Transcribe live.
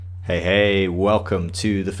Hey, welcome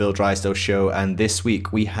to the Phil Drysdale Show. And this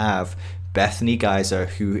week we have Bethany Geiser,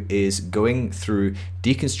 who is going through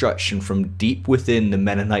deconstruction from deep within the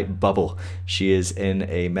Mennonite bubble. She is in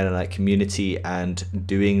a Mennonite community and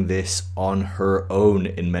doing this on her own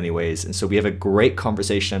in many ways. And so we have a great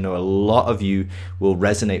conversation. I know a lot of you will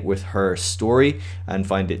resonate with her story and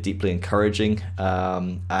find it deeply encouraging.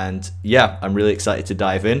 And yeah, I'm really excited to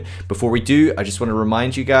dive in. Before we do, I just want to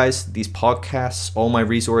remind you guys, these podcasts, all my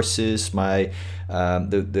resources,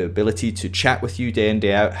 the ability to chat with you day in,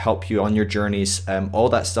 day out, help you on your journeys, all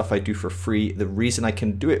that stuff I do for free. The reason I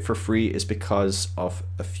can do it for free is because of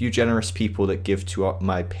a few generous people that give to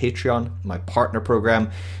my Patreon, my partner program.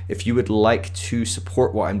 If you would like to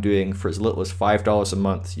support what I'm doing for as little as $5 a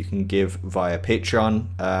month, you can give via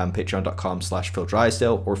Patreon, patreon.com/Phil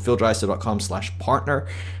Drysdale or phildrysdale.com/partner.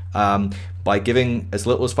 By giving as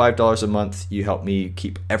little as $5 a month, you help me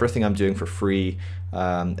keep everything I'm doing for free,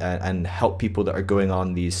 and help people that are going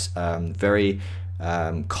on these very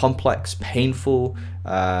complex, painful,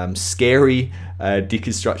 scary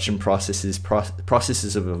deconstruction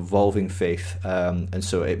processes of evolving faith. And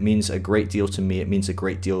so it means a great deal to me. It means a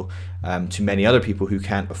great deal to many other people who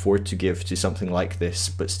can't afford to give to something like this,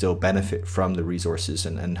 but still benefit from the resources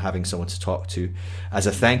and having someone to talk to. As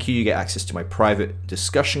a thank you, you get access to my private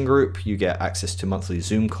discussion group. You get access to monthly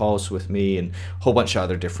Zoom calls with me and a whole bunch of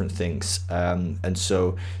other different things. And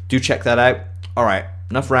so do check that out. All right,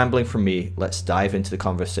 enough rambling from me. Let's dive into the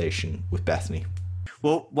conversation with Bethany.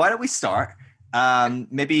 Well, why don't we start?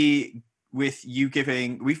 Maybe with you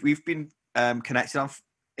giving. We've been connected on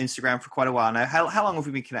Instagram for quite a while now. How long have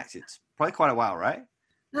we been connected? Probably quite a while, right?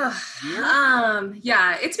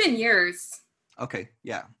 Yeah, it's been years. Okay,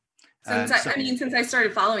 yeah. Since I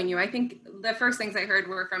started following you, I think the first things I heard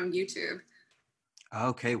were from YouTube.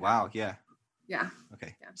 Okay, wow, yeah. Yeah.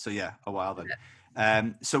 Okay, yeah. So yeah, a while then.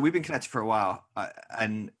 So we've been connected for a while,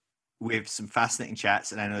 and we have some fascinating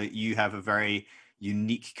chats. And I know that you have a very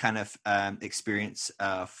unique kind of experience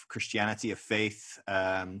of Christianity, of faith,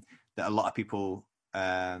 that a lot of people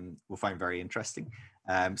will find very interesting.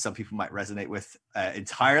 Some people might resonate with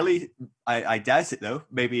entirely. I doubt it, though.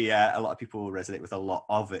 Maybe a lot of people will resonate with a lot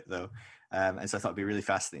of it, though. And so I thought it'd be really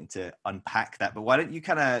fascinating to unpack that. But why don't you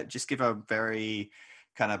kind of just give a very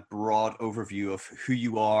kind of broad overview of who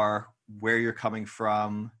you are, where you're coming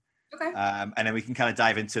from, Okay. and then we can kind of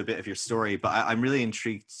dive into a bit of your story. But I'm really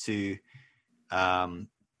intrigued to,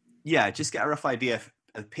 just get a rough idea,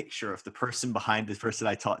 a picture of the person behind the person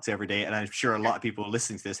I talk to every day. And I'm sure a lot of people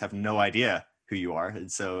listening to this have no idea who you are,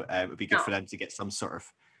 and so it would be good for them to get some sort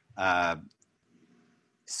of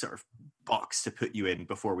box to put you in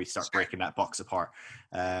before we start breaking that box apart.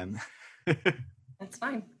 That's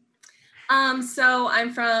fine. So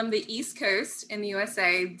I'm from the East Coast in the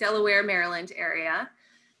USA, Delaware, Maryland area.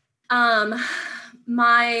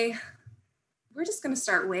 We're just going to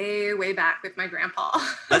start way, way back with my grandpa.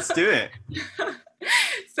 Let's do it.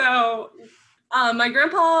 So, my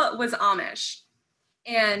grandpa was Amish,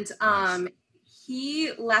 and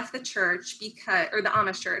he left the church the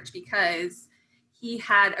Amish church because he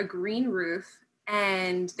had a green roof,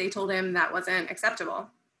 and they told him that wasn't acceptable.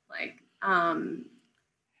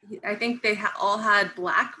 I think they all had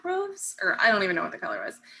black roofs, or I don't even know what the color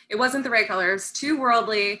was. It wasn't the right color. It was too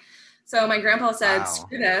worldly. So my grandpa said,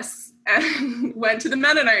 screw this, and went to the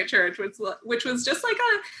Mennonite church, which was just like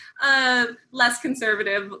a less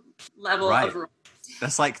conservative level of roofs.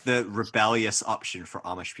 That's like the rebellious option for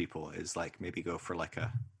Amish people, is like maybe go for like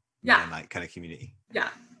a Mennonite kind of community. Yeah,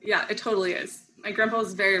 it totally is. My grandpa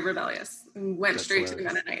was very rebellious and went straight to the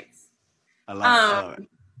Mennonites. I love it.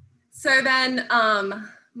 So then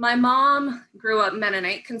my mom grew up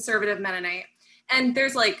Mennonite, conservative Mennonite, and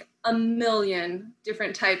there's like a million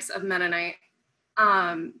different types of Mennonite.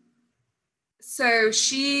 So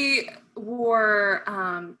she wore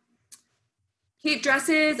cape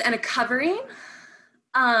dresses and a covering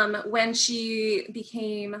when she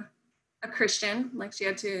became a Christian. Like, she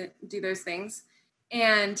had to do those things.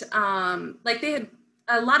 And they had,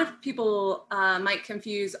 a lot of people might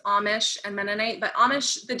confuse Amish and Mennonite, but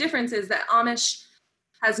the difference is that Amish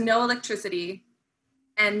has no electricity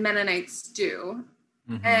and Mennonites do.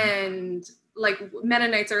 Mm-hmm. And like,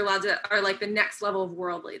 Mennonites are like the next level of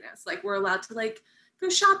worldliness. Like, we're allowed to like go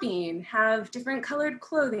shopping, have different colored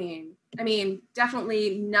clothing. I mean,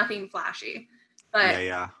 definitely nothing flashy, but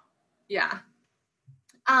yeah.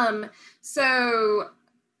 So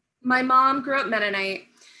my mom grew up Mennonite,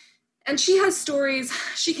 and she has stories.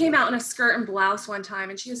 She came out in a skirt and blouse one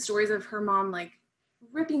time, and she has stories of her mom like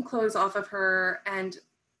ripping clothes off of her and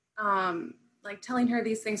like telling her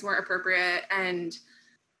these things weren't appropriate, and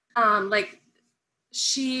like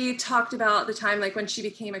she talked about the time like when she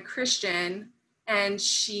became a Christian and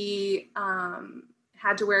she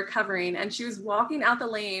had to wear a covering, and she was walking out the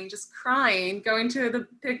lane just crying, going to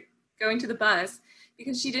the bus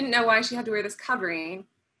because she didn't know why she had to wear this covering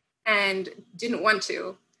and didn't want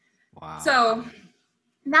to. Wow. So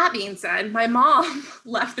that being said, my mom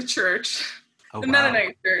left the church, the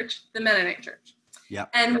Mennonite church, yep,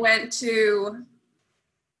 and went to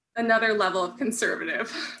another level of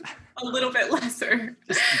conservative, a little bit lesser.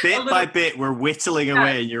 Just bit by bit, we're whittling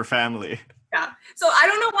away in your family. Yeah. So I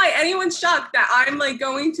don't know why anyone's shocked that I'm like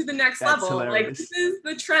going to the next level. Hilarious. Like this is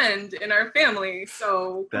the trend in our family.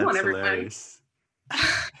 So come on, everyone.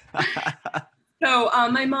 So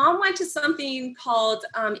my mom went to something called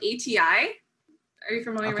ATI. Are you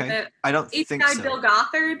familiar with it? I don't ATI think so. Bill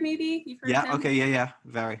Gothard, maybe? You've heard of him? Okay, yeah.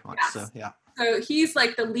 Very much so, yeah. So he's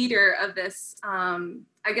like the leader of this,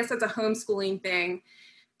 I guess that's a homeschooling thing.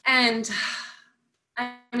 And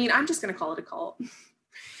I mean, I'm just going to call it a cult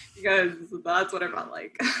because that's what I felt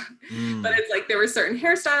like. But it's like there were certain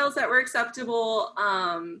hairstyles that were acceptable,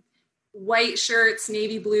 white shirts,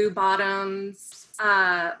 navy blue bottoms.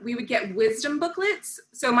 We would get wisdom booklets.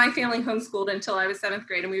 So my family homeschooled until I was 7th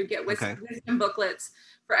grade, and we would get wisdom booklets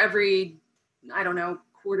for every, I don't know,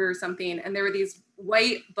 quarter or something. And there were these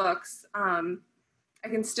white books. I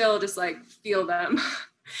can still just like feel them.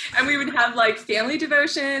 And we would have like family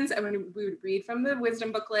devotions, and we would read from the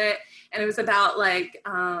wisdom booklet, and it was about like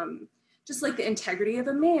just like the integrity of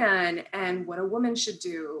a man and what a woman should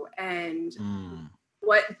do and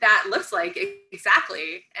what that looks like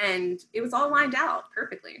exactly. And it was all lined out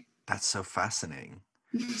perfectly. That's so fascinating.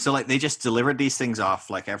 So like they just delivered these things off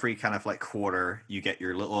like every kind of like quarter. You get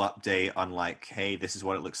your little update on like, hey, this is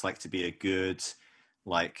what it looks like to be a good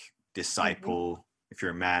like disciple. If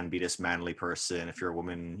you're a man, be this manly person. If you're a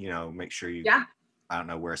woman, you know, make sure you, I don't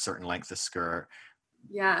know, wear a certain length of skirt.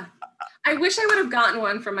 Yeah. I wish I would have gotten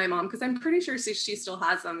one from my mom because I'm pretty sure she still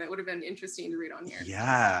has them. It would have been interesting to read on here.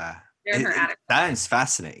 Yeah. They're in her attic. Sounds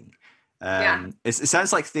fascinating. It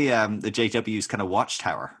sounds like the JW's kind of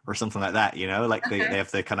watchtower or something like that, you know, like they have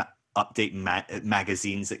the kind of update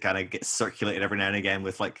magazines that kind of get circulated every now and again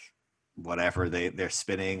with like whatever they're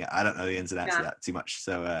spinning. I don't know the ins and outs of that too much.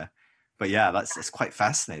 So, but yeah, that's quite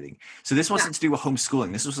fascinating. So this wasn't to do with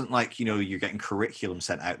homeschooling. This wasn't like, you know, you're getting curriculum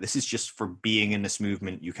sent out. This is just for being in this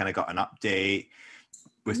movement. You kind of got an update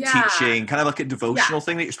with teaching, kind of like a devotional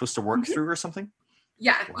thing that you're supposed to work through or something.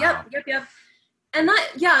 Yeah. Wow. Yep. And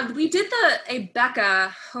that, we did a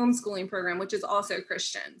Becca homeschooling program, which is also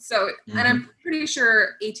Christian. So, and I'm pretty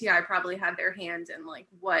sure ATI probably had their hands in like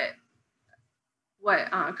what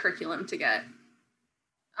curriculum to get.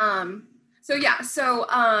 So I'm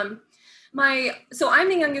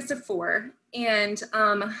the youngest of 4, and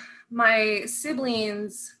my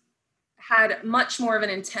siblings had much more of an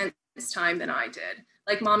intense time than I did.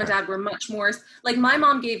 Like mom and dad were much more, like my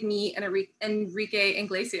mom gave me an Enrique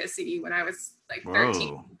Iglesias CD when I was like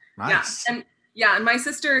 13. Whoa, nice. And my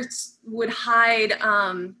sister would hide,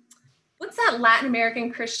 what's that Latin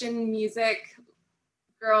American Christian music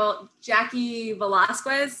girl, Jackie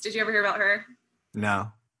Velasquez? Did you ever hear about her?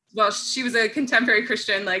 No. Well, she was a contemporary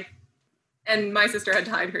Christian, like, and my sister had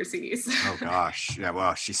to hide her CDs. Oh gosh. Yeah.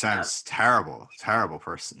 Well, she sounds terrible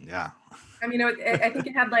person. Yeah. I mean, I think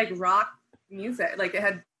it had like rock music, like it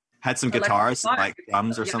had some guitars, like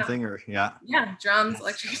drums or something, or drums,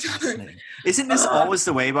 electric guitars. Isn't this always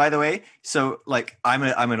the way, by the way? So like I'm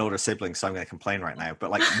an older sibling, so I'm going to complain right now,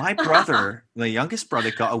 but like my brother, the youngest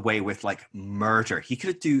brother, got away with like murder. He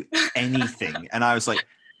could do anything. And I was like,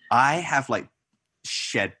 I have like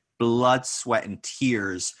shed blood, sweat and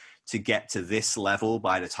tears to get to this level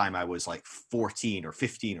by the time I was like 14 or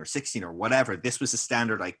 15 or 16 or whatever. This was the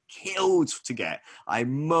standard I killed to get. I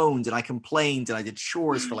moaned and I complained and I did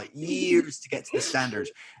chores for like years to get to the standard.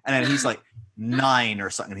 And then he's like 9 or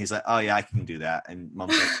something. And he's like, oh yeah, I can do that. And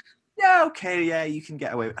mom's like, yeah, okay, yeah, you can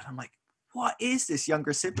get away with it. And I'm like, what is this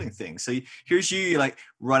younger sibling thing? So here's you like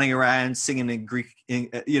running around singing in Greek,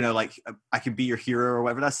 you know, like I can be your hero or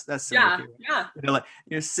whatever. That's yeah. You know, like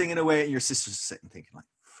you're singing away and your sister's sitting thinking like,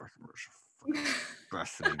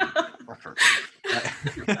 Bethany.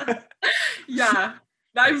 Yeah,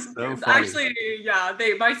 that's so actually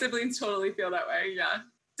my siblings totally feel that way. Yeah.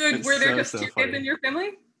 So were there just 2 kids in your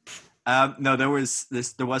family? No, there was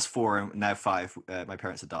 4 and now 5. My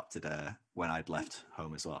parents adopted when I'd left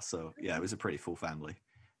home as well. So yeah, it was a pretty full family.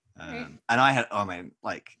 And I had,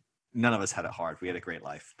 like none of us had it hard. We had a great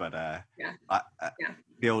life, but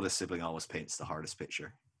the oldest sibling always paints the hardest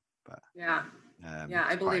picture. But I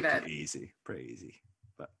believe it. Pretty easy.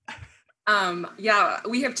 But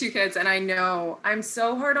we have 2 kids, and I know I'm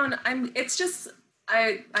so hard on.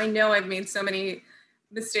 I know I've made so many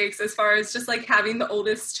mistakes as far as just like having the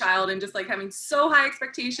oldest child and just like having so high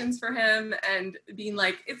expectations for him and being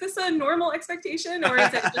like, is this a normal expectation or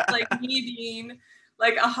is it just like me being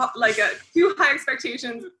like a too high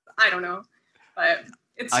expectations? I don't know, but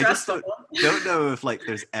it's stressful. I just don't know if like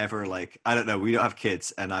there's ever like, I don't know, we don't have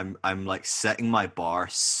kids and I'm like setting my bar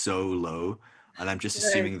so low and I'm just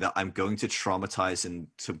assuming that I'm going to traumatize and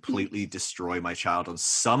completely destroy my child on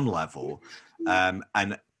some level.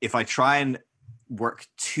 And if I try and work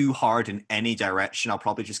too hard in any direction, I'll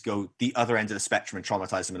probably just go the other end of the spectrum and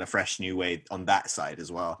traumatize them in a fresh new way on that side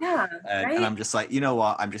as well. Yeah, right? And I'm just like, you know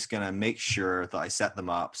what, I'm just gonna make sure that I set them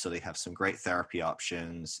up so they have some great therapy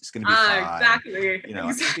options. It's gonna be fine. Exactly. You know,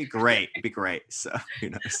 it'd be great. So who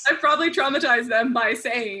knows? I've probably traumatized them by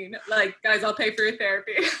saying like, guys, I'll pay for your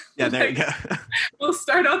therapy. Yeah, there like, you go. We'll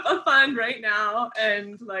start up a fund right now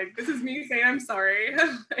and like, this is me saying I'm sorry.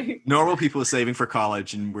 Like, normal people are saving for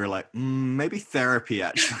college and we're like, maybe therapy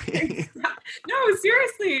actually. No,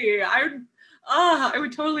 seriously, I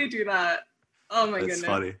would totally do that. Oh my goodness.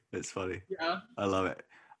 It's funny. Yeah. I love it.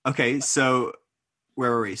 Okay, so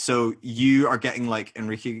where are we? So you are getting like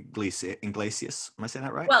Enrique Iglesias. Am I saying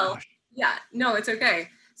that right? Well, yeah, no, it's okay.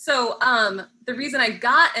 So the reason I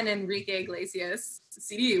got an Enrique Iglesias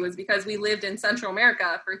CD was because we lived in Central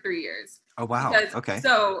America for 3 years. Oh, wow. Okay.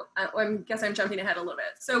 So I guess I'm jumping ahead a little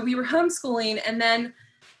bit. So we were homeschooling and then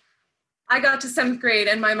I got to 7th grade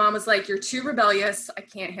and my mom was like, you're too rebellious. I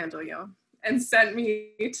can't handle you. And sent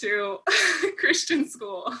me to Christian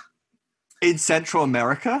school. In Central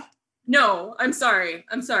America? No, I'm sorry.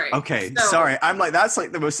 Okay, sorry. I'm like, that's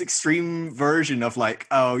like the most extreme version of like,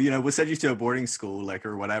 oh, you know, we'll send you to a boarding school, like,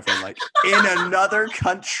 or whatever, like in another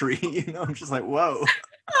country, you know, I'm just like, whoa.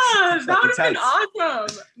 That would have been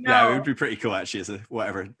awesome. No. Yeah, it would be pretty cool actually as a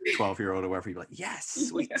whatever 12-year-old or whatever. You'd be like, yes,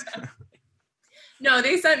 sweet. Yeah. No,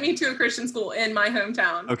 they sent me to a Christian school in my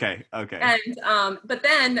hometown. Okay. And but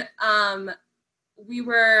then we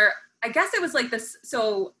were, I guess it was like this.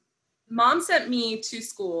 So mom sent me to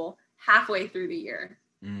school halfway through the year.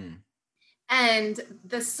 And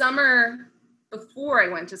the summer before I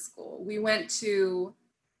went to school, we went to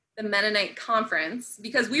the Mennonite conference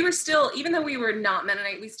because we were still, even though we were not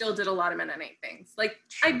Mennonite, we still did a lot of Mennonite things. Like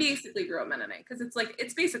I basically grew up Mennonite because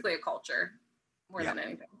it's basically a culture more than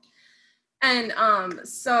anything. And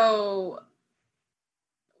so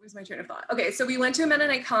where's my train of thought? Okay, so we went to a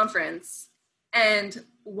Mennonite conference and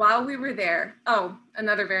while we were there,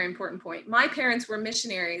 another very important point. My parents were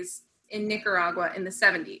missionaries in Nicaragua in the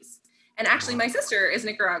 70s. And actually my sister is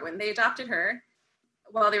Nicaraguan. They adopted her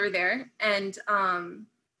while they were there. And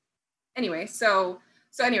anyway,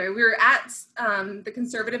 we were at the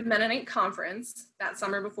Conservative Mennonite Conference that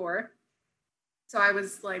summer before. So I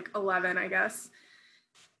was like 11, I guess.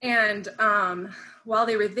 And while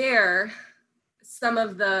they were there, some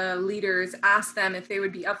of the leaders asked them if they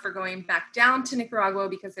would be up for going back down to Nicaragua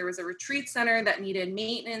because there was a retreat center that needed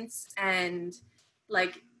maintenance and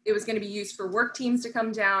like it was going to be used for work teams to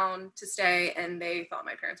come down to stay. And they thought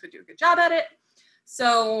my parents would do a good job at it.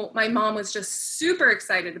 So my mom was just super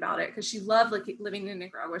excited about it because she loved like living in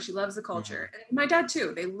Nicaragua. She loves the culture. And my dad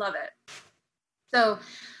too, they love it. So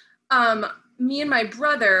me and my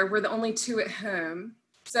brother were the only two at home.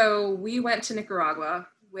 So we went to Nicaragua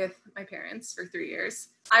with my parents for 3 years.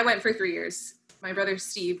 I went for 3 years. My brother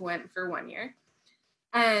Steve went for 1 year.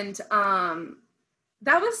 And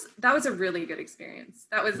that was a really good experience.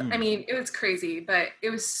 That was, I mean, it was crazy, but it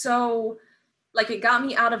was so, like, it got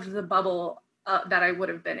me out of the bubble that I would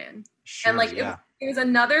have been in. Sure, and like, it was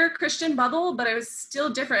another Christian bubble, but it was still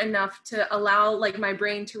different enough to allow like my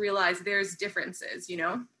brain to realize there's differences, you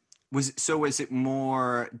know? Was it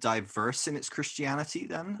more diverse in its Christianity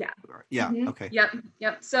then? Yeah. Yeah. Mm-hmm. Okay.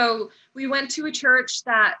 Yep. So we went to a church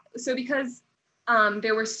because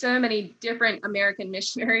there were so many different American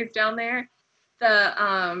missionaries down there,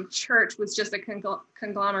 the church was just a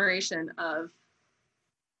conglomeration of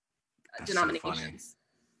denominations. So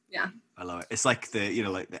yeah. I love it. It's like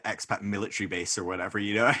like the expat military base or whatever,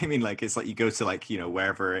 you know what I mean? Like, it's like you go to like,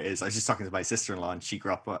 wherever it is. I was just talking to my sister-in-law and she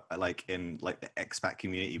grew up like in like the expat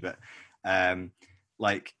community, but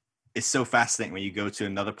like it's so fascinating when you go to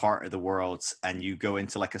another part of the world and you go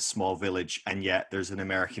into like a small village and yet there's an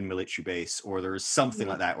American military base or there's something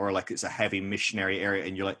like that, or like it's a heavy missionary area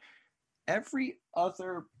and you're like, every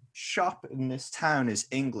other shop in this town is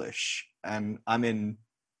English and I'm in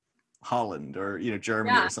Holland or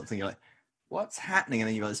Germany or something. You're like, what's happening? And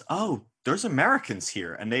then you realize, oh, there's Americans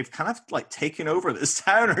here and they've kind of like taken over this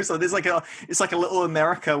town or something. It's like a little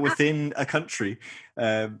America within a country.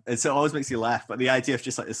 And so it always makes you laugh. But the idea of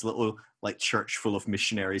just like this little like church full of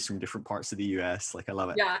missionaries from different parts of the US. Like, I love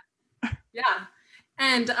it. Yeah. Yeah.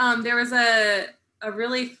 And there was a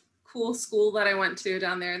really cool school that I went to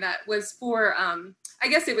down there that was for, I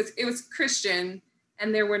guess it was Christian,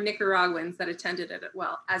 and there were Nicaraguans that attended it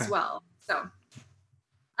as well. So,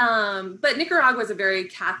 but Nicaragua is a very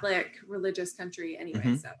Catholic religious country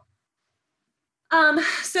anyway.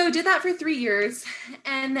 So did that for 3 years.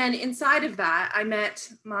 And then inside of that, I met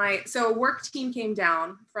a work team came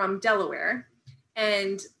down from Delaware,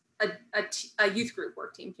 and a youth group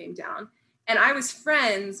work team came down. And I was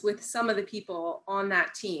friends with some of the people on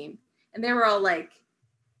that team. And they were all like,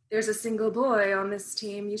 there's a single boy on this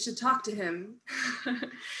team. You should talk to him.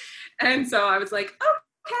 And so I was like,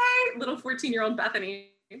 okay, little 14-year-old Bethany.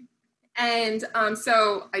 And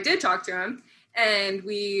so I did talk to him, and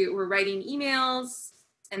we were writing emails.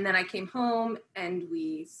 And then I came home and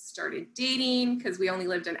we started dating because we only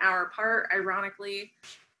lived an hour apart, ironically.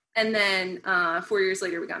 And then 4 years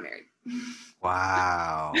later, we got married.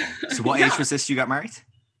 Wow. So what age was this you got married?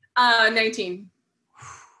 19.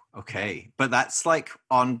 Okay. But that's like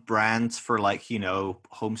on brand for like,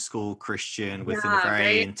 homeschool Christian within a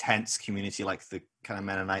very intense community, like the kind of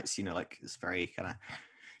Mennonites, like it's very kind of,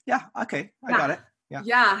 okay. I got it. Yeah.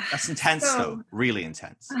 Yeah. That's intense though. Really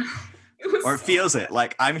intense. Or it feels it.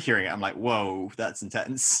 Like I'm hearing it. I'm like, whoa, that's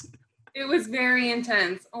intense. It was very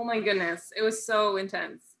intense. Oh my goodness. It was so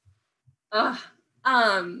intense.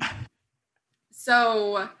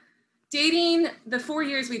 So dating, the 4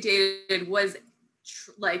 years we dated was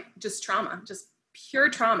just trauma, just pure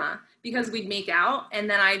trauma, because we'd make out and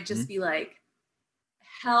then I'd just be like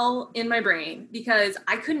hell in my brain because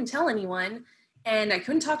I couldn't tell anyone and I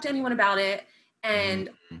couldn't talk to anyone about it. And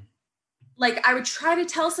like I would try to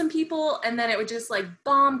tell some people and then it would just like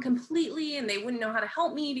bomb completely and they wouldn't know how to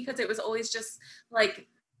help me because it was always just like,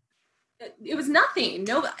 it was nothing.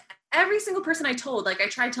 No, every single person I told, like I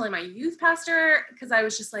tried telling my youth pastor because I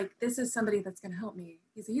was just like, this is somebody that's going to help me.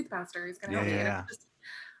 He's a youth pastor. He's going to help me. And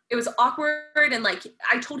it was awkward. And like,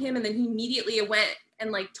 I told him and then he immediately went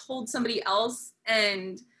and like told somebody else.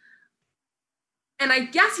 And I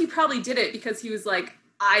guess he probably did it because he was like,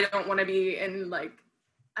 I don't want to be in like,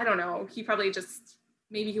 I don't know. He probably just,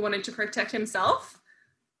 maybe he wanted to protect himself,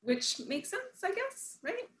 which makes sense, I guess.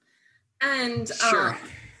 Right. And sure.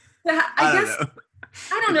 I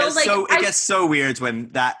don't know. It gets so weird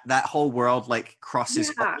when that whole world like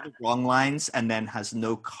crosses all the wrong lines and then has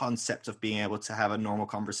no concept of being able to have a normal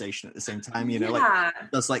conversation at the same time. Like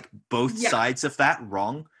does like both sides of that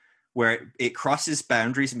wrong, where it crosses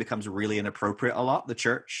boundaries and becomes really inappropriate a lot. The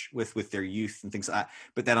church with their youth and things like that.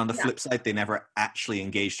 But then on the flip side, they never actually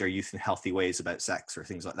engage their youth in healthy ways about sex or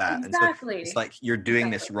things like that. Exactly. And so it's like you're doing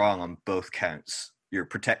this wrong on both counts. You're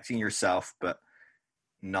protecting yourself, but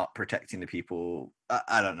not protecting the people.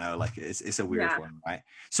 I don't know, like it's a weird one, right?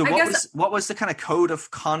 So what was the kind of code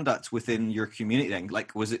of conduct within your community then?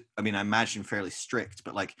 Like was it, I imagine fairly strict,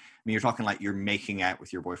 but like you're talking like you're making out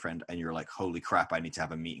with your boyfriend and you're like, holy crap, I need to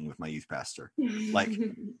have a meeting with my youth pastor. Like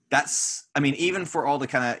that's, even for all the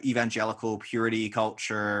kind of evangelical purity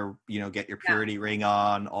culture, get your purity ring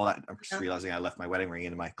on, all that. I'm just realizing I left my wedding ring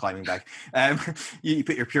in my climbing bag. You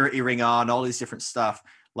put your purity ring on, all these different stuff,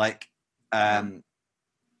 like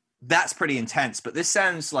that's pretty intense. But this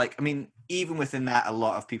sounds like, even within that, a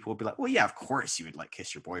lot of people will be like, well, yeah, of course you would like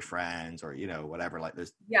kiss your boyfriend or, whatever. Like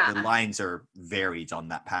there's the lines are varied on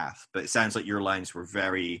that path, but it sounds like your lines were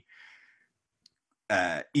very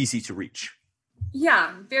easy to reach.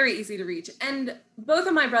 Yeah, very easy to reach. And both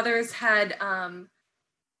of my brothers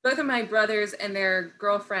and their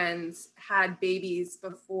girlfriends had babies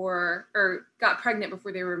before or got pregnant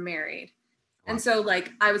before they were married. And so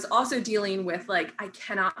like, I was also dealing with like, I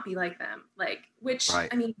cannot be like them, like, which,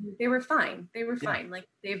 they were fine. They were fine. Like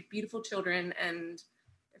they have beautiful children and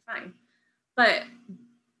they're fine. But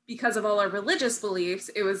because of all our religious beliefs,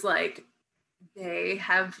 it was like, they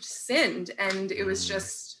have sinned. And it was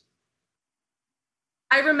just,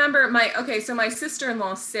 I remember my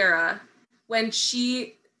sister-in-law, Sarah, when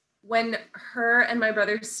her and my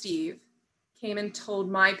brother, Steve, came and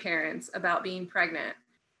told my parents about being pregnant,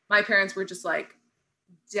 my parents were just like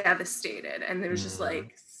devastated and there was just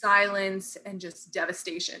like silence and just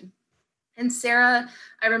devastation. And Sarah,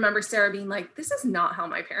 I remember Sarah being like, this is not how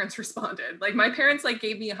my parents responded. Like my parents like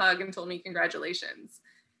gave me a hug and told me congratulations.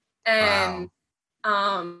 And,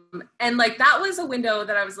 and like, that was a window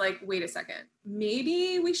that I was like, wait a second,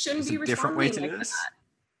 maybe we shouldn't be responding like that.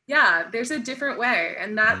 Yeah, there's a different way.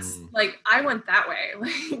 And that's like, I went that way.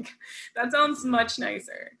 Like that sounds much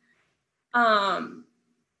nicer.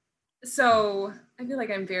 So I feel like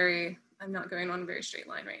I'm not going on a very straight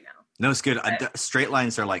line right now. No, it's good. Straight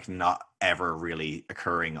lines are like not ever really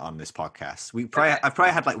occurring on this podcast. I've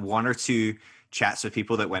probably had like one or two chats with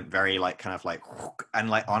people that went very like kind of like, and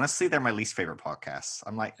like honestly, they're my least favorite podcasts.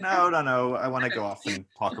 I'm like, no, I want to go off and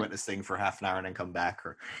talk about this thing for half an hour and then come back.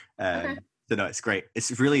 Or, so no, it's great.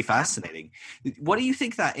 It's really fascinating. What do you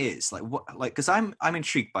think that is? Like what? Like because I'm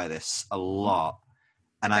intrigued by this a lot.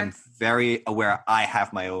 And I'm very aware I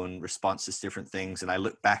have my own responses to different things. And I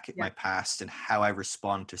look back at my past and how I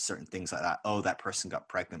respond to certain things like that. Oh, that person got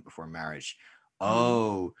pregnant before marriage.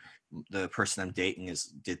 Oh, the person I'm dating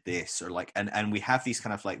did this, or like, and we have these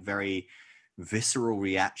kind of like very visceral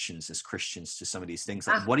reactions as Christians to some of these things.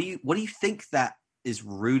 Like, what do you think that is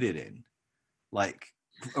rooted in? Like,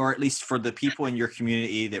 or at least for the people in your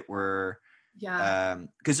community that were,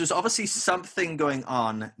 because there's obviously something going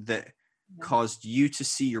on that caused you to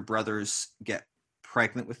see your brothers get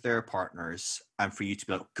pregnant with their partners, and for you to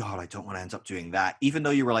be like, God, I don't want to end up doing that, even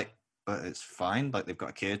though you were like, but it's fine, like they've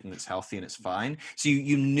got a kid and it's healthy and it's fine. So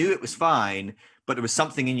you knew it was fine, but there was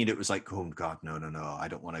something in you that was like, oh God, no, I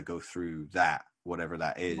don't want to go through that, whatever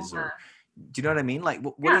that is. Or do you know what I mean? Like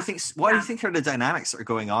what do you think, do you think are the dynamics that are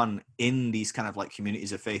going on in these kind of like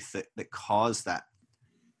communities of faith that cause that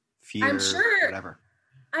fear?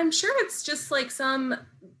 I'm sure it's just like some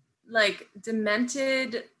like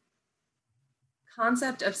demented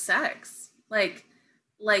concept of sex, like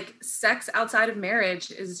sex outside of marriage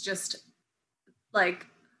is just like,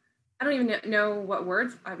 I don't even know what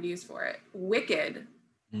word I would use for it. Wicked.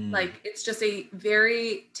 Like it's just a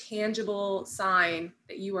very tangible sign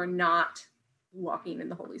that you are not walking in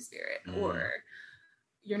the Holy Spirit, or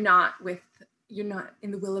you're not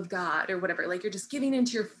in the will of God, or whatever. Like you're just giving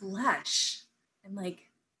into your flesh, and like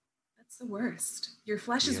the worst. Your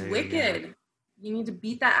flesh is wicked. You need to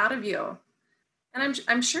beat that out of you. And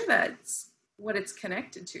I'm sure that's what it's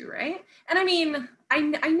connected to, right? And I mean, I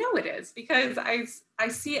know it is, because I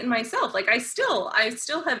see it in myself. Like I still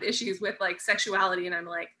have issues with like sexuality, and I'm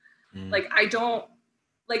like I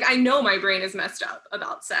know my brain is messed up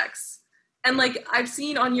about sex. And like I've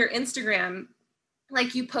seen on your Instagram,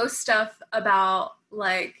 like you post stuff about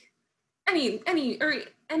like any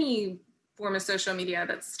form of social media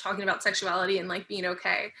that's talking about sexuality and like being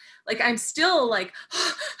okay. Like I'm still like,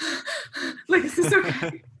 like, is this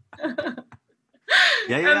okay?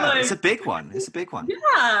 Yeah. Like, it's a big one.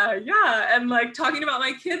 Yeah. And like talking about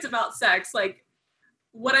my kids about sex, like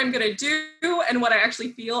what I'm going to do and what I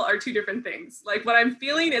actually feel are two different things. Like what I'm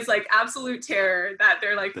feeling is like absolute terror that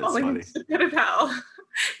they're like falling into the pit of hell.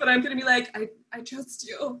 But I'm going to be like, I trust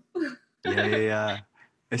you. Yeah.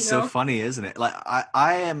 It's so funny, isn't it? Like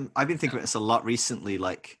I've been thinking about this a lot recently,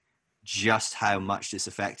 like just how much this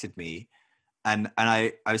affected me. And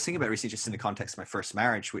I was thinking about it recently just in the context of my first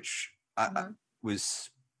marriage, which was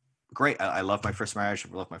great. I love my first marriage.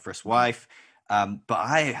 I love my first wife. But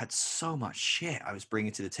I had so much shit I was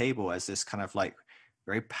bringing to the table as this kind of like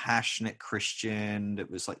very passionate Christian that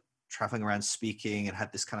was like traveling around speaking and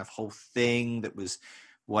had this kind of whole thing that was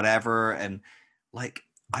whatever. And like,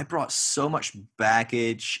 I brought so much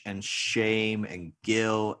baggage and shame and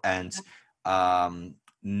guilt and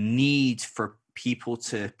need for people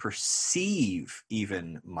to perceive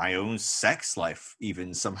even my own sex life,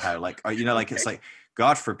 even somehow, like, you know, like it's like,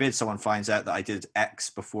 God forbid someone finds out that I did X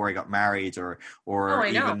before I got married, or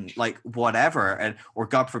even like whatever, and or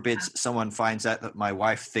God forbid someone finds out that my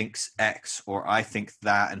wife thinks X or I think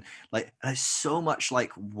that, and like there's so much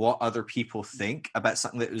like what other people think about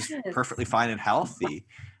something that was perfectly fine and healthy.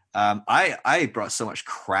 I brought so much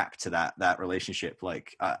crap to that relationship.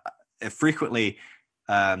 Like frequently,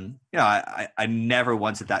 you know, I never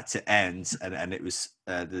wanted that to end, and it was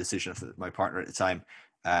the decision of my partner at the time,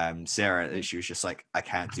 Sarah. She was just like, I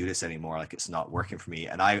can't do this anymore. Like it's not working for me.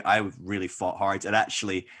 And I really fought hard. And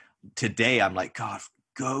actually, today I'm like, God,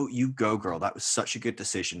 go girl. That was such a good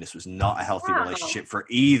decision. This was not a healthy relationship for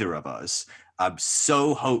either of us. I'm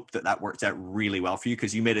so hope that worked out really well for you,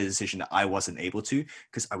 because you made a decision that I wasn't able to,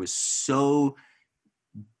 because I was so,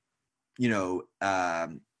 you know,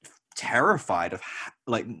 terrified of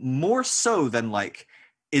like more so than like,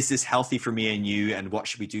 is this healthy for me and you, and what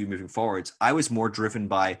should we do moving forwards? I was more driven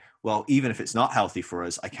by, well, even if it's not healthy for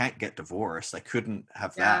us, I can't get divorced. I couldn't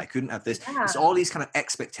have that. I couldn't have this. It's all these kind of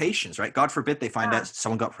expectations, right? God forbid they find out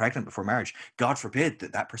someone got pregnant before marriage. God forbid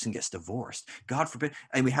that person gets divorced. God forbid.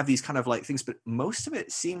 And we have these kind of like things, but most of it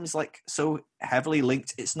seems like so heavily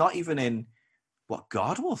linked. It's not even in what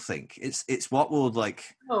God will think. It's what will like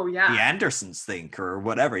the Andersons think or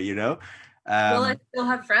whatever, you know? Will I still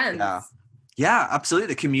have friends? Yeah, absolutely.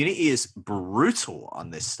 The community is brutal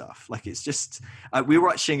on this stuff. Like it's just, we were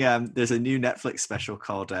watching, there's a new Netflix special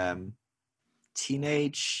called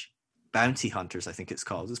Teenage Bounty Hunters, I think it's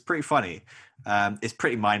called. It's pretty funny. It's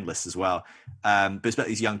pretty mindless as well. But it's about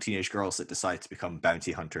these young teenage girls that decide to become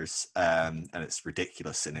bounty hunters. And it's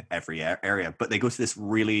ridiculous in every area. But they go to this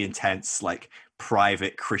really intense, like,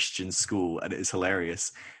 private Christian school, and it is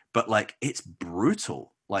hilarious. But, like, it's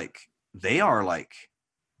brutal. Like, they are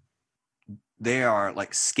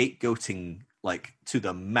scapegoating, like, to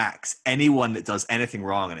the max anyone that does anything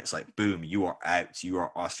wrong, and it's like, boom, you are out, you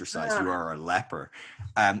are ostracized, you are a leper.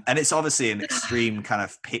 And it's obviously an extreme kind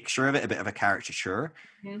of picture of it, a bit of a caricature,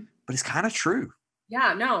 but it's kind of true.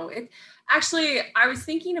 Yeah, no, it actually, I was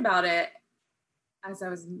thinking about it as I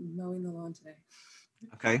was mowing the lawn today.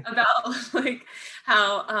 Okay. About, like,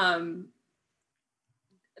 how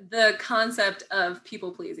the concept of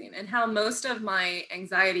people pleasing, and how most of my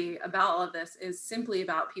anxiety about all of this is simply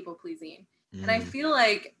about people pleasing. And I feel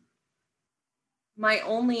like my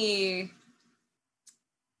only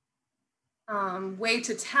way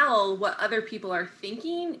to tell what other people are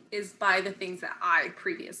thinking is by the things that I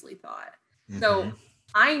previously thought. So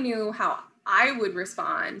I knew how I would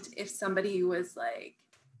respond if somebody was, like,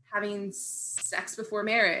 having sex before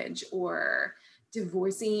marriage or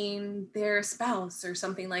divorcing their spouse or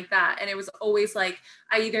something like that. And it was always like,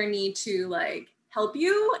 I either need to, like, help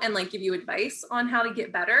you and, like, give you advice on how to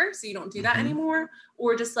get better so you don't do that anymore,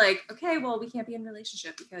 or just like, okay, well, we can't be in a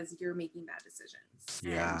relationship because you're making bad decisions.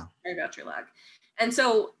 Yeah. Sorry about your luck. And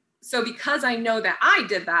so because I know that I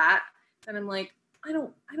did that, then I'm like, I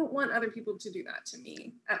don't want other people to do that to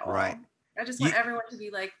me at all. Right. I just want everyone to be,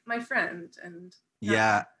 like, my friend. And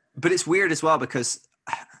yeah, but it's weird as well because,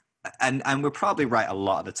 and we're probably right a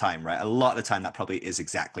lot of the time, right? A lot of the time that probably is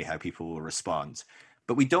exactly how people will respond,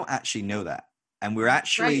 but we don't actually know that. And we're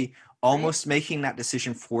actually almost making that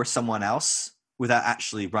decision for someone else without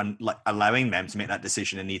actually allowing them to make that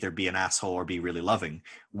decision and either be an asshole or be really loving.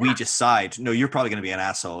 We decide, no, you're probably going to be an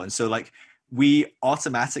asshole. And so, like, we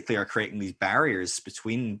automatically are creating these barriers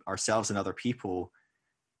between ourselves and other people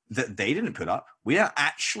that they didn't put up. We don't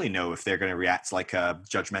actually know if they're going to react like a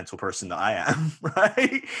judgmental person that I am,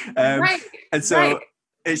 right? And so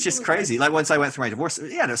it's just crazy. Like, once I went through my divorce,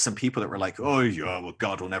 there's some people that were like, oh yeah, well,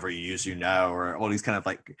 God will never use you now, or all these kind of,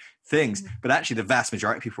 like, things. But actually the vast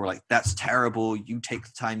majority of people were like, that's terrible. You take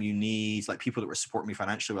the time you need. Like, people that were supporting me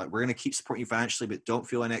financially were like, we're going to keep supporting you financially, but don't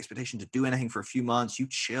feel any expectation to do anything for a few months. You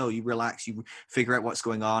chill, you relax, you figure out what's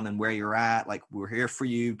going on and where you're at. Like, we're here for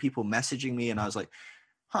you. People messaging me. And I was like,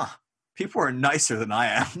 people are nicer than I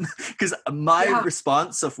am, because my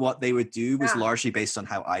response of what they would do was largely based on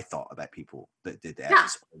how I thought about people that did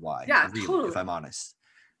X or Y. Really, totally. If I'm honest.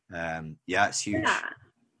 It's huge. Yeah.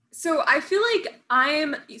 So I feel like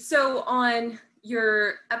on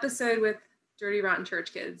your episode with Dirty Rotten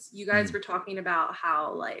Church Kids, you guys were talking about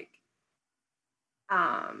how, like,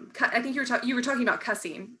 I think you were talking about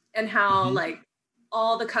cussing and how like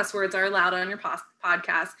all the cuss words are allowed on your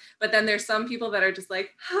podcast, but then there's some people that are just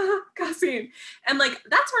like, cussing. And, like,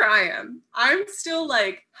 that's where I am. I'm still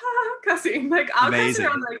like, cussing. Like, I'll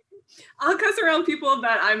cuss around people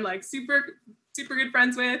that I'm, like, super, super good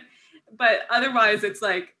friends with. But otherwise it's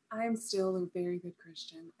like, I'm still a very good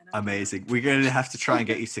Christian. And amazing. We're going to have to try and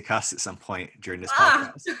get you to cuss at some point during this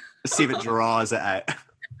podcast. Let's see if it draws it out.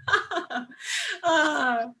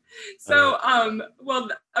 So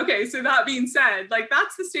that being said, like,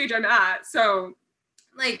 that's the stage I'm at. So,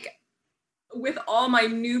 like, with all my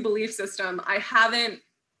new belief system, I haven't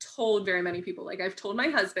told very many people. Like, I've told my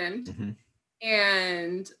husband,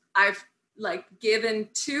 and I've, like, given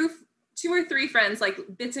two or three friends, like,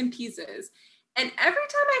 bits and pieces. And every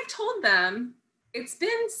time I've told them, it's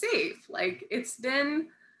been safe. Like, it's been,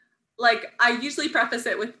 like, I usually preface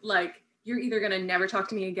it with, like, you're either going to never talk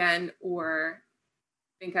to me again or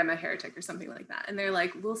think I'm a heretic or something like that. And they're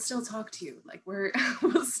like, we'll still talk to you. Like,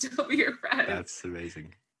 we'll still be your friends. That's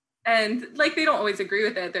amazing. And, like, they don't always agree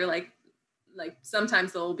with it. They're like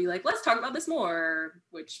sometimes they'll be like, let's talk about this more,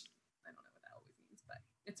 which I don't know what that always means, but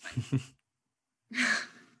it's fine.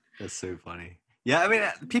 That's so funny. Yeah, I mean,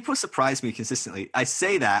 people surprise me consistently. I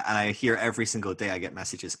say that, and I hear every single day, I get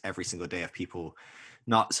messages every single day of people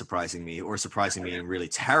not surprising me or surprising me in really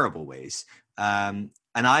terrible ways. And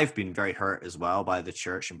I've been very hurt as well by the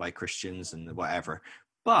church and by Christians and whatever.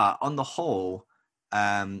 But on the whole,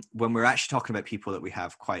 when we're actually talking about people that we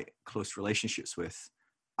have quite close relationships with,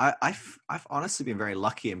 I've honestly been very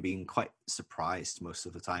lucky and being quite surprised most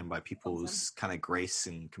of the time by people's kind of grace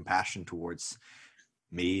and compassion towards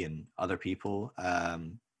me and other people. I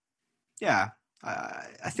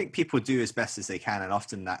think people do as best as they can, and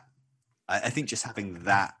often that I think just having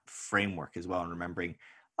that framework as well, and remembering,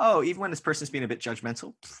 even when this person's being a bit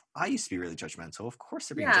judgmental, I used to be really judgmental. Of course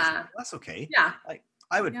they're being judgmental. That's okay. Yeah. Like,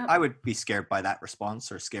 I would be scared by that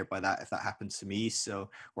response, or scared by that if that happened to me. So,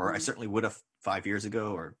 or I certainly would have 5 years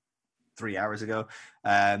ago or 3 hours ago.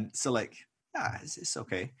 So like, yeah, it's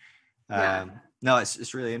okay. No,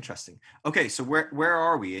 it's really interesting. Okay, so where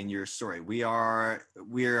are we in your story?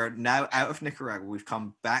 We're now out of Nicaragua. We've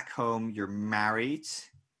come back home. You're married.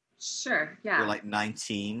 Sure. Yeah. You're like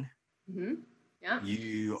 19. Mm-hmm. Yeah.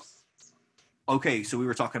 Okay, so we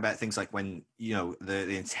were talking about things like when, you know, the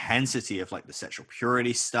intensity of like the sexual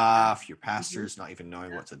purity stuff, your pastors not even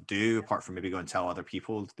knowing what to do, apart from maybe go and tell other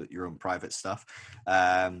people that your own private stuff.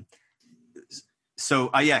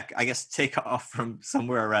 So yeah, I guess take it off from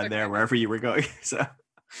somewhere around there, wherever you were going. So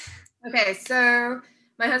okay, so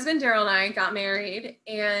my husband Daryl and I got married,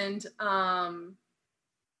 and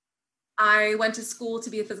I went to school to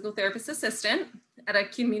be a physical therapist assistant at a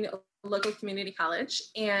local community college,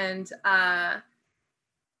 and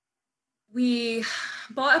we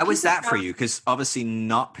bought. How was that for you? Because obviously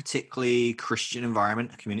not particularly Christian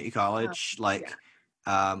environment, community college. Was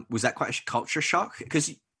that quite a culture shock?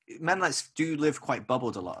 Because Mennonites do live quite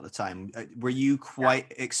bubbled a lot of the time. Were you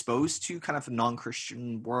quite exposed to kind of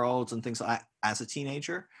non-Christian worlds and things like that as a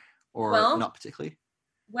teenager, or not particularly?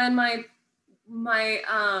 When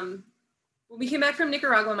when we came back from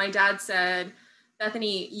Nicaragua, my dad said,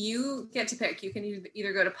 Bethany, you get to pick. You can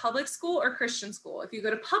either go to public school or Christian school. If you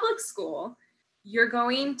go to public school, you're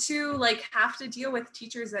going to like have to deal with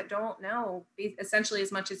teachers that don't know essentially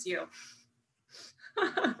as much as you.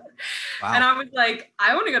 Wow. And I was like,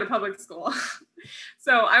 I want to go to public school.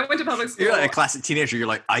 So I went to public school. You're like a classic teenager. You're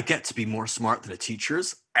like, I get to be more smart than the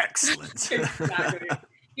teachers. Excellent. Exactly.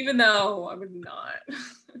 Even though I would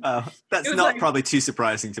not. That's not like, probably too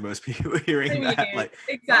surprising to most people hearing that. Like,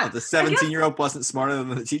 exactly. The 17-year-old wasn't smarter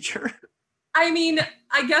than the teacher. I mean,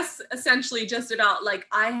 I guess essentially just about like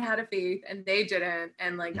I had a faith and they didn't.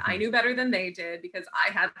 And like I knew better than they did because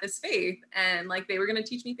I had this faith. And like they were going to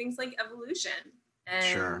teach me things like evolution. And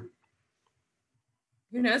sure.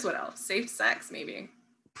 Who knows what else? Safe sex, maybe.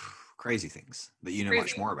 Crazy things that you know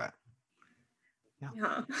much more about.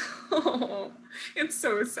 Yeah. Oh, it's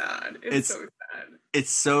so sad. It's so sad.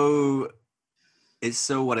 It's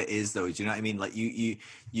so what it is, though. Do you know what I mean? Like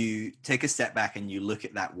you take a step back and you look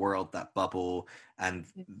at that world, that bubble, and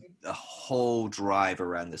the whole drive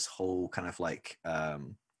around this whole kind of like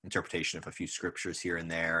interpretation of a few scriptures here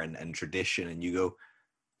and there and tradition, and you go,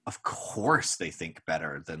 of course they think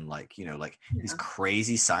better than like, you know, like these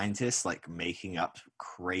crazy scientists like making up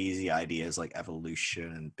crazy ideas like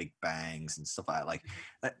evolution and big bangs and stuff like that.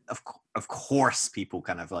 Like of course people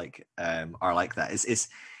kind of like are like that.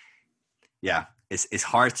 It's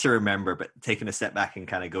hard to remember, but taking a step back and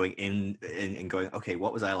kind of going in and going, okay,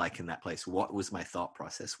 what was I like in that place? What was my thought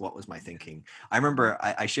process? What was my thinking? I remember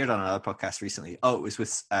I shared on another podcast recently. Oh, it was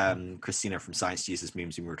with Christina from Science Jesus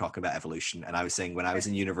Memes, and we were talking about evolution. And I was saying when I was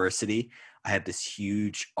in university, I had this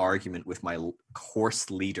huge argument with my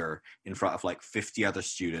course leader in front of like 50 other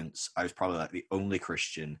students. I was probably like the only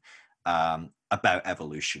Christian about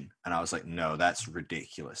evolution, and I was like, no, that's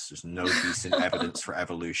ridiculous. There's no decent evidence for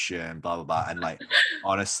evolution, blah blah blah. And like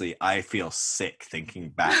honestly, I feel sick thinking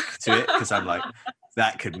back to it because I'm like,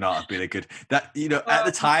 that could not have been a good, that, you know, at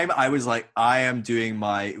the time I was like, I am doing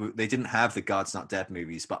my, they didn't have the God's Not Dead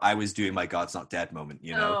movies, but I was doing my God's Not Dead moment,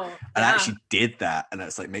 you know. And I actually did that, and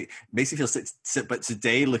it's like makes me feel sick. But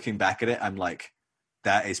today looking back at it, I'm like,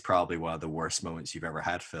 that is probably one of the worst moments you've ever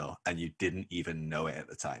had, Phil, and you didn't even know it at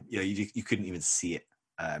the time. You know, you couldn't even see it.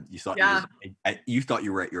 You thought you thought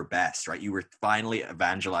you were at your best, right? You were finally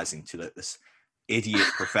evangelizing to this idiot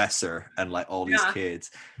professor and like all these kids.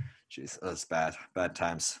 Jeez, that's bad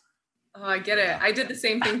times. Oh, I get it. I did the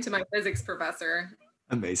same thing to my physics professor.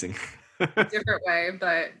 Amazing. Different way,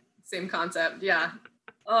 but same concept. Yeah.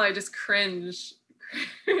 Oh, I just cringe.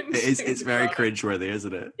 It's very cringeworthy,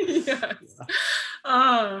 isn't it? Yes.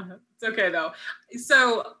 Oh, it's okay though.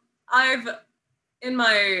 So I've in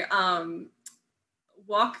my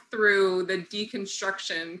walk through the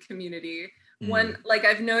deconstruction community, when like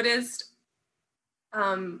I've noticed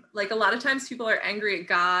like a lot of times people are angry at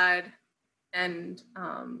God and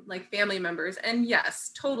like family members, and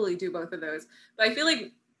yes, totally do both of those. But I feel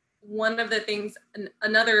like one of the things,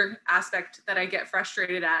 another aspect that I get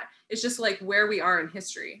frustrated at is just like where we are in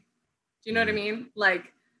history. Do you know what I mean?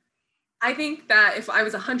 Like, I think that if I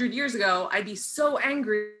was 100 years ago, I'd be so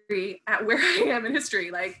angry at where I am in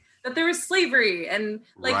history, like that there was slavery and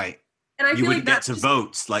like, and I you feel wouldn't like get to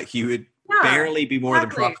vote, like you would barely be more than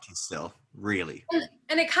property still, really.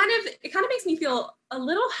 And it kind of makes me feel a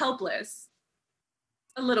little helpless,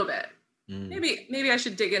 a little bit. Maybe I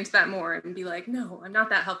should dig into that more and be like, no, I'm not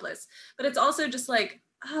that helpless. But it's also just like,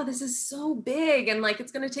 oh, this is so big, and like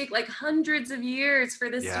it's going to take like hundreds of years for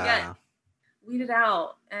this to get weeded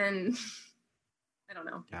out. And I don't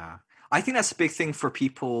know. Yeah, I think that's a big thing for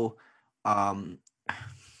people. I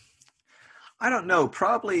don't know,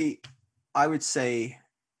 probably I would say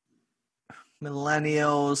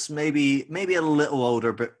millennials, maybe a little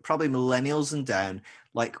older, but probably millennials and down.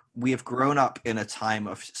 Like, we have grown up in a time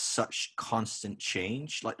of such constant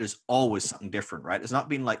change. Like, there's always something different, right? There's not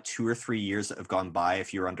been like 2 or 3 years that have gone by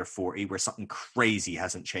if you're under 40 where something crazy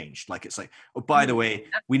hasn't changed. Like, it's like, oh, by the way,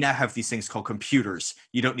 we now have these things called computers.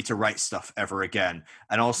 You don't need to write stuff ever again.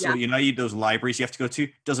 And also, you know, those libraries you have to go to,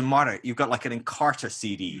 doesn't matter. You've got like an Encarta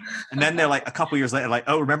CD. And then they're like, a couple years later, like,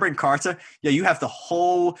 oh, remember Encarta? Yeah, you have the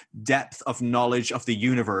whole depth of knowledge of the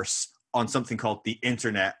universe on something called the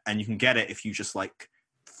internet. And you can get it if you just like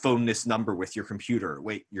phone this number with your computer.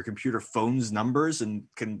 Wait, your computer phones numbers and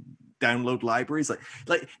can download libraries? Like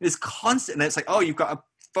it's constant. And it's like, oh, you've got a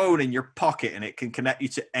phone in your pocket and it can connect you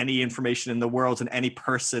to any information in the world and any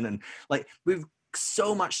person. And like, we've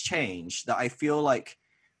so much change that I feel like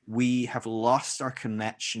we have lost our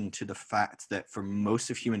connection to the fact that for most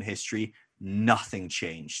of human history, nothing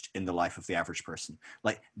changed in the life of the average person.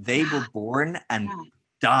 Like, they were born and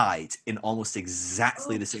died in almost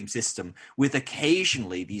exactly the same system, with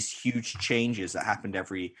occasionally these huge changes that happened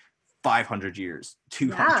every 500 years,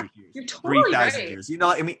 200 years, totally 3,000 years. You know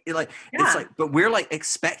what I mean? It's like, but we're like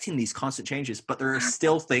expecting these constant changes, but there are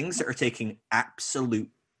still things that are taking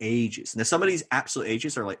absolute ages. Now, some of these absolute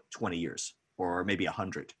ages are like 20 years or maybe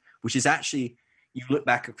 100, which is actually, you look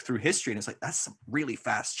back through history and it's like, that's some really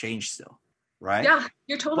fast change still, right? Yeah,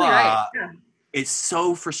 you're totally right. Yeah. It's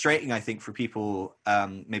so frustrating, I think, for people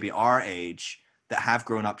maybe our age that have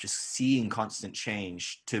grown up just seeing constant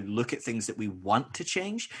change, to look at things that we want to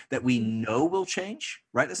change, that we know will change,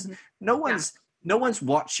 right? No one's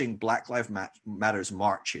watching Black Lives Matters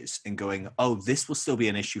marches and going, oh, this will still be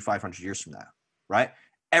an issue 500 years from now, right?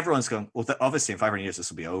 Everyone's going, well, obviously in 500 years,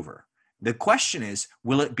 this will be over. The question is,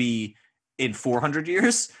 will it be in 400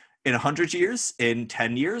 years, in 100 years, in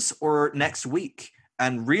 10 years, or next week?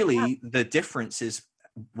 And really, the difference is,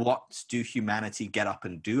 what do humanity get up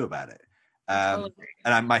and do about it?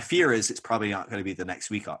 My fear is it's probably not going to be the next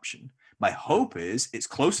week option. My hope is it's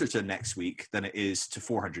closer to next week than it is to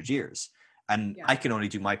 400 years. And I can only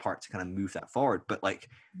do my part to kind of move that forward. But like,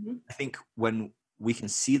 I think when we can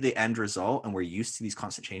see the end result and we're used to these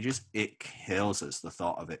constant changes, it kills us, the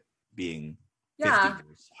thought of it being 50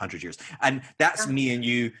 years, 100 years. And that's me and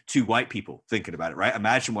you, two white people, thinking about it, right?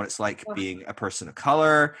 Imagine what it's like being a person of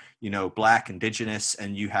color, you know, Black, Indigenous,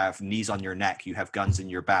 and you have knees on your neck, you have guns in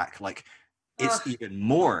your back. Like, it's even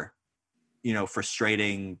more, you know,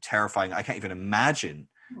 frustrating, terrifying. I can't even imagine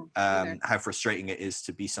how frustrating it is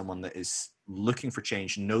to be someone that is looking for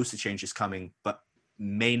change, knows the change is coming, but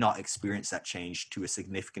may not experience that change to a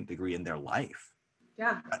significant degree in their life.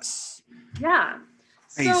 That's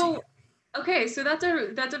crazy. So, okay, so that's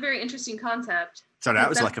a very interesting concept. So that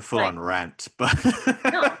was like a full-on rant, but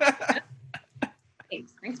no.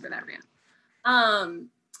 Thanks for that rant.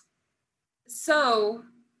 So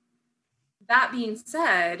that being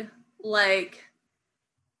said, like,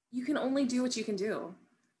 you can only do what you can do,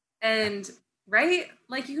 and right,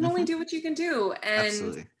 like, you can only do what you can do, and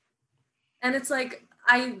absolutely. And it's like,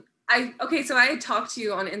 okay, so I had talked to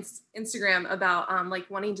you on Instagram about like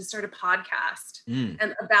wanting to start a podcast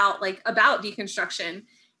and about deconstruction,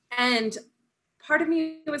 and part of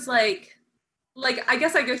me was like I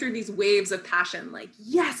guess I go through these waves of passion, like,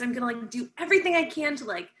 yes, I'm gonna like do everything I can to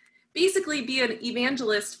like basically be an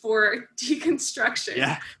evangelist for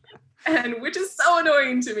deconstruction, and which is so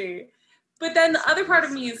annoying to me. But then the other part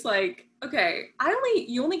of me is like, okay,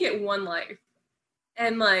 you only get one life,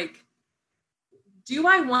 and like, do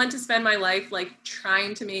I want to spend my life like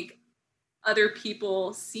trying to make other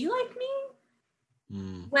people see like me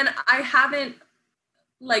when I haven't,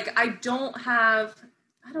 like, I don't know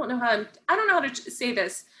how to say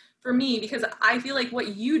this for me, because I feel like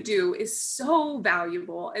what you do is so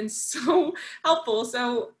valuable and so helpful.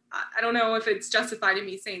 So I don't know if it's justified in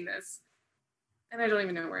me saying this, and I don't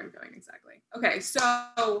even know where I'm going exactly. Okay,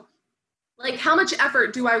 so like, how much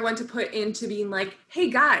effort do I want to put into being like, hey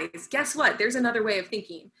guys, guess what? There's another way of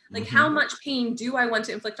thinking. Like, how much pain do I want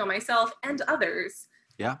to inflict on myself and others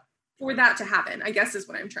for that to happen, I guess is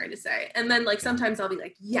what I'm trying to say. And then like, sometimes I'll be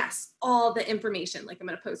like, yes, all the information, like I'm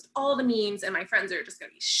going to post all the memes and my friends are just going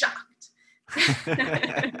to be shocked.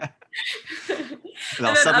 And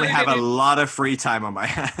I'll suddenly have a lot of free time on my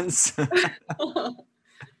hands.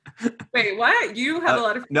 Wait, what? You have a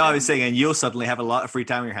lot of free time? No, I was saying, and you'll suddenly have a lot of free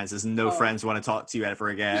time on your hands. There's no friends want to talk to you ever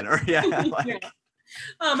again. Or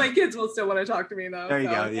My kids will still want to talk to me though. There you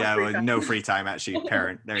so go. no Yeah, free well, time. no free time actually,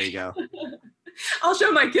 parent. There you go. I'll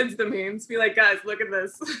show my kids the memes. Be like, guys, look at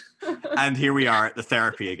this. And here we are at the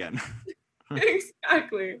therapy again.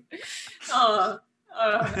 Exactly.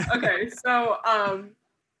 Okay. So,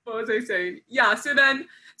 what was I saying? Yeah. So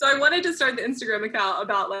I wanted to start the Instagram account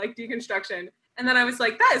about like deconstruction. And then I was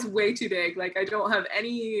like, that is way too big. Like, I don't have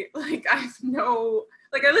any, like, I have no,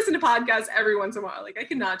 like, I listen to podcasts every once in a while. Like, I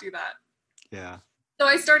cannot do that. Yeah. So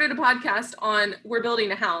I started a podcast on we're building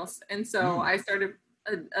a house. And so I started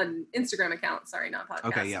an Instagram account, sorry, not podcast.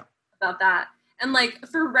 Okay, yeah. About that. And like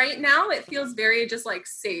for right now, it feels very just like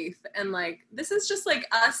safe. And like, this is just like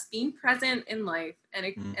us being present in life.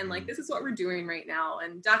 And like, this is what we're doing right now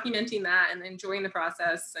and documenting that and enjoying the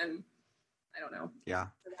process. And I don't know. Yeah.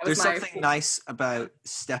 There's something nice about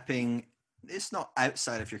stepping, it's not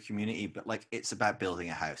outside of your community, but like it's about building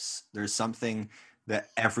a house. There's something that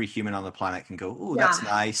every human on the planet can go, oh, that's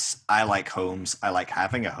nice. I like homes. I like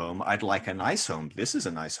having a home. I'd like a nice home. This is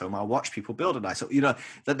a nice home. I'll watch people build a nice home. You know,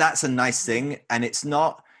 that's a nice thing. And it's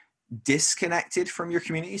not disconnected from your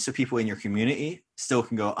community. So people in your community still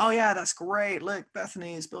can go, oh yeah, that's great. Look,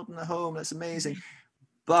 Bethany is building a home. That's amazing.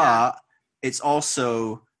 But it's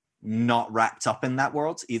also not wrapped up in that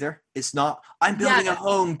world either. It's not, I'm building a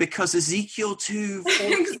home because Ezekiel 2.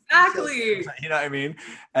 Exactly. You know what I mean?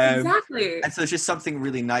 Exactly. And so there's just something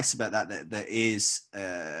really nice about that is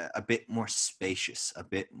a bit more spacious, a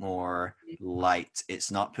bit more light.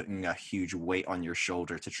 It's not putting a huge weight on your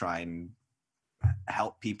shoulder to try and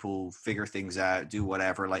help people figure things out, do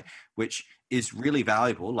whatever, like, which is really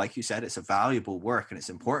valuable. Like you said, it's a valuable work and it's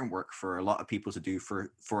important work for a lot of people to do, for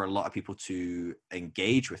a lot of people to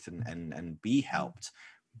engage with and be helped,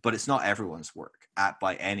 but it's not everyone's work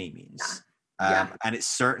by any means. And it's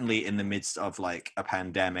certainly in the midst of like a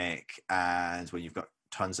pandemic and when you've got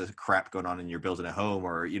tons of crap going on and you're building a home,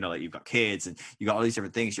 or, you know, like you've got kids and you got all these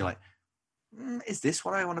different things, you're like, is this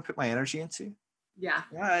what I want to put my energy into?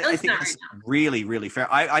 I think it's really, really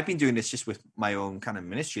fair. I've been doing this just with my own kind of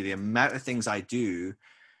ministry. The amount of things I do,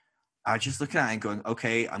 I just looking at it and going,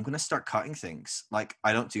 okay, I'm going to start cutting things. Like,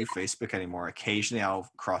 I don't do Facebook anymore. Occasionally I'll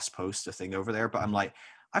cross post a thing over there, but I'm like,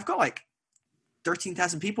 I've got like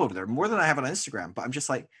 13,000 people over there, more than I have on Instagram. But I'm just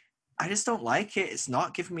like, I just don't like it. It's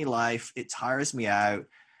not giving me life. It tires me out.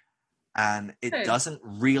 And it doesn't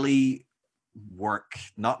really work.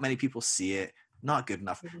 Not many people see it. Not good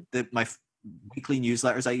enough. My weekly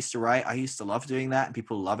newsletters I used to write, I used to love doing that, and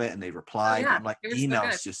people love it and they reply. I'm like,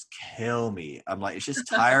 emails just kill me. I'm like, it's just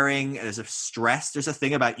tiring. There's a stress. There's a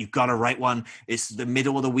thing about, you've got to write one. It's the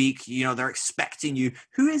middle of the week. You know, they're expecting you.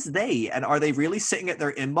 Who is they? And are they really sitting at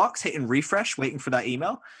their inbox, hitting refresh, waiting for that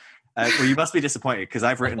email? Well, you must be disappointed, because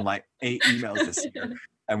I've written like 8 emails this year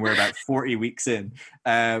and we're about 40 weeks in,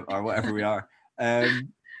 or whatever we are. But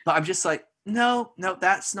I'm just like, no,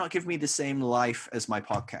 that's not giving me the same life as my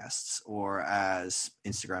podcasts or as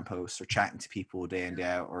Instagram posts or chatting to people day in, day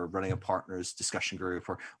out, or running a partners discussion group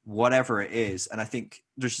or whatever it is. And I think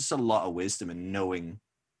there's just a lot of wisdom in knowing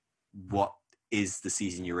what is the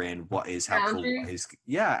season you're in, what is helpful, what is,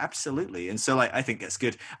 absolutely. And so like, I think it's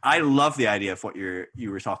good. I love the idea of what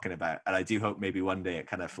you were talking about. And I do hope maybe one day it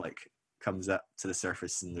kind of like comes up to the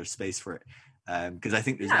surface and there's space for it. Because I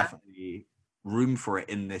think there's definitely room for it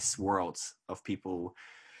in this world of people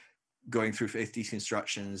going through faith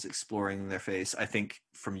deconstructions, exploring their faith. I think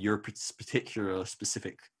from your particular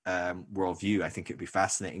specific worldview, I think it'd be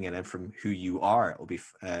fascinating, and then from who you are, it will be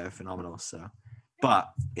phenomenal. So,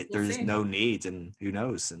 but there's no need, and who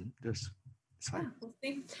knows, and it's fine. We'll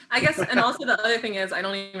see. I guess, and also the other thing is, I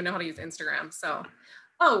don't even know how to use Instagram. So,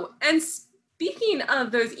 and speaking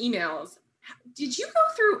of those emails, did you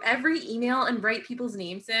go through every email and write people's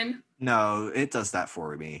names in? No, it does that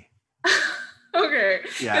for me. Okay.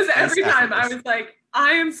 Because every time I was like,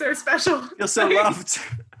 I am so special. You're so loved.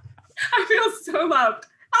 I feel so loved.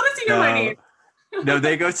 How does he know my name? No,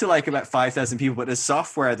 they go to like about 5,000 people, but there's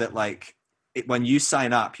software that like, when you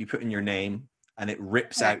sign up, you put in your name and it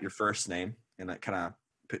rips out your first name and it kind of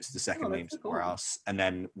puts the second name somewhere else. And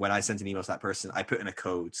then when I send an email to that person, I put in a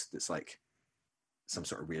code that's like some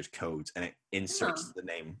sort of weird code, and it inserts the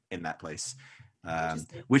name in that place,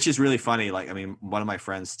 which is really funny. Like, I mean, one of my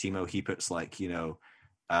friends, Timo, he puts like, you know,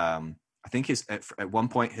 I think at one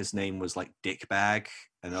point his name was like Dick Bag.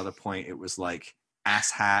 Another point it was like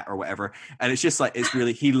Ass Hat or whatever. And it's just like, it's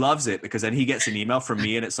really, he loves it, because then he gets an email from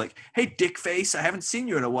me and it's like, hey, Dick Face, I haven't seen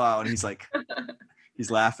you in a while. And he's like, he's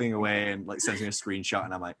laughing away and like sends me a screenshot,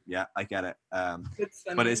 and I'm like, yeah, I get it.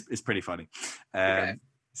 But it's pretty funny. Okay.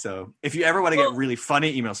 So if you ever want to get really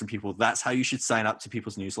funny emails from people, that's how you should sign up to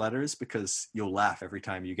people's newsletters, because you'll laugh every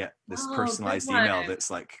time you get this personalized email that's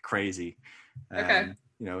like crazy. Okay.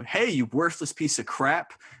 You know, hey, you worthless piece of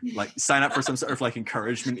crap, like sign up for some sort of like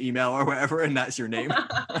encouragement email or whatever, and that's your name.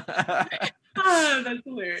 Oh, that's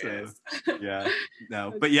hilarious. So, yeah,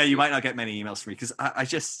 no, but yeah, you might not get many emails from me because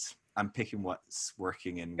I'm picking what's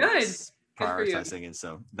working and what's prioritizing, and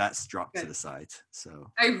so that's dropped to the side.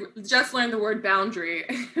 So I just learned the word boundary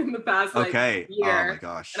in the past year. Oh my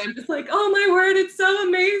gosh. And I'm just like, oh my word, it's so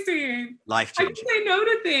amazing. Life changing. I can say no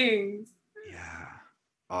to things. Yeah.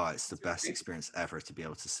 Oh, it's the best experience ever to be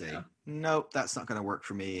able to say, nope, that's not going to work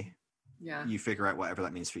for me. Yeah. You figure out whatever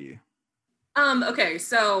that means for you. Okay,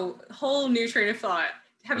 so whole new train of thought.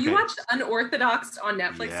 Have you watched Unorthodox on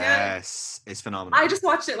Netflix yet? Yes, it's phenomenal. I just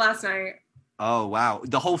watched it last night. Oh, wow.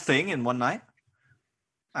 The whole thing in one night?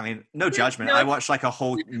 I mean, no judgment. I watched like a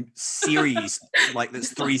whole series, like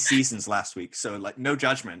there's 3 seasons last week. So like no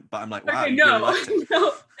judgment, but I'm like, wow. Okay, no.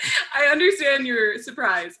 I understand your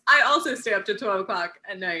surprise. I also stay up to 12 o'clock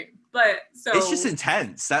at night, but so. It's just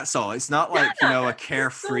intense. That's all. It's not like, a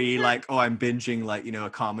carefree, like, oh, I'm binging like, a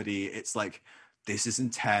comedy. It's like, this is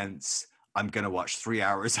intense. I'm going to watch 3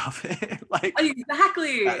 hours of it. Like,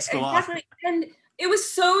 exactly. And it was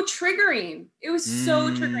so triggering.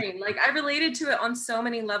 Like I related to it on so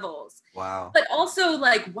many levels. Wow. But also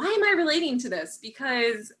like, why am I relating to this?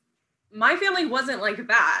 Because my family wasn't like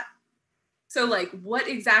that. So like, what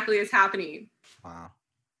exactly is happening? Wow.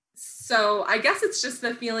 So I guess it's just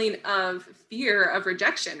the feeling of fear of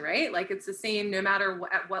rejection, right? Like it's the same no matter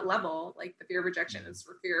at what level, like the fear of rejection is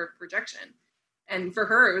for fear of rejection. And for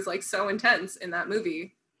her, it was like so intense in that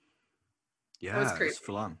movie. Yeah, it was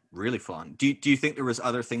full on, really full on. Do you think there was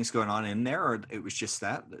other things going on in there, or it was just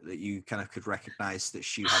that you kind of could recognize that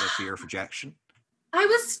she had a fear of rejection? I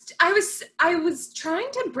was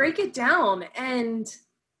trying to break it down, and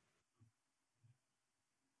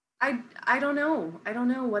I don't know. I don't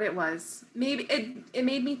know what it was. Maybe it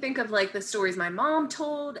made me think of like the stories my mom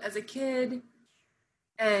told as a kid,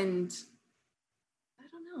 and I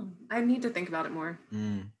don't know. I need to think about it more.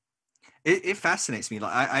 It fascinates me.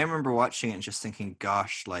 Like I remember watching it and just thinking,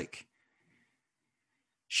 gosh, like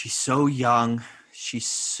she's so young, she's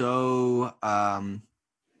so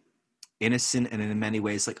innocent, and in many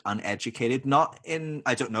ways like uneducated. Not in,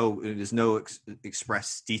 I don't know, there's no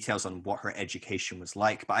express details on what her education was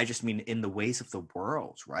like, but I just mean in the ways of the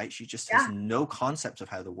world, right? She just has no concept of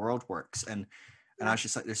how the world works, and I was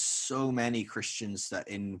just like, there's so many Christians that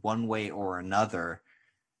in one way or another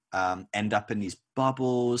end up in these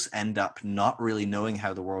bubbles, end up not really knowing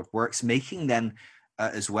how the world works, making them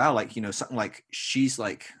as well, like, something like she's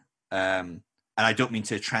like, and I don't mean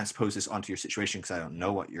to transpose this onto your situation because I don't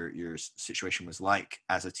know what your situation was like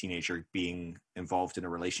as a teenager, being involved in a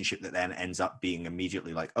relationship that then ends up being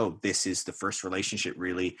immediately like, oh, this is the first relationship,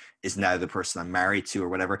 really is now the person I'm married to or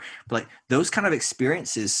whatever. But like those kind of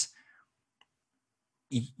experiences,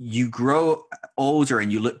 you grow older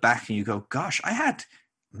and you look back and you go, gosh,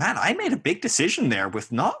 I made a big decision there with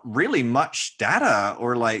not really much data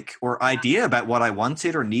or idea about what I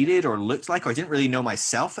wanted or needed or looked like, or I didn't really know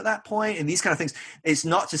myself at that point, and these kind of things. It's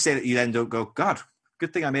not to say that you then don't go, God,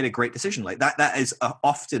 good thing I made a great decision. Like that is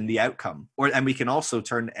often the outcome, and we can also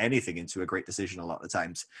turn anything into a great decision a lot of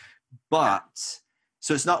times. But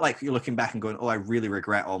so it's not like you're looking back and going, oh, I really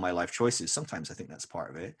regret all my life choices. Sometimes I think that's part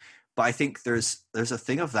of it. But I think there's a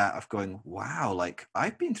thing of that, of going, wow, like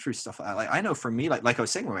I've been through stuff like that. Like I know for me, like I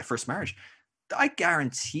was saying with my first marriage, I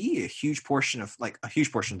guarantee a huge portion of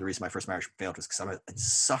the reason my first marriage failed was because I'm an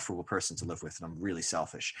insufferable person to live with, and I'm really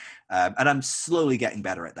selfish. And I'm slowly getting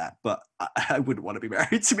better at that, but I wouldn't want to be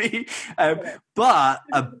married to me. But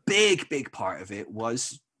a big part of it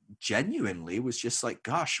was just like,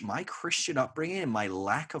 gosh, my Christian upbringing and my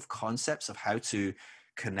lack of concepts of how to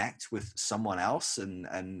connect with someone else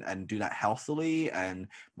and do that healthily, and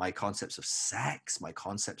my concepts of sex, my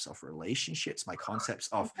concepts of relationships, my concepts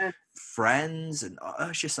of friends, and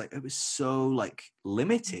it's just like, it was so like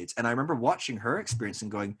limited. And I remember watching her experience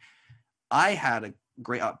and going, I had a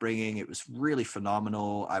great upbringing, it was really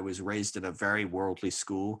phenomenal. I was raised in a very worldly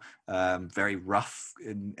school, very rough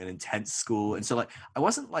and intense school, and so like I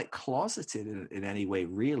wasn't like closeted in any way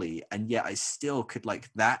really, and yet I still could like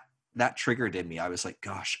that triggered in me. I was like,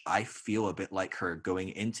 gosh, I feel a bit like her, going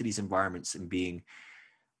into these environments and being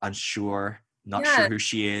unsure, not sure who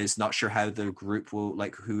she is, not sure how the group will,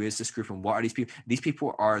 like, who is this group and what are these people? These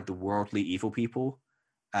people are the worldly evil people.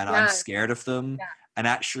 and I'm scared of them. And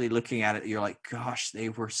actually looking at it, you're like, gosh, they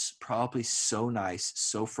were probably so nice,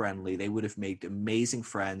 so friendly. They would have made amazing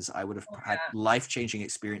friends. I would have had life-changing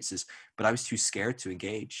experiences, but I was too scared to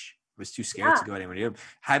engage. I was too scared to go anywhere near them.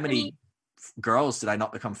 How many girls did I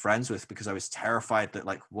not become friends with because I was terrified that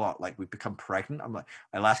we'd become pregnant? I'm like,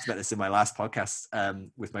 I laughed about this in my last podcast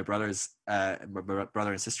with my brothers, my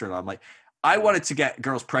brother and sister-in-law. I'm like, I wanted to get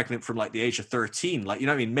girls pregnant from like the age of 13. Like, you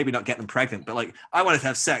know what I mean? Maybe not get them pregnant, but like I wanted to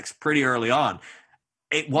have sex pretty early on.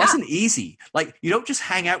 It wasn't easy. Like, you don't just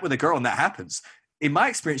hang out with a girl and that happens. In my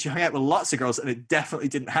experience, you hang out with lots of girls and it definitely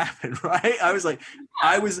didn't happen, right? I was like,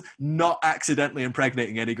 I was not accidentally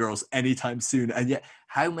impregnating any girls anytime soon. And yet,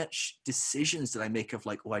 how much decisions did I make of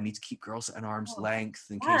like, oh, I need to keep girls at an arm's length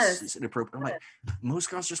in case it's inappropriate. I'm like, most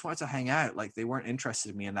girls just wanted to hang out. Like, they weren't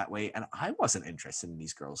interested in me in that way. And I wasn't interested in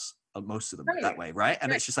these girls, most of them that way, right?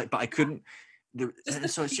 And it's just like, but I couldn't.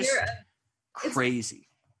 So it's just crazy.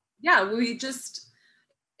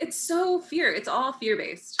 It's so it's all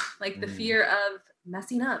fear-based. Like the fear of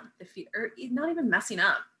messing up, the fear, or not even messing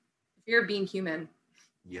up, the fear of being human.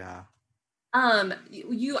 Yeah.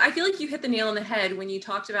 I feel like you hit the nail on the head when you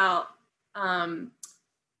talked about,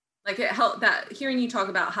 like it helped that hearing you talk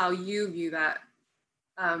about how you view that,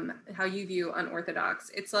 how you view unorthodox.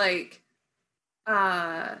 It's like,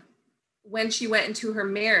 when she went into her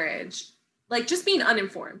marriage, like just being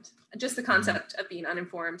uninformed, just the concept of being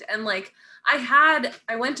uninformed. And like,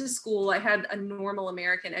 I went to school, I had a normal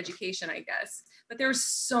American education, I guess, but there was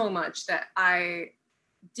so much that I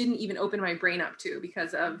didn't even open my brain up to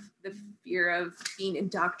because of the fear of being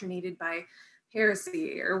indoctrinated by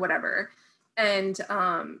heresy or whatever. And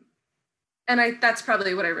that's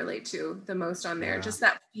probably what I relate to the most on there. Just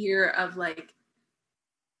that fear of like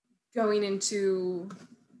going into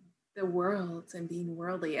the world and being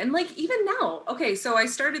worldly. And like, even now, okay, so I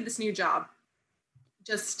started this new job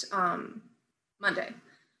just Monday,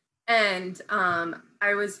 and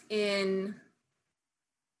I was in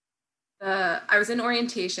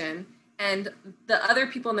orientation, and the other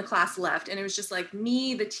people in the class left, and it was just like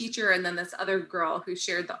me, the teacher, and then this other girl who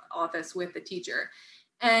shared the office with the teacher.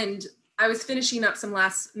 And I was finishing up some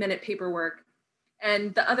last minute paperwork,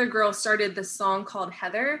 and the other girl started this song called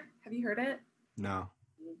Heather. Have you heard it? No.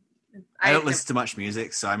 I don't listen to much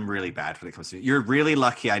music, so I'm really bad when it comes to it. You're really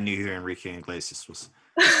lucky I knew who Enrique Iglesias was.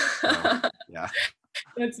 Yeah.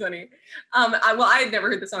 That's funny. I had never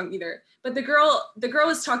heard the song either. But the girl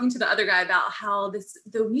was talking to the other guy about how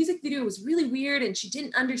the music video was really weird and she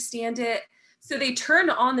didn't understand it. So they turned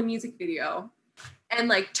on the music video and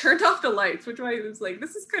like turned off the lights, which I was like,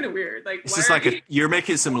 this is kind of weird. Like, this is like you're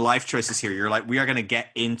making some life choices here. You're like, we are going to get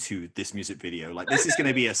into this music video. Like, this is going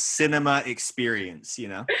to be a cinema experience, you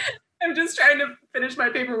know? I'm just trying to finish my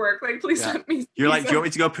paperwork. Like, please let me. You're like, do you want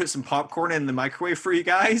me to go put some popcorn in the microwave for you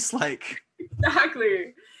guys? Like,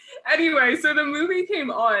 exactly. Anyway, so the movie came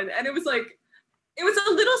on, and it was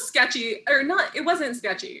a little sketchy, or not. It wasn't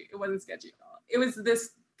sketchy. It wasn't sketchy at all. It was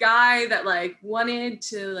this guy that like wanted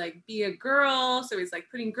to like be a girl, so he's like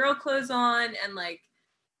putting girl clothes on, and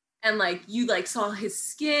you like saw his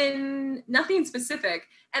skin, nothing specific,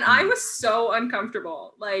 and I was so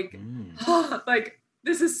uncomfortable. Like, like.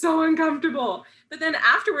 This is so uncomfortable. But then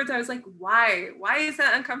afterwards, I was like, why? Why is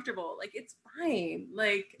that uncomfortable? Like, it's fine.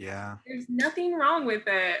 Like, there's nothing wrong with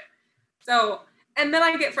it. So, and then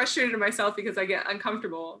I get frustrated at myself because I get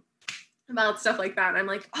uncomfortable about stuff like that. And I'm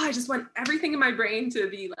like, oh, I just want everything in my brain to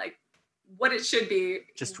be like what it should be.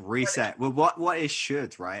 Just reset. Well, what is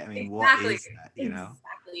should, right? I mean, what is that, you know?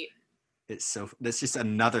 Exactly. It's so, that's just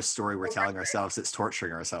another story we're telling ourselves that's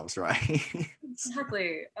torturing ourselves, right?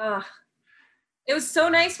 Exactly. It was so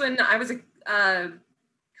nice when I was a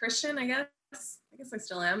Christian, I guess I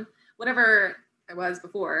still am, whatever I was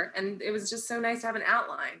before. And it was just so nice to have an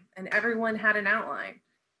outline, and everyone had an outline.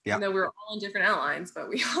 Yeah. Even though we were all in different outlines, but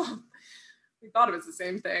we thought it was the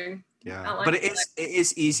same thing. Yeah. Outline, but it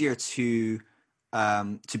is easier to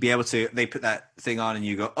be able to, they put that thing on and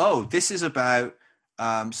you go, oh, this is about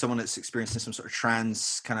someone that's experiencing some sort of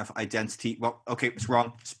trans kind of identity. Well, okay, it's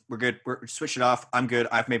wrong. We're good. We're switch it off. I'm good.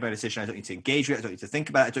 I've made my decision. I don't need to engage with it. I don't need to think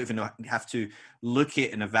about it. I don't even have to look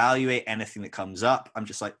at and evaluate anything that comes up. I'm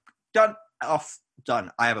just like, done, off, done.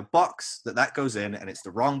 I have a box that goes in, and it's the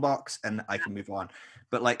wrong box, and I can move on.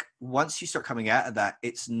 But like, once you start coming out of that,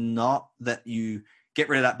 it's not that you get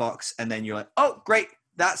rid of that box and then you're like, oh, great.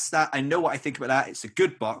 That's that. I know what I think about that. It's a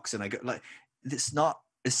good box. And I go like, it's not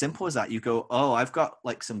as simple as that. You go, oh, I've got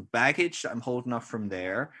like some baggage that I'm holding off from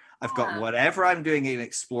there. I've got whatever I'm doing in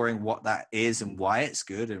exploring what that is and why it's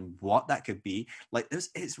good and what that could be. Like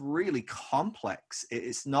it's really complex.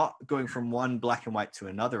 It's not going from one black and white to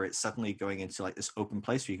another. It's suddenly going into like this open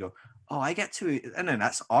place where you go, oh, I get to, and then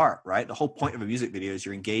that's art, right? The whole point of a music video is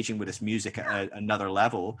you're engaging with this music at another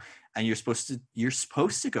level, and you're supposed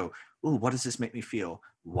to go, oh, what does this make me feel?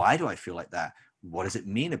 Why do I feel like that? What does it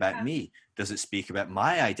mean about me? Does it speak about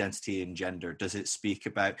my identity and gender? Does it speak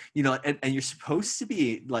about, and you're supposed to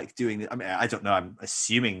be like doing, I mean, I don't know, I'm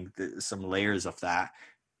assuming that some layers of that.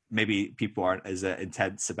 Maybe people aren't as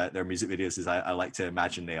intense about their music videos as I like to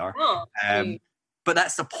imagine they are. But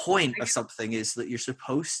that's the point of something, is that you're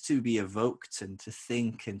supposed to be evoked and to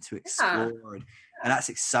think and to explore. And that's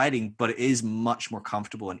exciting, but it is much more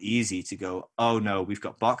comfortable and easy to go, oh no, we've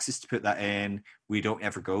got boxes to put that in. We don't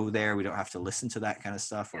ever go there. We don't have to listen to that kind of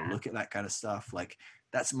stuff or look at that kind of stuff. Like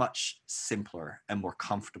that's much simpler and more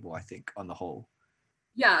comfortable, I think, on the whole.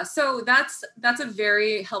 Yeah. So that's a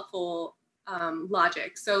very helpful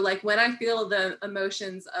logic. So like when I feel the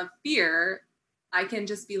emotions of fear, I can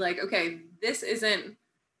just be like, okay, this isn't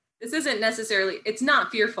necessarily, it's not a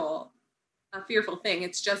fearful thing.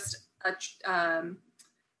 It's just a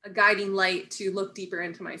guiding light to look deeper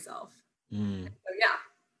into myself. So, yeah.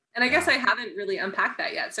 And I guess I haven't really unpacked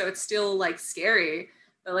that yet. So it's still like scary,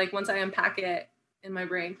 but like once I unpack it in my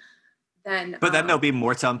brain, then. But then there'll be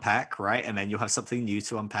more to unpack, right? And then you'll have something new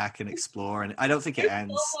to unpack and explore. And I don't think it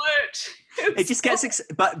ends. So much. It just gets,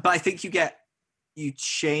 but I think you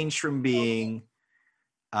change from being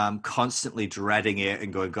constantly dreading it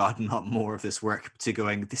and going, God, not more of this work, to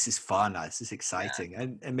going, this is fun, this is exciting.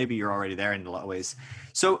 And maybe you're already there in a lot of ways.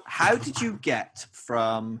 So how did you get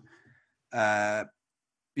from good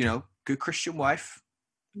Christian wife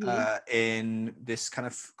in this kind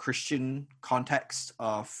of Christian context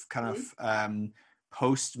of kind of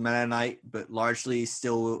post Mennonite, but largely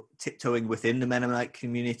still tiptoeing within the Mennonite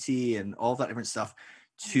community and all that different stuff,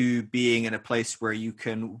 to being in a place where you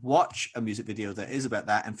can watch a music video that is about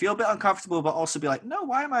that and feel a bit uncomfortable, but also be like, no,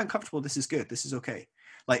 why am I uncomfortable? This is good. This is okay.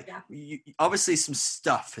 Like obviously some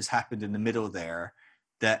stuff has happened in the middle there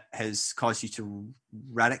that has caused you to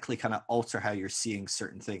radically kind of alter how you're seeing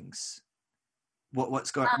certain things. What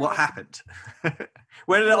happened?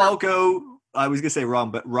 Where did it all go? I was gonna say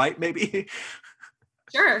wrong, but right, maybe.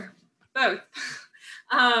 Sure, both.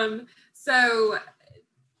 So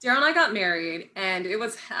Daryl and I got married, and it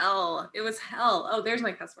was hell. It was hell. Oh, there's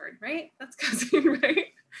my cuss word, right? That's cussing, right?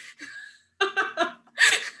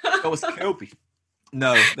 That was Kobe.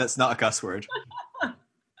 No, that's not a cuss word.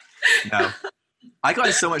 No. I got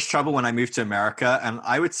in so much trouble when I moved to America, and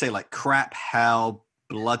I would say like crap, hell,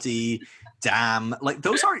 bloody, damn. Like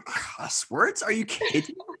those aren't cuss words. Are you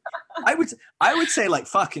kidding? I would say like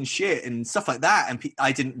fucking shit and stuff like that, and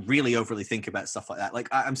I didn't really overly think about stuff like that. Like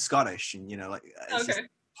I'm Scottish, and like it's just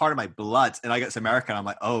part of my blood. And I get to America, and I'm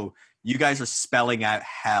like, oh, you guys are spelling out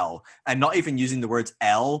hell, and not even using the words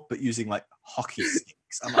L, but using like hockey sticks.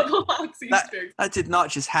 I'm like, that did not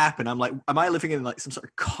just happen. I'm like, am I living in like some sort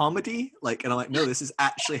of comedy? Like, and I'm like, no, this is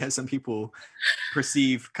actually how some people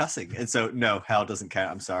perceive cussing. And so, no, hell doesn't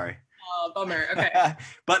count. I'm sorry. Oh, bummer. Okay.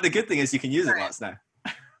 But the good thing is you can use it lots now.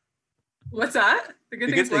 What's that? The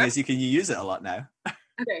good thing is you can use it a lot now.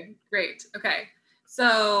 Okay, great. Okay.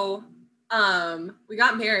 So, we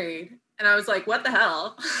got married, and I was like, what the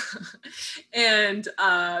hell? And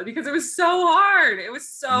because it was so hard. It was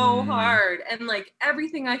so hard. And like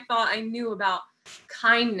everything I thought I knew about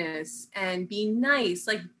kindness and being nice.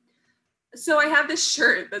 Like, so I have this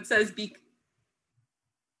shirt that says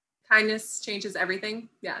kindness changes everything.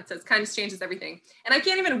 Yeah, it says kindness changes everything. And I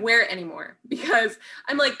can't even wear it anymore because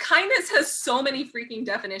I'm like, kindness has so many freaking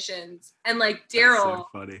definitions. And like Daryl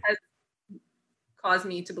has caused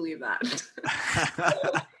me to believe that.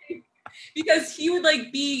 Because he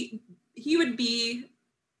would be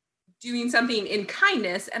doing something in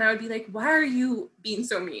kindness, and I would be like, why are you being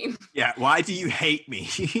so mean? Yeah, why do you hate me?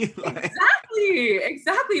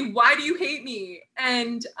 Exactly. Why do you hate me?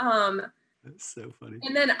 And that's so funny.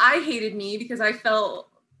 And then I hated me because I felt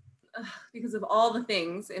because of all the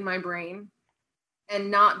things in my brain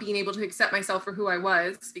and not being able to accept myself for who I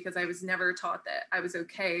was, because I was never taught that I was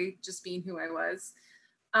okay just being who I was.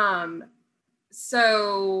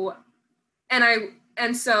 So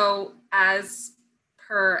as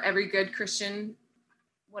per every good Christian,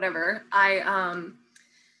 whatever, I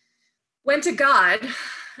went to God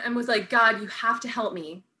and was like, God, you have to help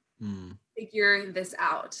me figure this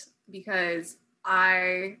out, because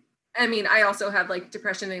I also have like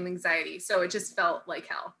depression and anxiety. So it just felt like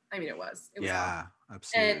hell. I mean, it was yeah, hell.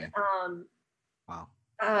 Absolutely. And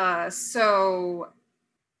wow. So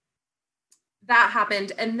that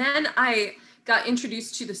happened. And then I got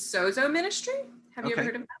introduced to the Sozo ministry. Have you ever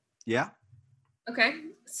heard of that? Yeah. Okay.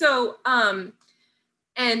 So,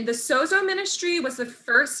 and the Sozo ministry was the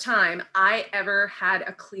first time I ever had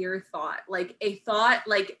a clear thought, like a thought,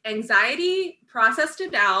 like anxiety, processed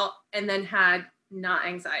it out, and then had not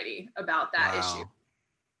anxiety about that issue.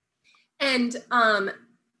 And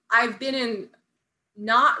I've been in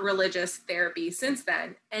not religious therapy since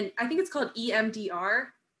then. And I think it's called EMDR.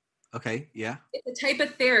 Okay. Yeah. It's a type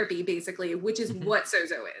of therapy, basically, which is what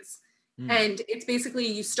Sozo is. And it's basically,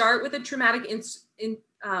 you start with a traumatic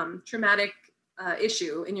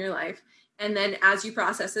issue in your life. And then as you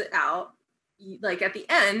process it out, like at the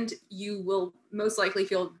end, you will most likely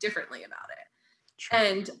feel differently about it. True.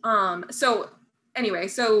 And so anyway,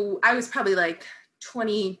 so I was probably like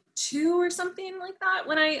 22 or something like that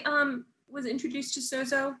when I was introduced to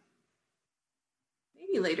Sozo.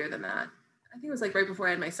 Maybe later than that. I think it was like right before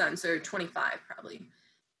I had my son, so 25 probably.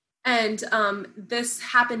 And this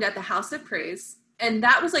happened at the House of Praise. And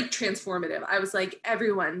that was like transformative. I was like,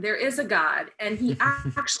 everyone, there is a God, and he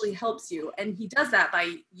actually helps you. And he does that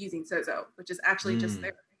by using Sozo, which is actually just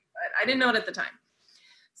therapy. But I didn't know it at the time.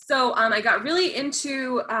 So I got really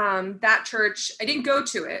into that church. I didn't go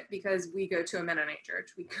to it because we go to a Mennonite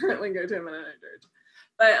church. We currently go to a Mennonite church.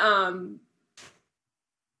 But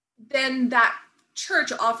then that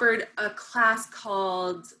church offered a class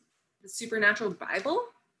called the Supernatural Bible.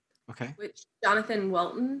 Okay. Which Jonathan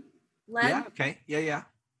Welton led. Yeah. Okay. Yeah.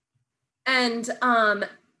 And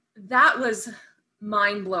that was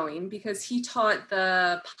mind-blowing because he taught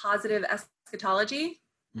the positive eschatology.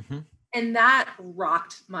 And that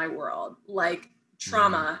rocked my world. Like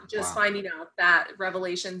trauma, just finding out that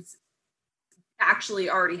revelations actually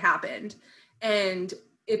already happened. And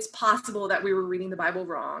it's possible that we were reading the Bible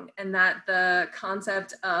wrong, and that the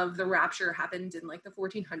concept of the rapture happened in like the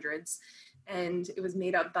 1400s. And it was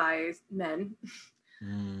made up by men.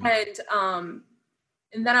 And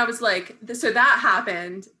then I was like, so that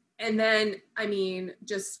happened. And then, I mean,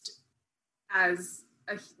 just as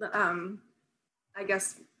a, I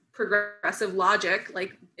guess, progressive logic,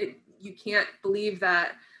 like you can't believe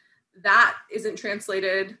that isn't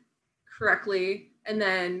translated correctly. And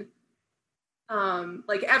then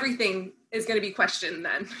like everything is going to be questioned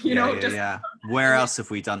then, you know? Where else have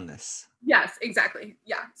we done this? Yes, exactly.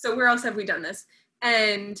 Yeah. So where else have we done this?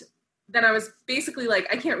 And then I was basically like,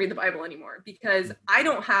 I can't read the Bible anymore because I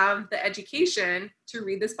don't have the education to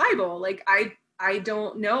read this Bible. Like I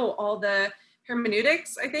don't know all the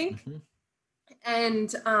hermeneutics, I think.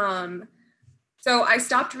 And so I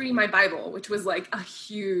stopped reading my Bible, which was like a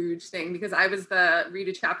huge thing because I was the read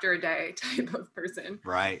a chapter a day type of person.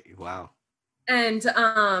 Right. Wow. And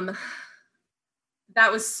that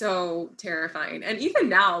was so terrifying. And even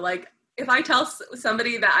now, like, if I tell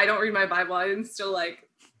somebody that I don't read my Bible, I'm still like,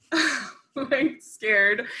 like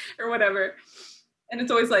scared or whatever. And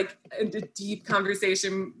it's always like a deep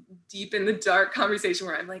conversation, deep in the dark conversation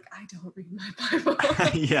where I'm like, I don't read my Bible.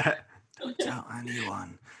 Yeah. Don't tell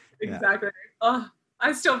anyone. Exactly. Oh,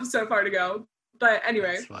 I still have so far to go. But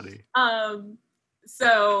anyway. That's funny.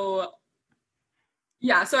 So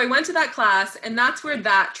yeah, so I went to that class, and that's where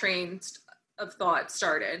that train of thought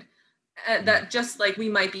started. That just like we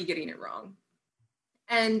might be getting it wrong.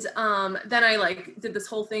 And then I like did this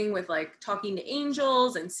whole thing with like talking to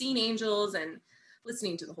angels and seeing angels and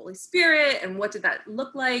listening to the Holy Spirit and what did that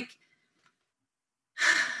look like.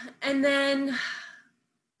 And then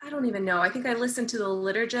I don't even know. I think I listened to the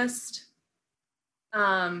liturgist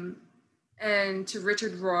and to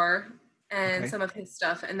Richard Rohr and some of his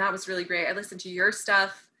stuff, and that was really great. I listened to your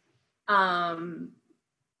stuff. I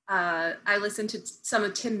listened to some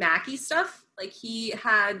of Tim Mackey's stuff. Like he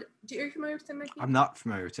had, are you familiar with Tim Mackey? I'm not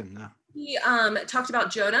familiar with him, no. He talked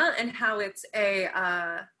about Jonah and how it's a,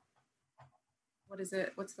 what is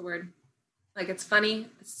it? What's the word? Like it's funny,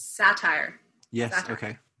 it's satire. Yes, satire.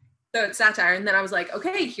 Okay. So it's satire. And then I was like,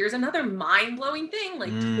 okay, here's another mind-blowing thing.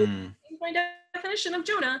 Like my definition of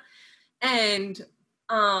Jonah. And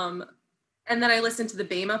then I listened to the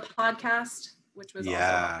Bema podcast, which was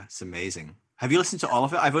awesome. It's amazing. Have you listened to all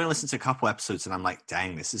of it? I've only listened to a couple episodes and I'm like,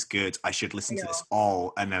 dang, this is good. I should listen to this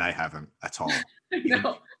all. And then I haven't at all.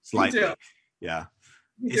 No, slightly. Yeah.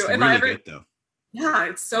 It's really good though. Yeah,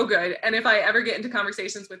 it's so good. And if I ever get into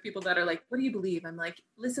conversations with people that are like, what do you believe? I'm like,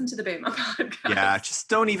 listen to the Bema podcast. Yeah, just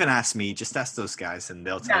don't even ask me. Just ask those guys and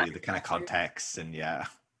they'll tell you the kind of context and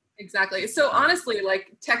Exactly. So honestly,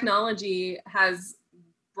 like technology has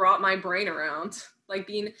brought my brain around. Like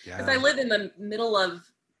being, because I live in the middle of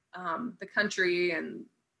the country and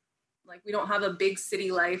like we don't have a big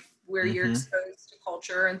city life where you're exposed to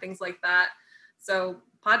culture and things like that. So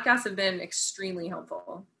podcasts have been extremely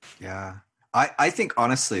helpful. Yeah. I think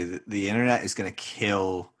honestly the internet is going to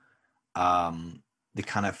kill the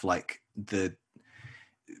kind of like the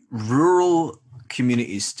rural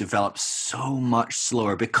communities develop so much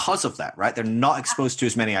slower because of that, right? They're not exposed to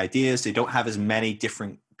as many ideas. They don't have as many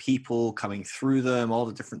different people coming through them, all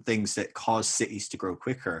the different things that cause cities to grow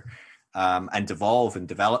quicker and evolve and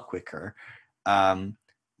develop quicker.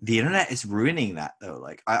 The internet is ruining that though.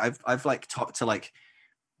 Like I've like talked to like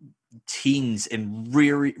teens in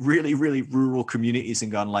really, really, really rural communities and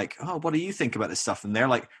gone like, oh, what do you think about this stuff? And they're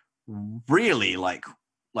like really like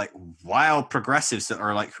wild progressives that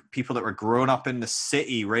are like people that were grown up in the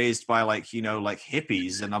city, raised by like, you know, like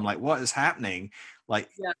hippies. And I'm like, what is happening? Like,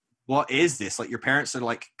 what is this? Like your parents are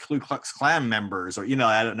like Ku Klux Klan members or, you know,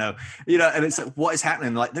 I don't know, you know, and it's like, what is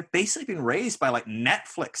happening? Like they're basically being raised by like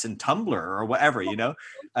Netflix and Tumblr or whatever, you know?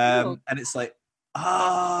 And it's like,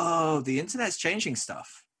 oh, the internet's changing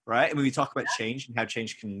stuff. Right. I mean, we talk about change and how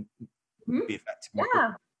change can be effective.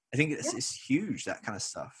 Yeah. I think it's huge, that kind of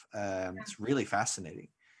stuff. It's really fascinating.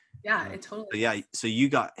 Yeah, it totally so, yeah. So you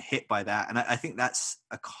got hit by that. And I think that's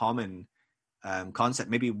a common concept.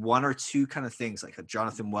 Maybe one or two kind of things like a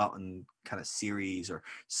Jonathan Welton kind of series or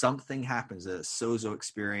something happens, a sozo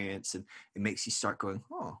experience, and it makes you start going,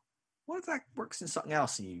 oh, what if that works in something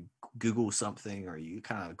else? And you Google something or you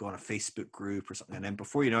kind of go on a Facebook group or something. And then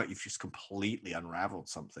before you know it, you've just completely unraveled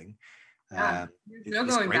something. Yeah, no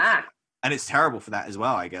going back. And it's terrible for that as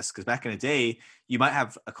well, I guess, because back in the day, you might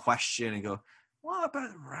have a question and go, what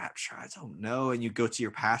about the rapture? I don't know. And you go to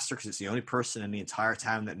your pastor because it's the only person in the entire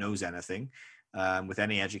town that knows anything with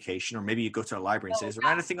any education. Or maybe you go to a library and say, is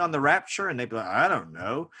there anything on the rapture? And they'd be like, I don't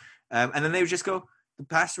know. And then they would just go, the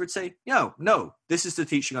pastor would say, no, this is the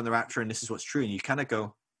teaching on the rapture and this is what's true. And you kind of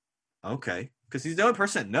go, okay, because he's the only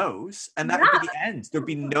person that knows, and that would be the end. There'd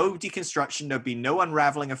be no deconstruction. There'd be no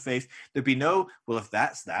unraveling of faith. There'd be no, well, if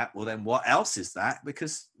that's that, well, then what else is that?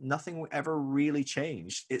 Because nothing ever really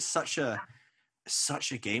changed. It's such a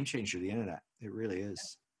game changer, the internet. It really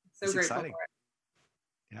is. So it's grateful exciting.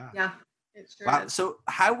 For it. Yeah. It sure wow. is. So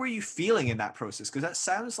how were you feeling in that process? Because that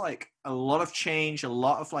sounds like a lot of change, a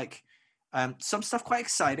lot of like, some stuff quite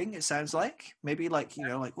exciting. It sounds like maybe like, you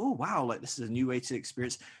know, like, oh, wow, like this is a new way to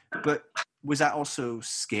experience. But was that also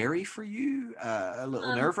scary for you? A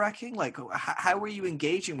little nerve wracking? Like, how were you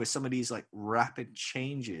engaging with some of these like rapid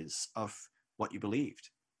changes of what you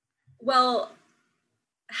believed? Well,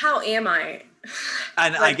 how am I?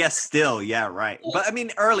 And like, I guess still, yeah, right. But I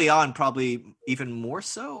mean, early on, probably even more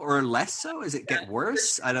so or less so. Does it get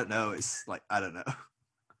worse? I don't know. It's like, I don't know.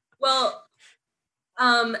 Well,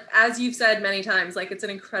 as you've said many times, like it's an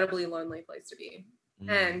incredibly lonely place to be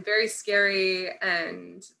and very scary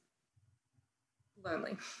and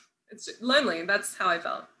lonely. It's just lonely. That's how I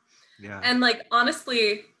felt. Yeah. And like,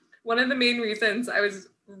 honestly, one of the main reasons I was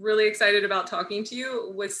really excited about talking to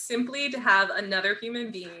you was simply to have another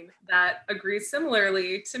human being that agrees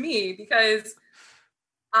similarly to me, because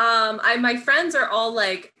my friends are all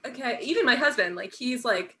like, okay, even my husband, like he's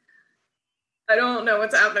like, I don't know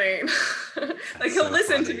what's happening. Like he'll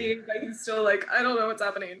listen to me, but he's still like, I don't know what's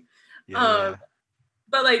happening. Yeah.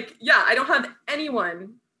 But like, yeah, I don't have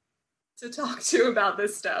anyone to talk to about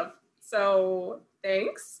this stuff. So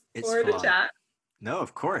thanks for the chat. No,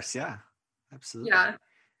 of course. Yeah, absolutely. Yeah.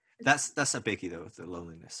 That's a biggie though, the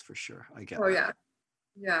loneliness for sure. I get that.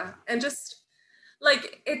 Yeah. And just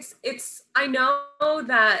like, it's, I know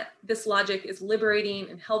that this logic is liberating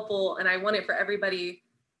and helpful and I want it for everybody,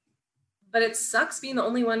 but it sucks being the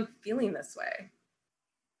only one feeling this way.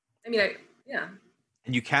 I mean, yeah.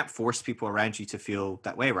 And you can't force people around you to feel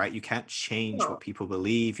that way, right? You can't change what people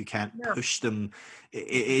believe. You can't push them. It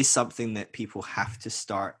is something that people have to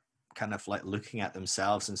start kind of like looking at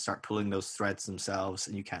themselves and start pulling those threads themselves.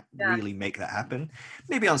 And you can't really make that happen.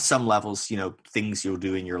 Maybe on some levels, you know, things you'll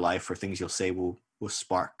do in your life or things you'll say will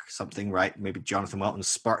spark something, right? Maybe Jonathan Welton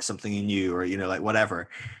sparked something in you or, you know, like whatever.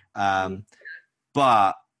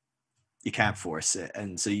 But you can't force it.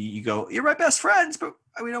 And so you go, you're my best friends, but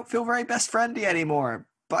we don't feel very best friendly anymore.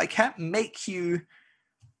 But I can't make you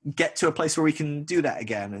get to a place where we can do that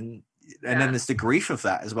again. And then there's the grief of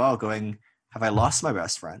that as well, going, have I lost my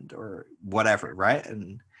best friend or whatever, right?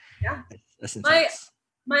 And that's intense.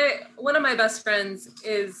 One of my best friends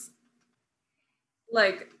is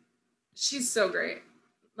like, she's so great.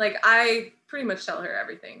 Like I pretty much tell her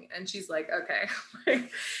everything and she's like, okay.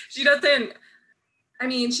 Like she doesn't, I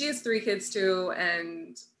mean, she has 3 kids too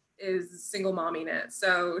and is single momming it.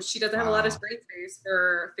 So she doesn't have a lot of brain space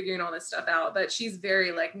for figuring all this stuff out, but she's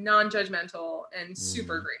very like non-judgmental and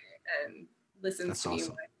super great and listens to me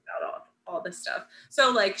about all this stuff.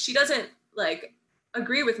 So like, she doesn't like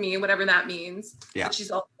agree with me, whatever that means. Yeah. But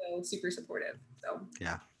she's also super supportive. So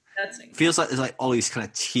yeah, that's nice. feels like there's like all these kind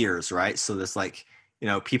of tiers, right? So there's like, you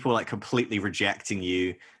know, people like completely rejecting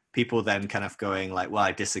you, people then kind of going like, well,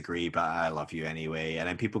 I disagree, but I love you anyway. And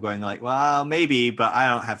then people going like, well, maybe, but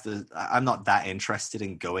I'm not that interested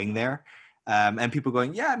in going there. And people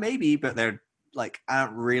going, yeah, maybe, but they're like, I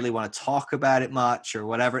don't really want to talk about it much or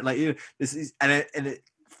whatever. Like, you know, and it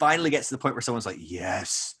finally gets to the point where someone's like,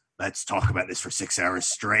 yes, let's talk about this for 6 hours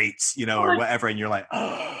straight, you know, or whatever. And you're like,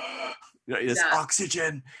 oh, there's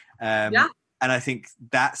oxygen. And I think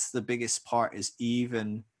that's the biggest part, is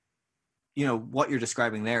even, you know, what you're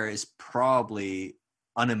describing there is probably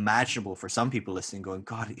unimaginable for some people listening, going,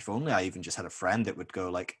 God, if only I even just had a friend that would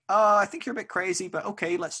go like, oh, I think you're a bit crazy, but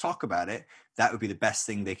okay, let's talk about it. That would be the best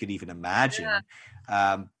thing they could even imagine.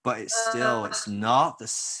 But it's not the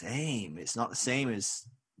same. It's not the same as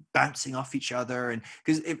bouncing off each other. And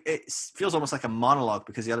because it feels almost like a monologue,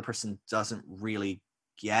 because the other person doesn't really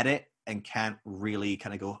get it and can't really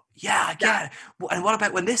kind of go, yeah, I get it. And what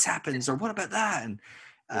about when this happens? Or what about that? And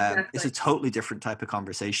it's a totally different type of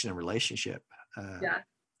conversation and relationship.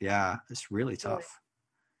 Yeah, it's really tough.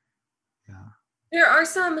 Yeah. There are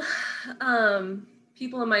some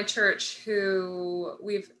people in my church who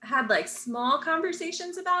we've had like small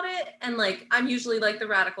conversations about it. And like, I'm usually like the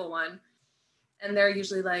radical one. And they're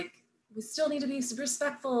usually like, we still need to be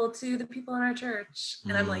respectful to the people in our church.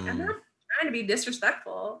 And I'm like, I'm not trying to be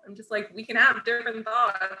disrespectful. I'm just like, we can have different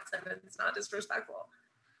thoughts and it's not disrespectful.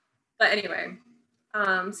 But anyway,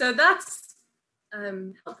 so that's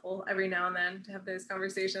helpful every now and then to have those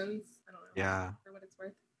conversations. I don't know. Yeah. For what it's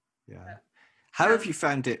worth. Yeah. But, how have you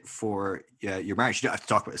found it for your marriage? You don't have to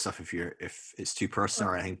talk about this stuff if it's too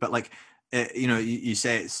personal or anything, but like, you know, you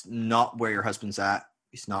say it's not where your husband's at.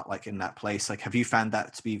 He's not like in that place. Like, have you found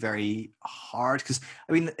that to be very hard? Because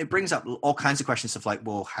I mean, it brings up all kinds of questions of like,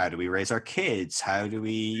 well, how do we raise our kids? How do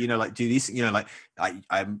we, you know, like do these, you know, like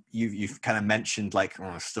you've kind of mentioned like, oh,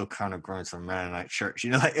 I'm still kind of growing to a Mennonite church, you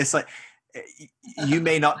know, like it's like, you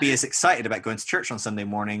may not be as excited about going to church on Sunday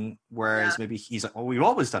morning, whereas maybe he's like, well, we've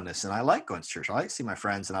always done this and I like going to church. I like seeing my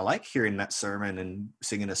friends and I like hearing that sermon and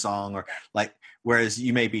singing a song, or like, whereas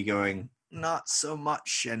you may be going, not so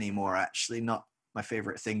much anymore, actually, not my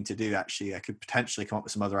favorite thing to do. Actually, I could potentially come up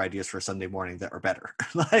with some other ideas for a Sunday morning that are better.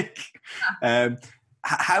 Like,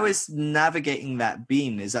 how is navigating that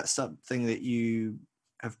been? Is that something that you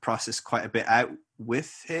have processed quite a bit out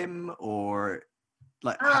with him, or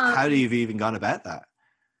like how do you've even gone about that?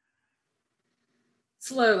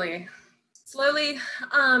 Slowly.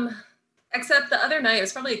 Except the other night, it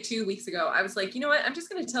was probably like 2 weeks ago, I was like, you know what? I'm just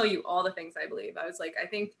going to tell you all the things I believe. I was like, I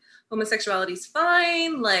think homosexuality is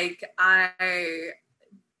fine. Like, I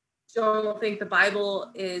don't think the Bible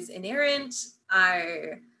is inerrant. I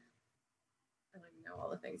don't even know all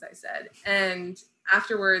the things I said. And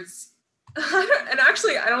afterwards, and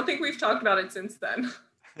actually, I don't think we've talked about it since then.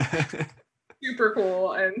 Super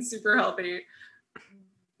cool and super healthy.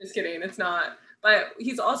 Just kidding. It's not. But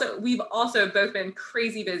we've also both been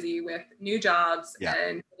crazy busy with new jobs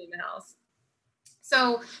and in the house.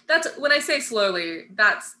 So that's when I say slowly,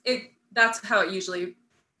 that's it. That's how it usually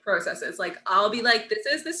processes. Like, I'll be like, this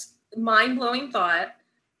is this mind-blowing thought.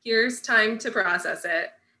 Here's time to process it.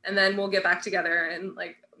 And then we'll get back together and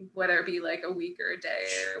like, whether it be like a week or a day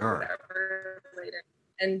or whatever later.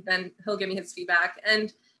 And then he'll give me his feedback.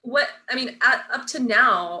 And up to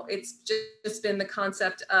now, it's just been the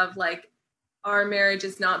concept of like, our marriage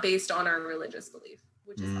is not based on our religious belief,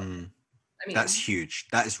 which is helpful. I mean, that's huge.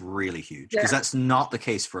 That is really huge, because that's not the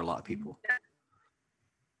case for a lot of people.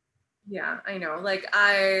 Yeah, I know. Like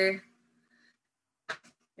it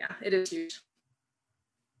is huge.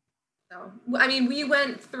 So, I mean, we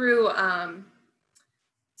went through,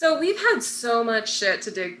 so we've had so much shit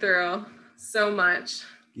to dig through. So much.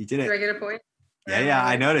 You did it. Do I get a point? Yeah,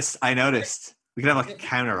 I noticed. We could have like a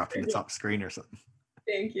counter up in the top screen or something.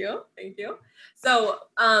 Thank you. So,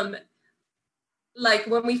 like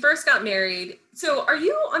when we first got married, so are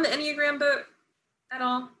you on the Enneagram boat at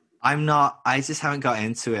all? I'm not. I just haven't got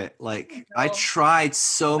into it. Like, I tried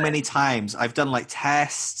so many times. I've done like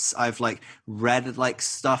tests. I've like read like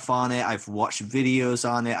stuff on it. I've watched videos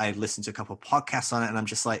on it. I've listened to a couple of podcasts on it, and I'm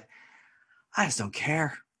just like, I just don't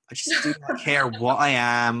care. I just do not care what I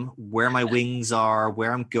am, where my wings are,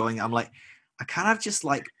 where I'm going. I'm like, I kind of just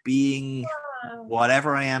like being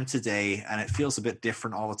whatever I am today, and it feels a bit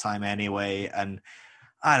different all the time anyway. And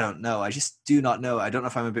I don't know. I just do not know. I don't know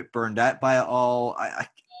if I'm a bit burned out by it all.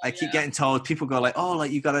 I keep getting told, people go like, oh,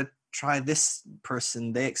 like you got to try this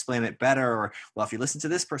person. They explain it better. Or, well, if you listen to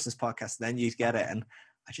this person's podcast, then you get it. And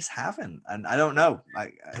I just haven't, and I don't know.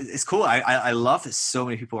 It's cool. I love that so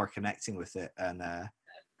many people are connecting with it, and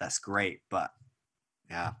that's great. But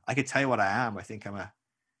yeah, I could tell you what I am. I think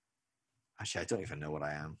actually, I don't even know what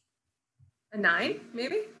I am. A 9,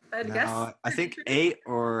 maybe? If I had to guess. I think 8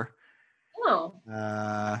 or. Oh.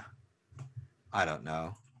 I don't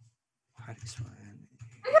know. I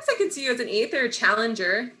guess I could see you as an 8th or a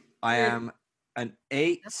challenger. I am an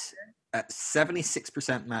 8 at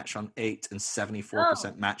 76% match on 8 and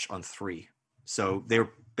 74% match on 3. So they're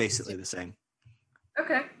basically the same.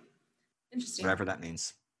 Okay. Interesting. Whatever that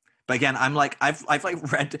means. But again, I'm like, I've like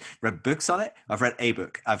read books on it. I've read a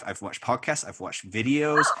book. I've watched podcasts. I've watched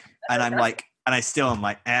videos, and I'm like, and I still am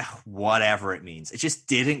like, whatever it means. It just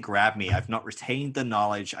didn't grab me. I've not retained the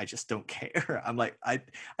knowledge. I just don't care. I'm like, I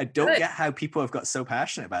don't get how people have got so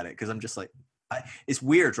passionate about it, because I'm just like, it's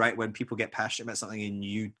weird, right? When people get passionate about something and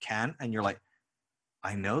you can, and you're like,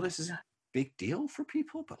 I know this is a big deal for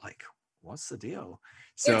people, but like, what's the deal?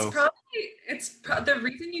 So it's the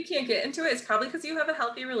reason you can't get into it is probably because you have a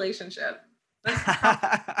healthy relationship. That's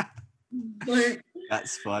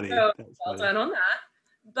funny. So, well done on that.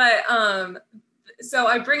 But so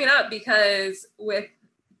I bring it up because with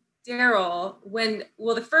Daryl,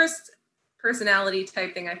 the first personality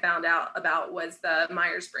type thing I found out about was the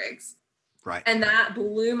Myers-Briggs. Right. And that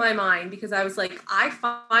blew my mind, because I was like, I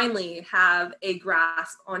finally have a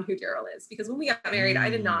grasp on who Daryl is, because when we got married, I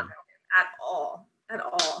did not know him at all.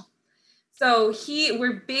 So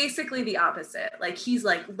we're basically the opposite. Like he's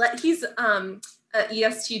an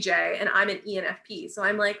ESTJ and I'm an ENFP. So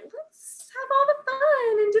I'm like, let's have all the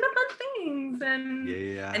fun and do the fun things.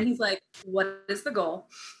 And he's like, what is the goal?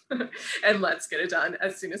 And let's get it done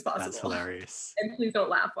as soon as possible. That's hilarious. And please don't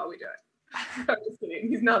laugh while we do it. I'm just kidding.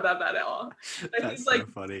 He's not that bad at all. But That's he's so like,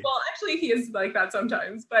 funny. well, actually he is like that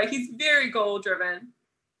sometimes, but he's very goal driven.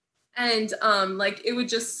 And like it would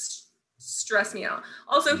just stress me out.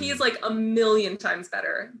 Also, he is like a million times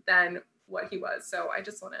better than what he was. So I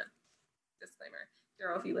just want to disclaimer,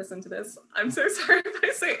 Daryl, if you listen to this, I'm so sorry if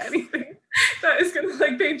I say anything that is gonna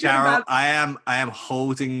like paint you Daryl, I am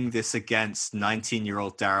holding this against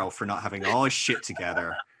 19-year-old Daryl for not having all his shit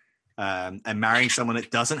together. And marrying someone that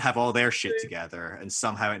doesn't have all their shit together, and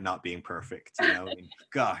somehow it not being perfect, you know? I mean,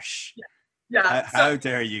 gosh. Yeah. How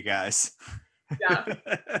dare you guys? Yeah. So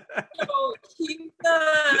he's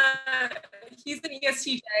an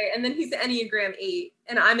ESTJ, and then he's an Enneagram 8,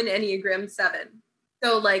 and I'm an Enneagram 7.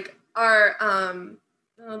 So like our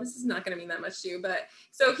this is not going to mean that much to you, but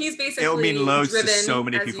so he's basically it'll mean loads to so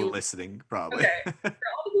many people you listening, probably. Okay, for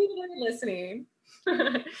all the people that are listening.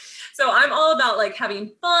 So I'm all about like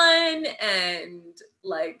having fun and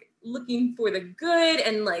like looking for the good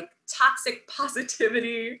and like toxic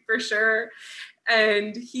positivity for sure.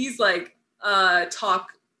 And he's like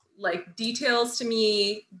talk like details to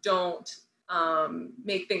me, don't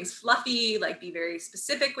make things fluffy, like be very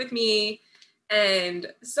specific with me.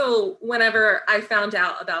 And so whenever I found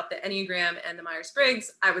out about the Enneagram and the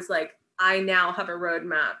Myers-Briggs, I was like, I now have a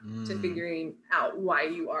roadmap to figuring out why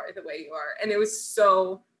you are the way you are. And it was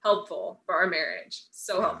so helpful for our marriage.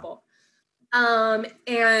 So helpful.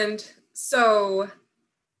 And so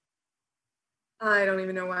I don't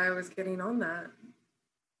even know why I was getting on that.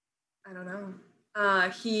 I don't know.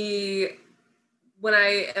 When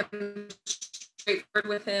I am straightforward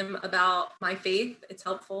with him about my faith, it's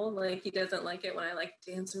helpful. Like he doesn't like it when I like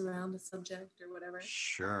dance around the subject or whatever.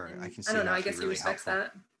 Sure. And I can see I don't know. that I guess he really respects helpful.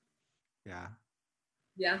 that. Yeah.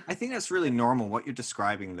 I think that's really normal. What you're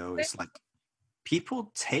describing though is like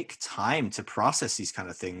people take time to process these kind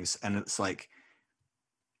of things, and it's like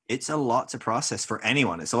it's a lot to process for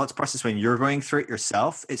anyone. It's a lot to process when you're going through it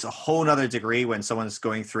yourself. It's a whole nother degree when someone's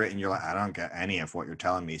going through it and you're like, I don't get any of what you're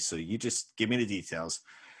telling me. So you just give me the details.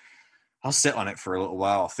 I'll sit on it for a little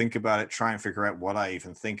while, think about it, try and figure out what I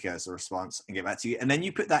even think as a response and get back to you. And then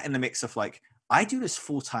you put that in the mix of like, I do this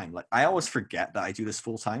full time. Like I always forget that I do this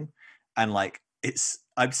full time. And like,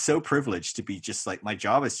 I'm so privileged to be just like, my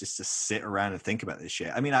job is just to sit around and think about this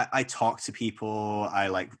shit. I mean, I talk to people, I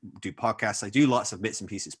like do podcasts, I do lots of bits and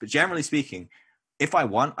pieces, but generally speaking, if I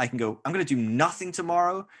want, I can go, I'm going to do nothing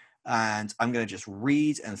tomorrow and I'm going to just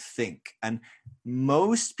read and think. And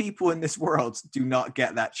most people in this world do not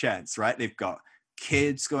get that chance, right? They've got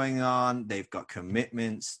kids going on, they've got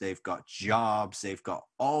commitments, they've got jobs, they've got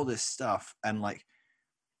all this stuff. And like,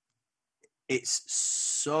 it's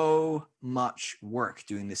so much work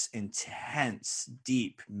doing this intense,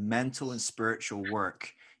 deep mental and spiritual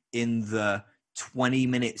work in the 20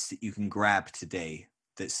 minutes that you can grab today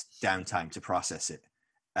that's downtime to process it.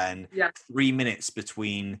 And 3 minutes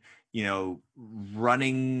between you know,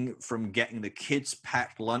 running from getting the kids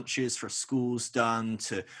packed lunches for schools done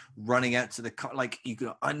to running out to the car. Like, you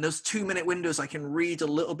go, in those 2-minute windows, I can read a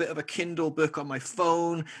little bit of a Kindle book on my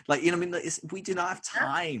phone. Like, you know what I mean? Like, we do not have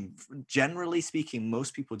time. Generally speaking,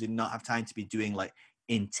 most people do not have time to be doing like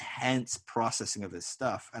intense processing of this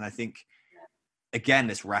stuff. And I think, again,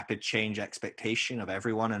 this rapid change expectation of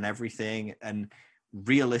everyone and everything, and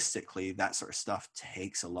realistically, that sort of stuff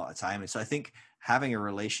takes a lot of time. And so I think having a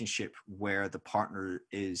relationship where the partner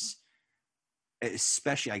is,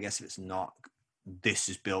 especially I guess if it's not, this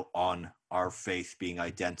is built on our faith being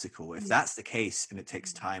identical, if that's the case and it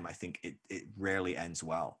takes time, I think it rarely ends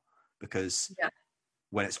well, because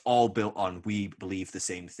when it's all built on we believe the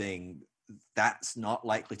same thing, that's not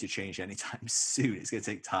likely to change anytime soon. It's going to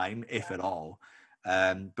take time, if at all.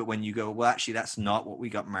 But when you go, well, actually, that's not what we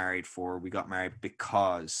got married for. We got married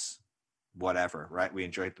because whatever, right? We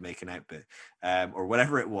enjoyed the making out bit, or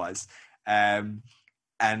whatever it was. And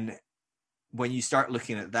when you start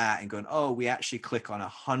looking at that and going, oh, we actually click on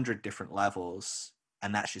 100 different levels,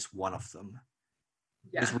 and that's just one of them.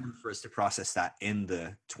 There's room for us to process that in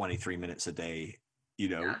the 23 minutes a day, you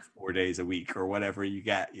know, 4 days a week, or whatever you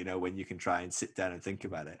get, you know, when you can try and sit down and think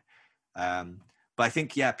about it. But I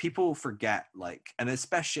think, people forget, like, and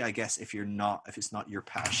especially, I guess, if it's not your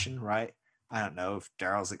passion, right? I don't know if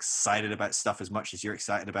Daryl's excited about stuff as much as you're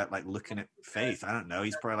excited about, like, looking at faith. I don't know.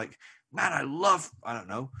 He's probably like, man, I love, I don't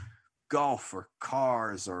know, golf or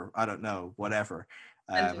cars or I don't know, whatever.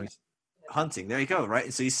 Hunting. There you go, right?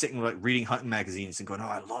 And so he's sitting like reading hunting magazines and going,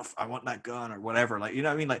 oh, I want that gun or whatever. Like, you know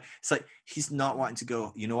what I mean? Like, it's like he's not wanting to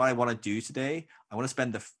go, you know what I want to do today? I want to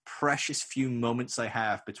spend the precious few moments I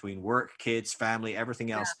have between work, kids, family,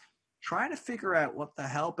 everything else, trying to figure out what the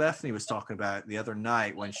hell Bethany was talking about the other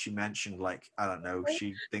night when she mentioned, like, I don't know,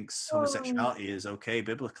 she thinks homosexuality is okay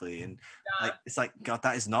biblically. And like, it's like, God,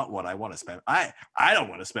 that is not what I want to spend. I don't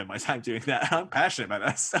want to spend my time doing that. I'm passionate about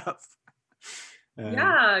that stuff. You're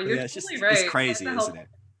it's totally just, right. it's crazy, isn't it?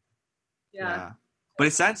 But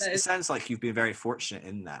it sounds like you've been very fortunate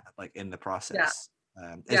in that, like in the process.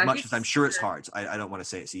 As much as I'm sure it's hard. I don't want to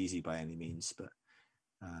say it's easy by any means, but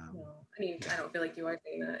no, I mean, I don't feel like you are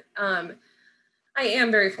saying that. I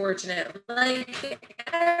am very fortunate. Like,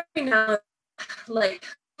 every now, like,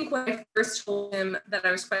 I think when I first told him that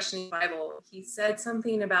I was questioning the Bible, he said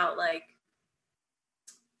something about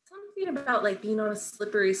being on a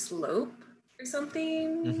slippery slope or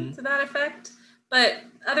something to that effect. But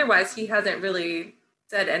otherwise, he hasn't really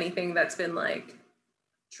said anything that's been like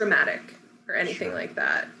traumatic or anything like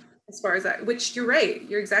that. As far as that, which you're right,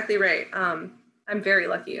 you're exactly right. I'm very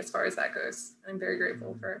lucky as far as that goes. I'm very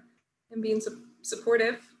grateful for him being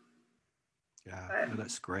supportive.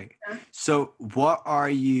 That's great. So what are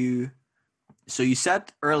you, so you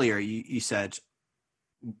said earlier, you said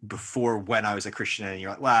before, when I was a Christian, and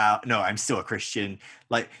you're like, wow, no, I'm still a Christian.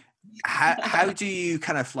 Like, how do you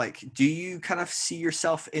kind of like, do you kind of see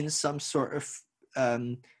yourself in some sort of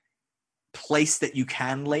place that you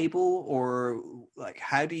can label, or like,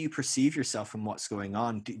 how do you perceive yourself and what's going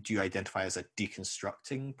on? Do you identify as a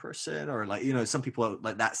deconstructing person, or like, you know, some people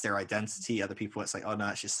like that's their identity, other people it's like, oh no,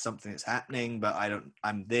 it's just something that's happening, but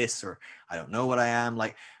I'm this, or I don't know what I am.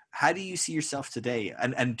 Like, how do you see yourself today,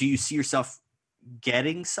 and do you see yourself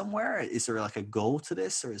getting somewhere? Is there like a goal to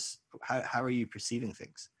this, or how are you perceiving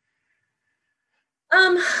things?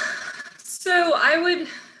 So I would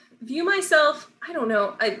view myself, I don't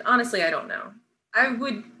know. Honestly, I don't know. I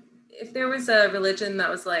would, if there was a religion that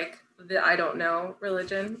was like the I don't know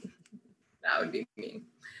religion, that would be me.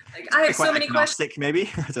 Like, I have so many questions. Maybe.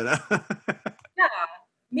 I don't know.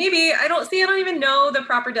 Maybe. I don't even know the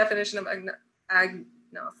proper definition of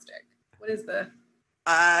agnostic. What is the...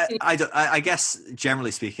 I guess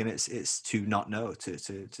generally speaking, it's to not know, to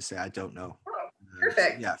say I don't know.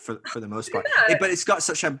 Perfect. For the most part. But it's got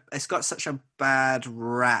such a bad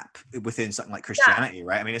rap within something like Christianity,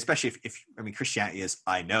 right? I mean, especially if Christianity is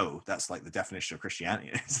I know, that's like the definition of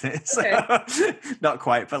Christianity, isn't it? So, not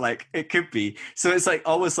quite, but like it could be. So it's like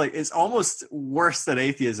it's almost worse than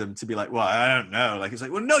atheism to be like, well, I don't know. Like, it's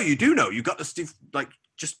like, well, no, you do know. You got to like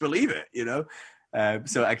just believe it, you know.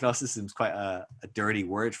 So agnosticism is quite a dirty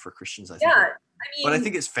word for Christians, I think. But I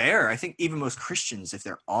think it's fair. I think even most Christians, if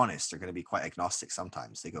they're honest, are going to be quite agnostic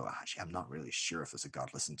sometimes. They go, actually, I'm not really sure if there's a God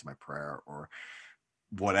listening to my prayer or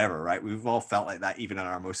whatever, right? We've all felt like that even in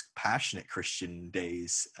our most passionate Christian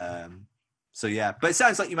days. But it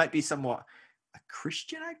sounds like you might be somewhat a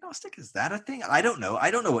Christian agnostic. Is that a thing? I don't know. I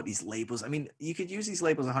don't know what these labels, I mean, you could use these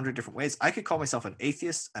labels 100 different ways. I could call myself an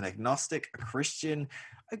atheist, an agnostic, a Christian.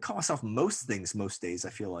 I call myself most things most days, I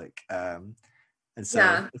feel like. And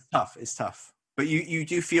so it's tough. But you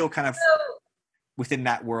do feel kind of So, within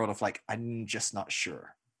that world of like, I'm just not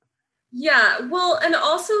sure. yeah, well, and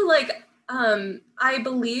also like I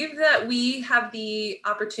believe that we have the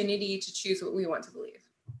opportunity to choose what we want to believe.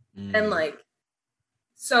 And like,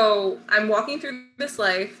 so I'm walking through this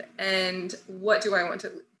life, and what do I want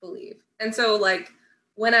to believe? And so like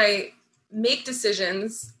when I make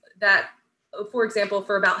decisions that, for example,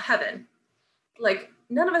 for about heaven, like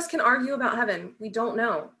none of us can argue about heaven. We don't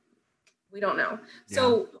know. Yeah.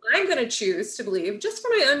 So I'm going to choose to believe, just for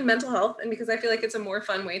my own mental health, and because I feel like it's a more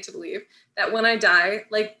fun way to believe, that when I die,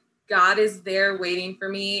 like God is there waiting for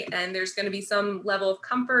me, and there's going to be some level of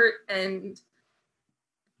comfort and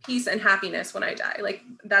peace and happiness when I die. Like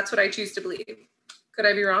that's what I choose to believe. Could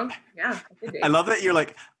I be wrong? Yeah, I could be. I love that you're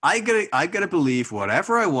like, I gotta believe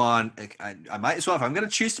whatever I want. I might as well, if I'm gonna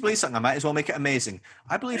choose to believe something, I might as well make it amazing.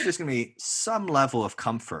 I believe there's gonna be some level of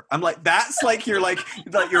comfort. I'm like, that's like your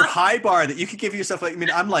your high bar that you could give yourself. Like, I mean,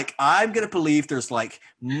 I'm like, I'm gonna believe there's like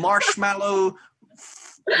marshmallow,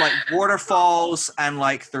 like waterfalls, and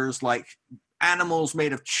like there's like animals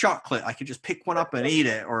made of chocolate. I could just pick one up and eat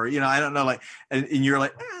it, or I don't know, like, and you're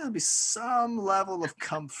like, there'll be some level of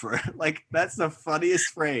comfort. Like that's the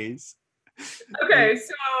funniest phrase. Okay,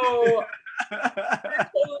 so you're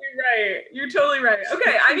totally right. You're totally right.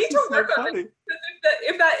 Okay, I need to work on it.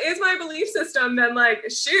 If that is my belief system, then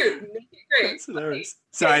like, shoot, make it great. That's hilarious.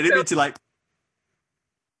 Sorry, I didn't mean to like.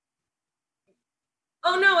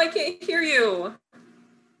 Oh no, I can't hear you.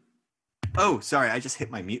 Oh, sorry, I just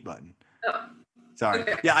hit my mute button. Oh. Sorry.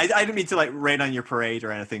 Okay. Yeah, I didn't mean to like rain on your parade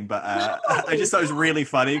or anything, but I just thought it was really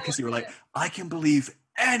funny because you were like, I can believe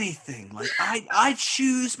anything. Like I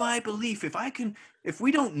choose my belief. If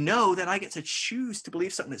we don't know, then I get to choose to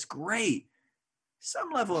believe something that's great.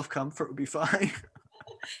 Some level of comfort would be fine.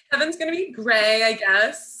 Heaven's gonna be gray, I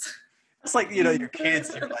guess. It's like, your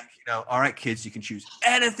kids, you're like, all right, kids, you can choose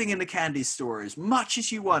anything in the candy store as much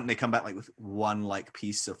as you want. And they come back like with one like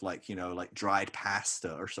piece of like, like dried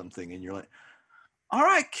pasta or something. And you're like, all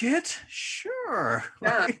right, kid, sure.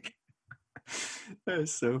 Yeah. Like, that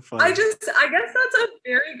is so funny. I guess that's a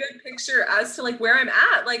very good picture as to like where I'm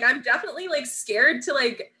at. Like I'm definitely like scared to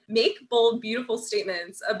like make bold, beautiful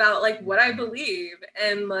statements about like what I believe.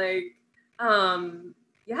 And like,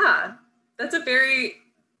 yeah, that's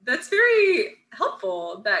very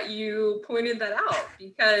helpful that you pointed that out,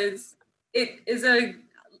 because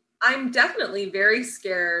I'm definitely very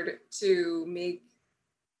scared to make,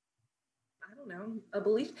 a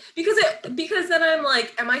belief, because then I'm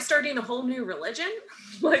like, am I starting a whole new religion?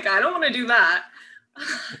 Like, I don't want to do that.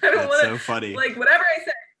 I don't want to. So funny. Like, whatever I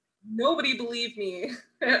said, nobody believe me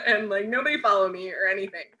and like nobody follow me or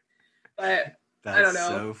anything. But that's I don't know.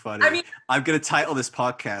 So funny. I mean, I'm going to title this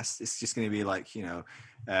podcast. It's just going to be like,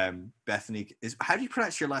 Bethany how do you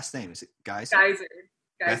pronounce your last name? Is it Geiser? Geiser.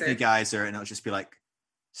 Bethany Geiser, and it'll just be like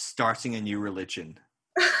starting a new religion.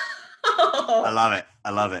 Oh.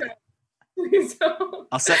 I love it. Please don't.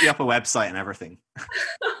 I'll set you up a website and everything.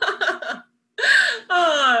 It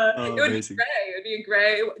would be gray. It would be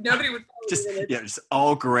gray. Nobody would follow just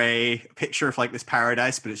all gray. Picture of like this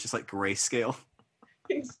paradise, but it's just like grayscale.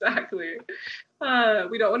 Exactly.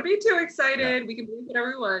 We don't want to be too excited. Yeah. We can believe whatever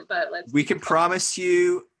we want, but we can promise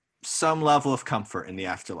you some level of comfort in the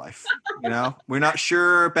afterlife. We're not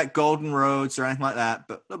sure about golden roads or anything like that,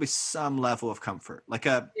 but there'll be some level of comfort, like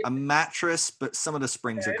a mattress, but some of the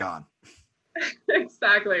springs are gone.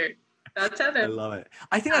 Exactly. That's heaven. I love it.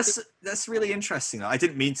 I think that's really interesting though. I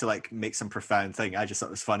didn't mean to like make some profound thing. I just thought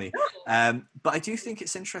it was funny. But I do think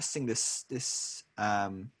it's interesting, this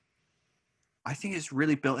I think it's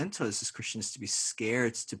really built into us as Christians to be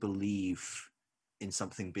scared to believe in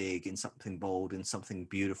something big, in something bold, in something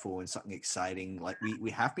beautiful, in something exciting. Like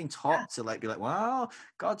we have been taught to like be like, well,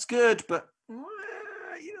 God's good, but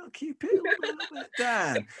keep it a little bit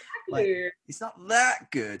down. Exactly. Like, he's not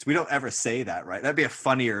that good. We don't ever say that, right? That'd be a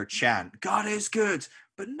funnier chant. God is good,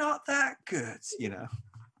 but not that good,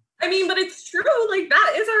 I mean, but it's true. Like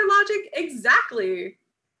that is our logic. Exactly.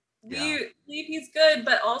 We believe he's good,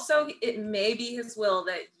 but also it may be his will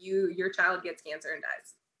that your child gets cancer and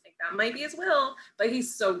dies. Like that might be his will, but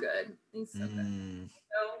he's so good. He's so good.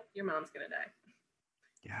 So your mom's gonna die.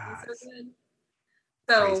 Yeah. He's so good.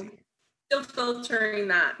 So crazy. Still filtering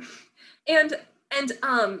that. And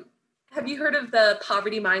have you heard of the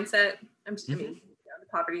poverty mindset? The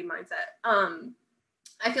poverty mindset.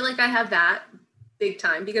 I feel like I have that big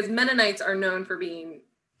time, because Mennonites are known for being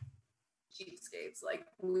cheapskates. Like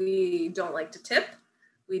we don't like to tip,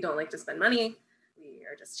 we don't like to spend money, we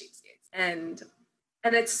are just cheapskates. And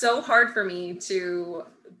it's so hard for me to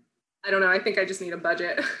I don't know. I think I just need a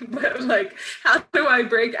budget. But like, how do I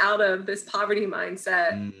break out of this poverty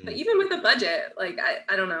mindset? But even with a budget, like,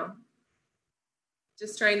 I don't know.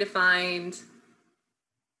 Just trying to find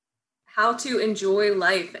how to enjoy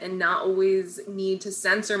life and not always need to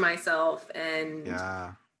censor myself, and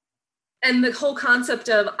the whole concept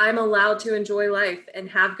of I'm allowed to enjoy life and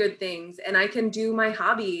have good things, and I can do my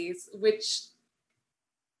hobbies, which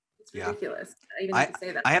is ridiculous. I even have to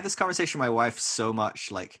say that. I have this conversation with my wife so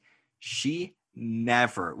much. Like, she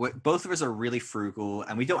never, both of us are really frugal,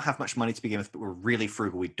 and we don't have much money to begin with, but we're really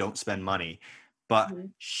frugal. We don't spend money. But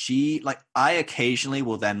she, like, I occasionally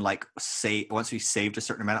will then, like, say, once we've saved a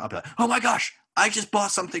certain amount, I'll be like, oh my gosh, I just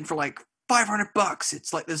bought something for like $500.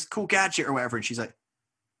 It's like this cool gadget or whatever. And she's like,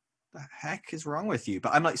 the heck is wrong with you?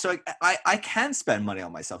 But I'm like, so I can spend money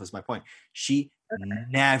on myself is my point. She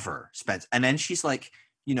never spends. And then she's like,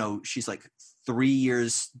 you know, she's like 3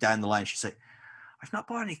 years down the line. She's like, I've not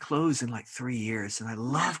bought any clothes in like 3 years, and I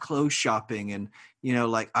love clothes shopping. And, you know,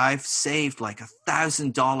 like I've saved like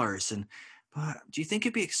 $1,000, and, but do you think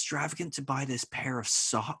it'd be extravagant to buy this pair of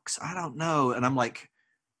socks? I don't know. And I'm like,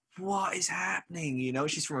 what is happening? You know,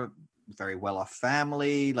 she's from a very well-off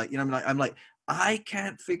family. Like, you know, I'm like, I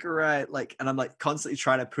can't figure out, like, and I'm like constantly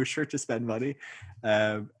trying to push her to spend money.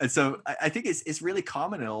 And so I think it's really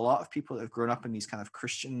common in a lot of people that have grown up in these kind of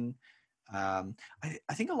Christian, I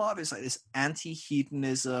think a lot of it's like this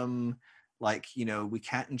anti-hedonism, like, you know, we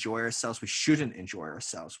can't enjoy ourselves. We shouldn't enjoy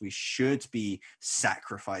ourselves. We should be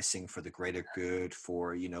sacrificing for the greater good,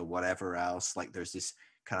 for, you know, whatever else. Like, there's this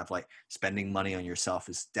kind of like spending money on yourself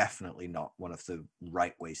is definitely not one of the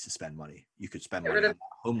right ways to spend money. You could spend money on a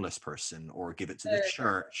homeless person, or give it to the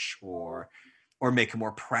church, or make a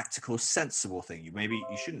more practical, sensible thing.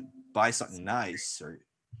 You shouldn't buy something nice, or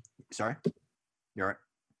sorry, you're right.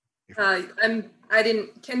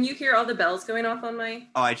 Can you hear all the bells going off on my?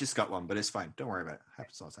 Oh, I just got one, but it's fine. Don't worry about it.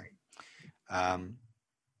 Happens all the time.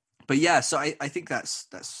 But yeah, so I think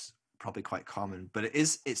that's probably quite common, but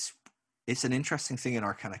it's an interesting thing in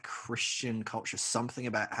our kind of Christian culture, something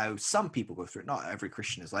about how some people go through it. Not every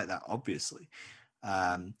Christian is like that, obviously.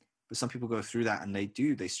 But some people go through that, and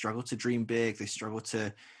they struggle to dream big. They struggle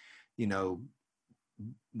to, you know,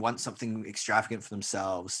 want something extravagant for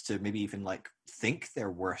themselves, to maybe even like think they're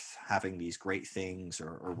worth having these great things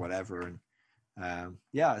or whatever. And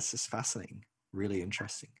yeah, it's just fascinating, really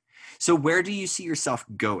interesting. So where do you see yourself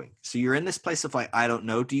going? So you're in this place of like, I don't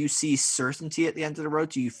know. Do you see certainty at the end of the road?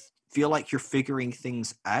 Do you feel like you're figuring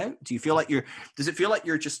things out? Do you feel like does it feel like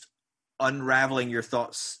you're just unraveling your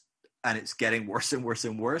thoughts and it's getting worse and worse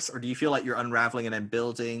and worse? Or do you feel like you're unraveling and then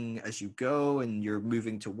building as you go and you're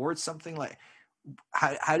moving towards something? Like,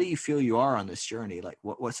 how do you feel you are on this journey? Like,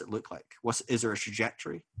 what's it look like? Is there a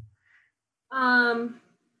trajectory? I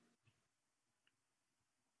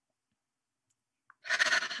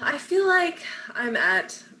feel like I'm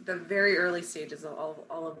at the very early stages of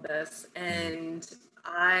all of this, and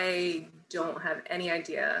I don't have any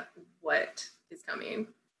idea what is coming.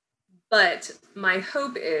 But my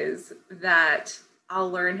hope is that I'll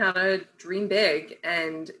learn how to dream big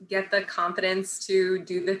and get the confidence to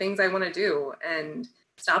do the things I want to do, and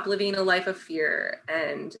stop living a life of fear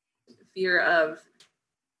of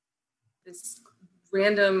this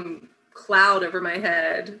random cloud over my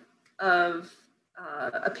head of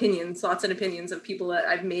thoughts and opinions of people that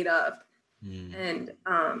I've made up. And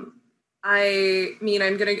I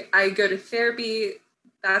go to therapy.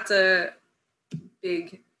 That's a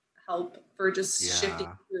big help for just shifting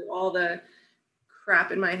through all the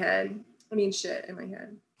crap in my head. Shit in my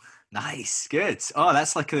head. Nice, good. Oh,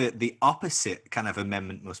 that's like the opposite kind of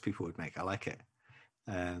amendment most people would make. I like it.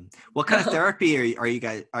 What kind of therapy are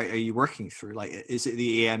you working through? Like, is it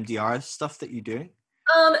the EMDR stuff that you're doing?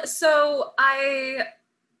 So I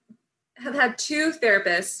have had 2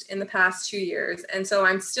 therapists in the past 2 years, and so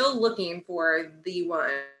I'm still looking for the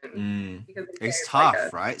one. Because it's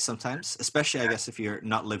tough, right? Sometimes, especially I guess if you're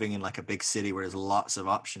not living in like a big city where there's lots of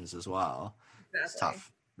options as well. Exactly. It's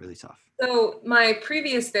tough, really tough. So my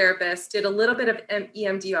previous therapist did a little bit of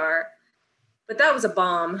EMDR, but that was a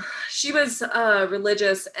bomb. She was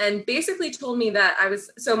religious, and basically told me that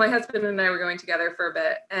so my husband and I were going together for a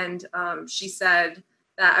bit, and she said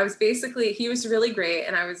that he was really great,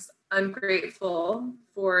 and I was ungrateful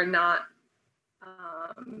for not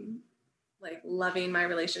like loving my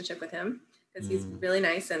relationship with him, because he's really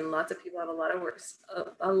nice, and lots of people have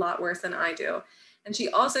a lot worse than I do. And she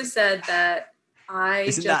also said that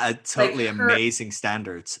Isn't that a totally amazing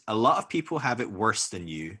standard? A lot of people have it worse than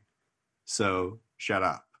you, so shut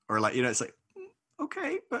up. Or like, you know, it's like,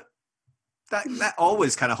 okay, but that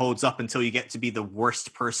always kind of holds up until you get to be the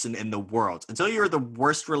worst person in the world. Until you're the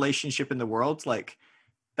worst relationship in the world, like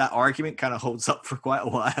that argument kind of holds up for quite a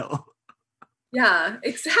while. Yeah,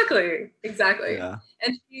 exactly. Yeah.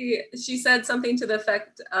 And she said something to the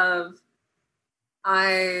effect of,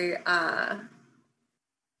 I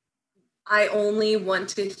only want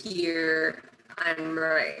to hear I'm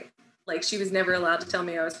right. Like, she was never allowed to tell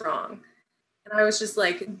me I was wrong. And I was just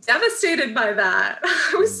like devastated by that.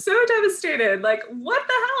 I was so devastated. Like, what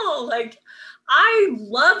the hell? Like, I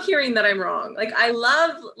love hearing that I'm wrong. Like, I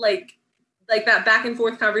love like that back and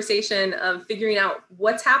forth conversation of figuring out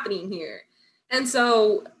what's happening here. And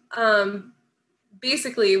so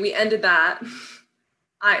basically we ended that.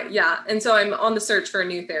 And so I'm on the search for a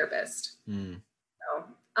new therapist. So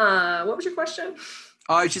what was your question?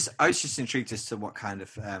 Oh, I was just intrigued as to what kind of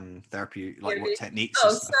therapy, like what techniques.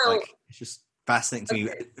 Like, it's just fascinating to me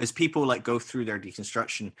as people like go through their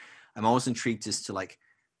deconstruction. I'm always intrigued as to like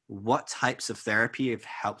what types of therapy have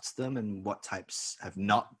helped them and what types have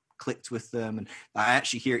not clicked with them. And I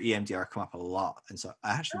actually hear EMDR come up a lot, and so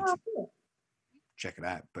I actually need to check it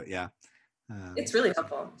out. But yeah, it's really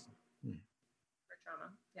helpful for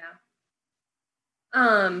trauma.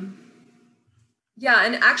 Yeah,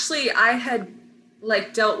 and actually I had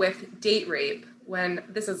like dealt with date rape when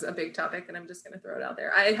this is a big topic, and I'm just going to throw it out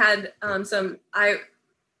there. I had I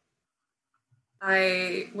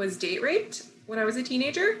was date raped when I was a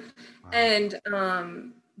teenager. Wow. And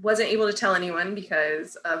wasn't able to tell anyone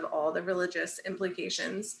because of all the religious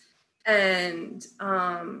implications. And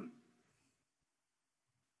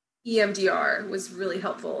EMDR was really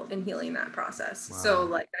helpful in healing that process. Wow. So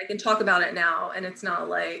like I can talk about it now, and it's not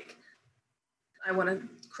like I want to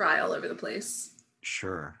cry all over the place.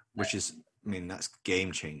 Sure. Which is, I mean, that's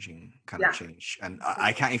game changing kind of change. And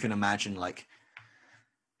I can't even imagine like,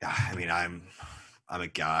 I mean, I'm a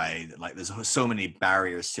guy that like, there's so many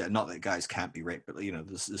barriers to it. Not that guys can't be raped, but you know,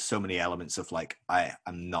 there's so many elements of like,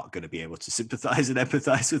 I'm not going to be able to sympathize and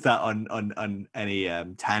empathize with that on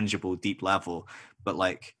any tangible, deep level. But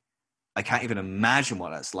like, I can't even imagine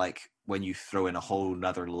what that's like when you throw in a whole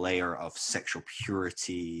nother layer of sexual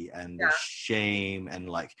purity and the shame and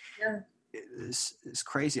like, it's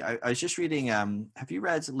crazy. I was just reading, have you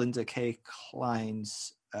read Linda K.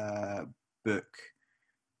 Klein's book,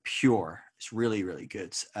 Pure? It's really, really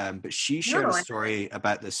good. But she shared a story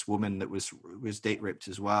about this woman that was date raped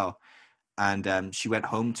as well. And she went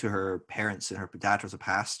home to her parents, and her dad was a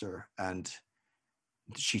pastor, and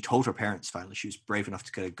she told her parents finally. She was brave enough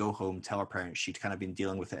to kind of go home, tell her parents. She'd kind of been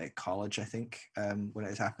dealing with it at college, I think, when it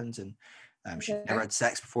had happened. And she never had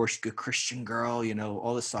sex before. She's a good Christian girl, you know,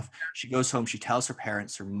 all this stuff. She goes home, she tells her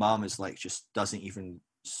parents. Her mom is like, just doesn't even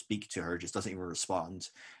speak to her, just doesn't even respond.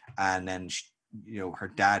 And then, you know, her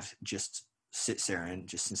dad just sits there and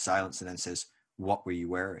just in silence, and then says, "What were you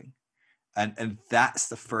wearing?" And that's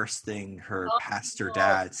the first thing her pastor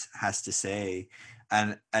dad has to say.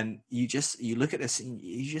 And you look at this and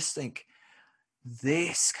you just think,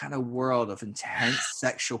 this kind of world of intense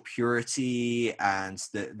sexual purity, and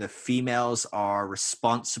the females are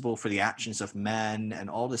responsible for the actions of men and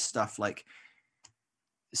all this stuff, like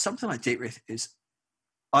something like date rape is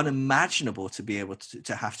unimaginable to be able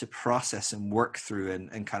to have to process and work through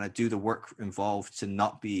and kind of do the work involved to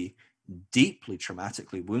not be deeply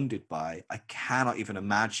traumatically wounded by. I cannot even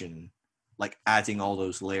imagine like adding all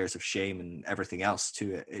those layers of shame and everything else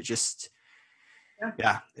to it. It just,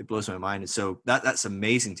 it blows my mind. And so that's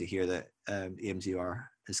amazing to hear that EMDR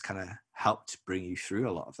has kind of helped bring you through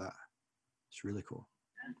a lot of that. It's really cool.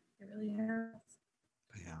 Yeah, it really has.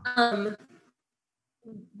 Yeah.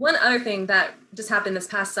 One other thing that just happened this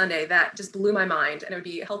past Sunday that just blew my mind, and it would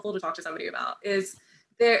be helpful to talk to somebody about, is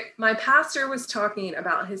my pastor was talking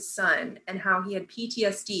about his son and how he had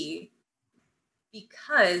PTSD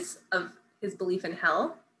because of his belief in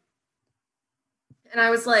hell. And I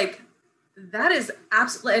was like, that is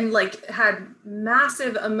absolutely, and like had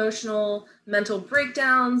massive emotional, mental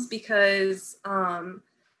breakdowns because of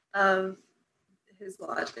his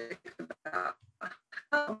logic about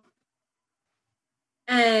hell.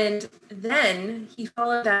 And then he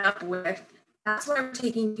followed that up with, that's why we're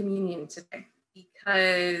taking communion today,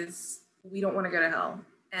 because we don't want to go to hell.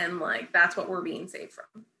 And like, that's what we're being saved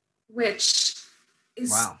from, which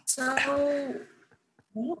is so,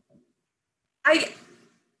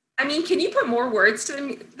 I mean, can you put more words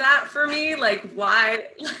to that for me? Like, why,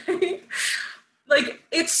 like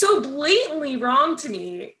it's so blatantly wrong to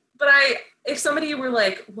me, but if somebody were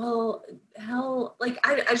like, well, hell, like,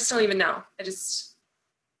 I just don't even know.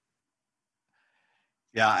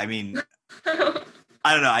 Yeah, I mean,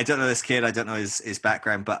 I don't know. I don't know this kid. I don't know his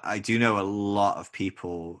background, but I do know a lot of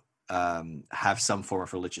people have some form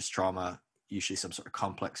of religious trauma, usually some sort of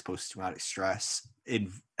complex post-traumatic stress,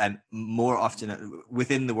 and more often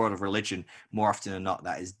within the world of religion, more often than not,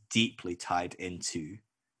 that is deeply tied into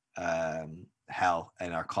hell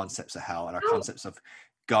and our concepts of hell and our concepts of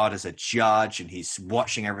God as a judge, and he's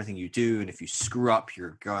watching everything you do, and if you screw up,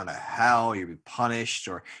 you're going to hell, you'll be punished,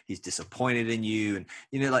 or he's disappointed in you,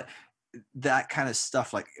 and like that kind of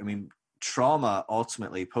stuff. Like, I mean, trauma,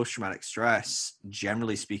 ultimately, post-traumatic stress,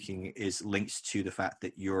 generally speaking, is linked to the fact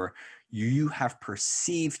that you have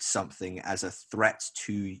perceived something as a threat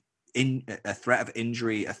to a threat of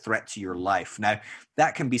injury, a threat to your life. Now,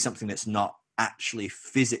 that can be something that's not actually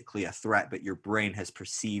physically a threat, but your brain has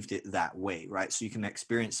perceived it that way, right? So you can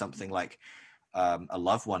experience something like a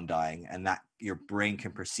loved one dying, and that your brain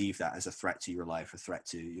can perceive that as a threat to your life, a threat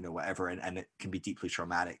to whatever, and it can be deeply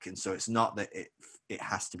traumatic. And so it's not that it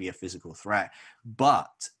has to be a physical threat,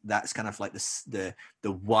 but that's kind of like the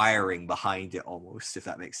wiring behind it, almost, if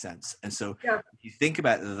that makes sense. And so if you think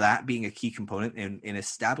about that being a key component in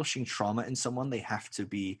establishing trauma in someone, they have to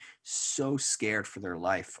be so scared for their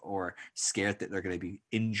life, or scared that they're going to be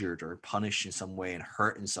injured or punished in some way and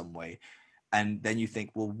hurt in some way. And then you think,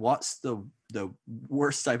 well, what's the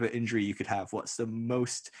worst type of injury you could have? What's the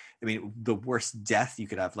worst death you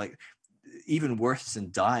could have? Like, even worse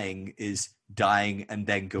than dying is dying and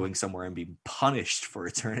then going somewhere and being punished for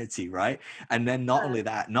eternity, right? And then not only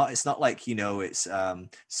that, it's not like, it's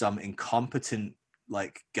some incompetent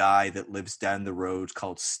like guy that lives down the road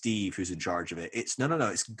called Steve who's in charge of it. It's no,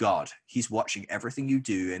 it's God. He's watching everything you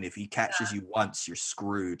do, and if he catches you once, you're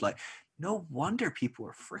screwed. Like, no wonder people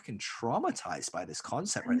are freaking traumatized by this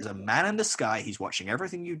concept, right? There's a man in the sky. He's watching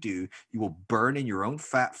everything you do. You will burn in your own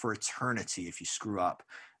fat for eternity if you screw up.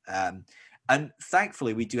 And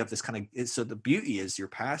thankfully, we do have this kind of, so the beauty is your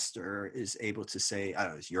pastor is able to say, I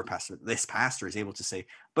don't know, it's your pastor, this pastor is able to say,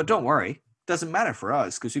 but don't worry, doesn't matter for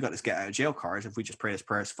us, because we got this get out of jail card. If we just pray this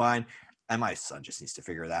prayer, it's fine. And my son just needs to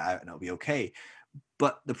figure that out and it'll be okay.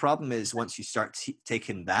 But the problem is, once you start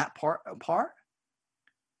taking that part apart,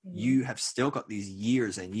 you have still got these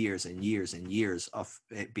years and years and years and years of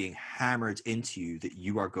it being hammered into you that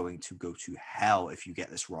you are going to go to hell if you get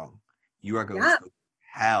this wrong. You are going to go to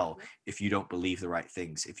hell if you don't believe the right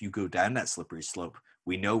things. If you go down that slippery slope,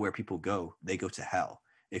 we know where people go. They go to hell.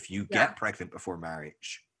 If you get pregnant before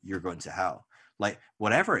marriage, you're going to hell. Like,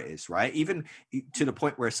 whatever it is, right? Even to the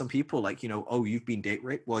point where some people like, oh, you've been date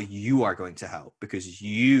raped. Well, you are going to hell because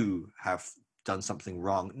you have done something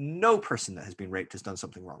wrong. No person that has been raped has done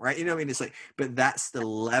something wrong, right? It's like, but that's the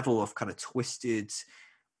level of kind of twisted,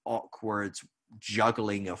 awkward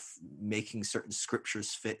juggling of making certain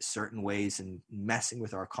scriptures fit certain ways and messing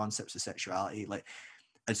with our concepts of sexuality. Like,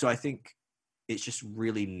 and so I think it's just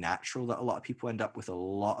really natural that a lot of people end up with a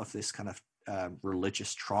lot of this kind of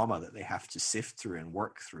religious trauma that they have to sift through and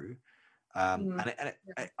work through.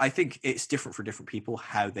 I think it's different for different people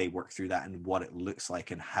how they work through that and what it looks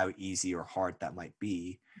like and how easy or hard that might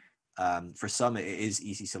be. For some, it is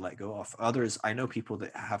easy to let go of. Others, I know people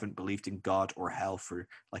that haven't believed in God or hell for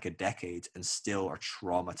like a decade and still are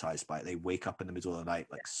traumatized by it. They wake up in the middle of the night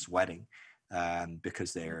like sweating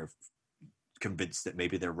because they're convinced that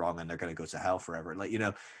maybe they're wrong and they're going to go to hell forever. Like,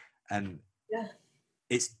 and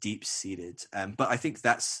it's deep-seated. But I think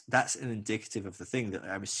that's an indicative of the thing that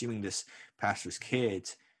I'm assuming this pastor's kid,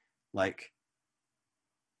 like,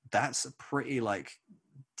 that's a pretty like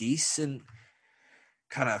decent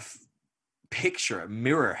kind of picture, a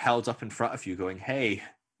mirror held up in front of you going, hey,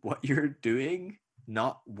 what you're doing,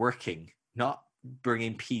 not working, not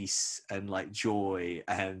bringing peace and like joy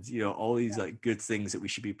and, all these like good things that we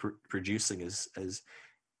should be producing as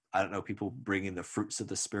I don't know, people bringing the fruits of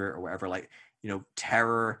the spirit or whatever, like,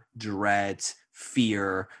 terror, dread,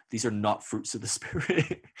 fear. These are not fruits of the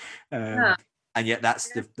spirit. And yet that's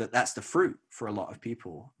the fruit for a lot of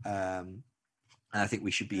people. And I think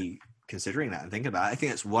we should be considering that and thinking about it. I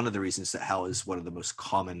think that's one of the reasons that hell is one of the most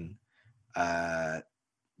common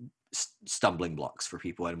stumbling blocks for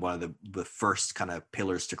people, and one of the first kind of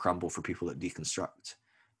pillars to crumble for people that deconstruct.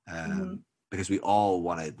 Because we all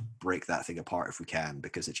want to break that thing apart if we can,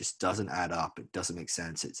 because it just doesn't add up. It doesn't make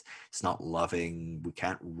sense. It's not loving. We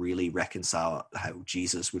can't really reconcile how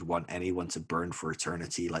Jesus would want anyone to burn for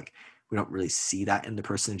eternity. Like, we don't really see that in the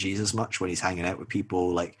person of Jesus much when he's hanging out with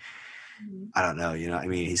people. Like, I don't know, what I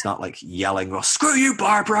mean? He's not like yelling, well, screw you,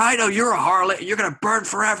 Barbara, I know you're a harlot, you're going to burn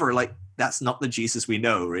forever. Like, that's not the Jesus we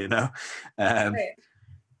know, right?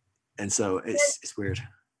 And so it's weird.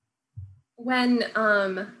 When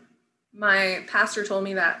my pastor told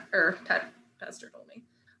me that, or pastor told me,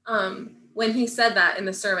 when he said that in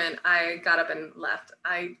the sermon, I got up and left.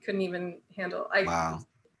 I couldn't even handle. Wow.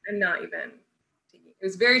 I'm not even taking it. It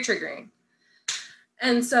was very triggering.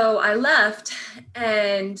 And so I left,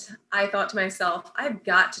 and I thought to myself, I've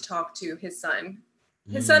got to talk to his son.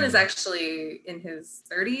 His son is actually in his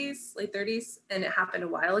 30s, late 30s, and it happened a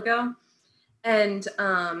while ago. And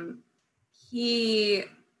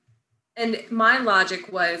and my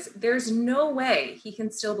logic was, there's no way he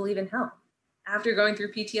can still believe in hell after going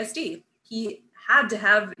through PTSD. He had to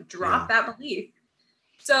have dropped that belief.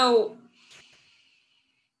 So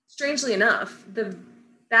strangely enough,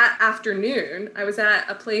 that afternoon, I was at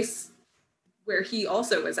a place where he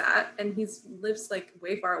also was at, and he lives like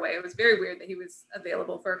way far away. It was very weird that he was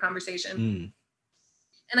available for a conversation.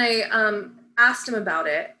 And I asked him about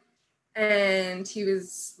it, and he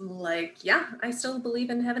was like, yeah, I still believe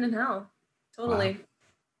in heaven and hell. Totally.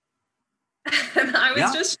 Wow. And I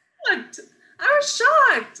was just shocked. I was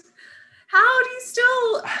shocked. How do you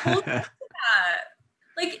still hold on to that?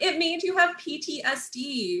 Like, it made you have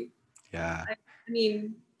PTSD. Yeah. I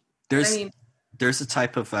mean, there's a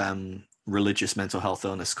type of religious mental health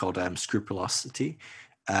illness called scrupulosity.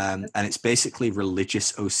 And it's basically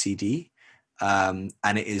religious OCD. And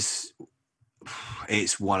it's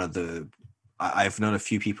one of the, I've known a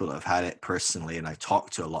few people that have had it personally, and I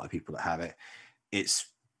talked to a lot of people that have it. It's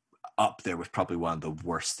up there with probably one of the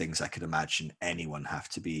worst things I could imagine anyone have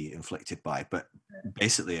to be inflicted by. But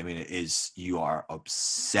basically, I mean, it is, you are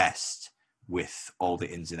obsessed with all the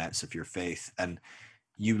ins and outs of your faith, and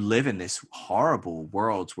you live in this horrible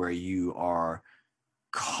world where you are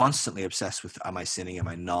constantly obsessed with, am I sinning, am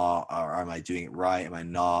I not, or am I doing it right, am I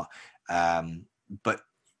not? But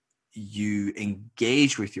you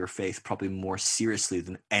engage with your faith probably more seriously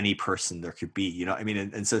than any person there could be, you know what I mean?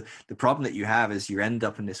 And so the problem that you have is you end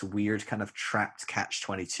up in this weird kind of trapped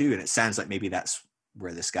catch-22, and it sounds like maybe that's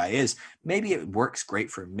where this guy is. Maybe it works great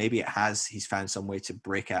for him. Maybe he's found some way to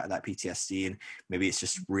break out of that PTSD, and maybe it's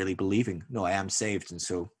just really believing, no, I am saved, and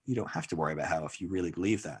so you don't have to worry about hell if you really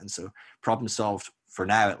believe that. And so problem solved for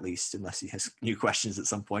now, at least, unless he has new questions at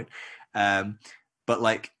some point. But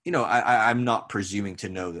like, you know, I'm not presuming to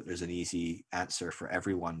know that there's an easy answer for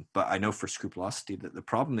everyone, but I know for scrupulosity that the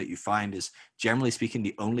problem that you find is, generally speaking,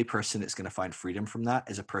 the only person that's going to find freedom from that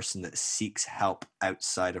is a person that seeks help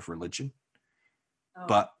outside of religion. Oh.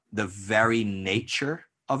 But the very nature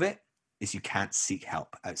of it is you can't seek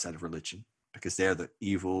help outside of religion, because they're the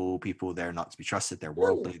evil people. They're not to be trusted. They're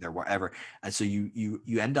worldly. They're whatever. And so you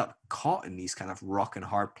end up caught in these kind of rock and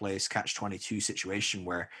hard place, catch-22 situation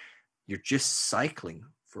where you're just cycling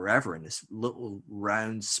forever in this little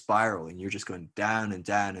round spiral, and you're just going down and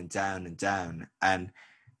down and down and down. And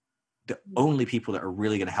the only people that are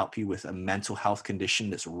really going to help you with a mental health condition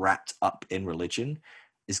that's wrapped up in religion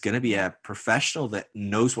is going to be a professional that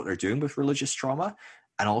knows what they're doing with religious trauma,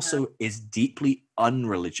 and also is deeply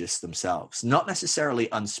unreligious themselves, not necessarily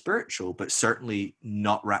unspiritual, but certainly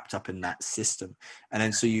not wrapped up in that system. And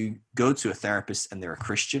then so you go to a therapist and they're a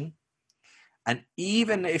Christian, and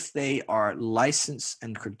even if they are licensed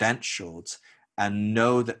and credentialed and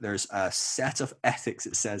know that there's a set of ethics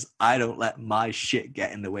that says, I don't let my shit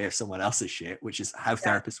get in the way of someone else's shit, which is how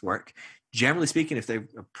therapists work. Generally speaking, if they're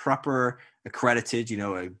proper accredited, you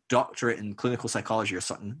know, a doctorate in clinical psychology or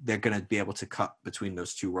something, they're going to be able to cut between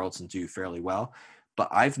those two worlds and do fairly well. But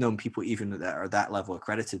I've known people even that are that level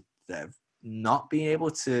accredited that have not been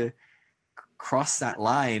able to cross that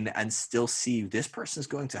line and still see, this person's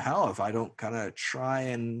going to hell if I don't kind of try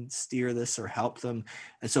and steer this or help them.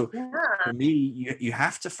 And so for me, you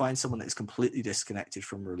have to find someone that is completely disconnected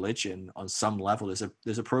from religion on some level.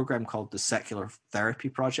 There's a program called the Secular Therapy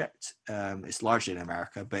Project. It's largely in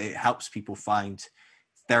America, but it helps people find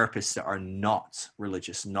therapists that are not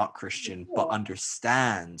religious, not Christian, but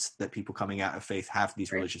understand that people coming out of faith have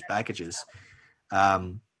these religious baggages.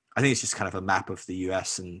 I think it's just kind of a map of the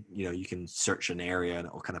US, and, you know, you can search an area and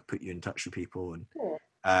it will kind of put you in touch with people. And,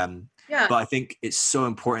 but I think it's so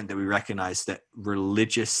important that we recognize that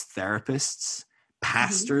religious therapists,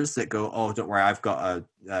 pastors that go, oh, don't worry, I've got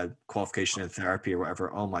a qualification in therapy or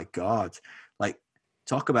whatever. Oh my God. Like,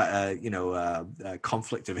 talk about a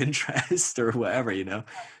conflict of interest or whatever, you know.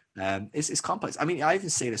 It's complex. I mean, I even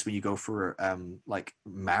say this when you go for like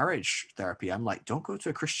marriage therapy. I'm like, don't go to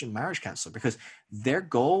a Christian marriage counselor, because their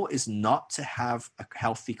goal is not to have a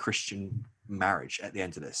healthy Christian marriage at the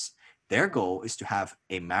end of this. Their goal is to have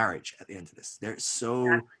a marriage at the end of this. They're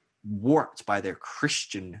so warped by their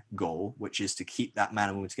Christian goal, which is to keep that man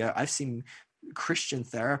and woman together. I've seen Christian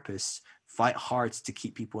therapists fight hard to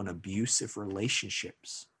keep people in abusive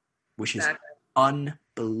relationships, which is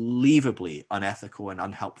unbelievably unethical and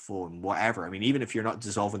unhelpful and whatever. I mean, even if you're not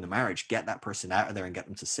dissolving the marriage, get that person out of there and get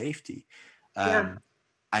them to safety.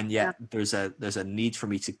 And yet there's a need for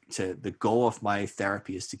me to the goal of my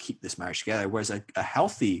therapy is to keep this marriage together. Whereas a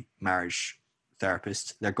healthy marriage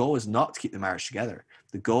therapist, their goal is not to keep the marriage together.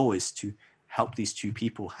 The goal is to help these two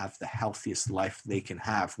people have the healthiest life they can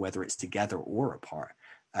have, whether it's together or apart.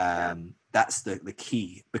 That's the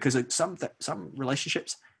key, because some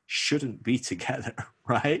relationships shouldn't be together,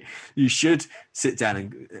 right? You should sit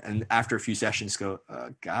down and after a few sessions go,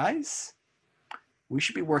 guys, we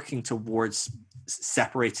should be working towards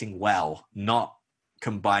separating well, not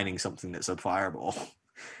combining something that's a fireball.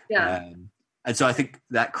 And so I think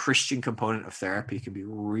that Christian component of therapy can be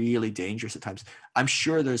really dangerous at times. I'm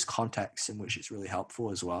sure there's contexts in which it's really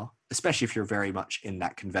helpful as well, especially if you're very much in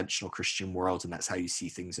that conventional Christian world and that's how you see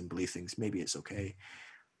things and believe things. Maybe it's okay.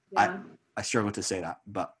 I struggle to say that,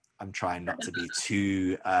 but I'm trying not to be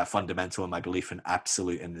too fundamental in my belief in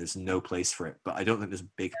absolute, and there's no place for it, but I don't think there's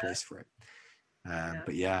a big place for it.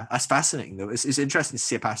 But yeah, that's fascinating though. It's interesting to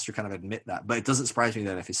see a pastor kind of admit that, but it doesn't surprise me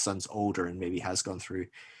then if his son's older and maybe has gone through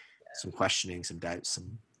some questioning, some doubts,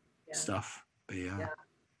 some stuff. But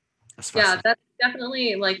that's fascinating. That's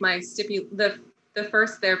definitely like my the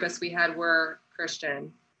first therapist we had were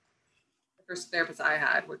Christian. The first therapists I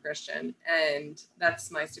had were Christian, and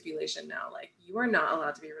that's my stipulation now. Like, you are not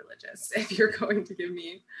allowed to be religious if you're going to give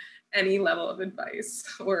me any level of advice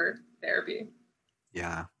or therapy.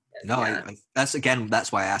 That's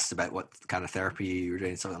why I asked about what kind of therapy you were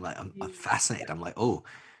doing. So I'm fascinated. I'm like, oh,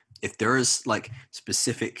 if there's like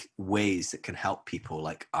specific ways that can help people,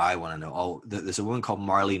 like I want to know. Oh, there's a woman called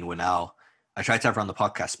Marlene Winnell. I tried to have her on the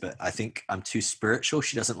podcast, but I think I'm too spiritual.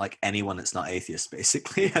 She doesn't like anyone that's not atheist,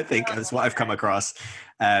 basically. I think that's what I've come across.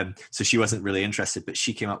 So she wasn't really interested, but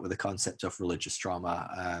she came up with the concept of religious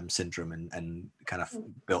trauma syndrome and kind of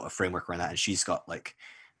built a framework around that. And she's got like,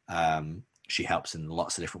 she helps in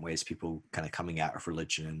lots of different ways, people kind of coming out of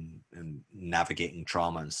religion and navigating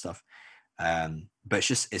trauma and stuff.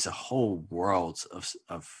 But it's a whole world of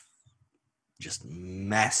just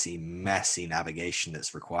messy navigation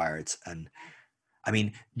that's required. And I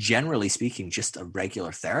mean, generally speaking, just a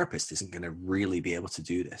regular therapist isn't going to really be able to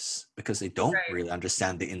do this because they don't really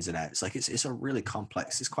understand the ins and outs. Like it's a really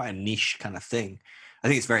complex, it's quite a niche kind of thing. I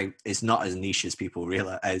think it's not as niche as people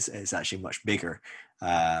realize. It's actually much bigger.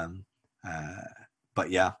 But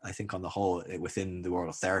yeah, I think on the whole, within the world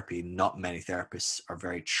of therapy, not many therapists are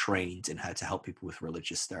very trained in how to help people with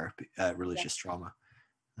religious therapy, religious trauma.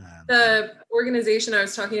 The organization I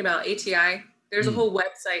was talking about, ATI, there's a whole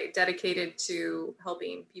website dedicated to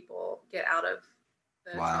helping people get out of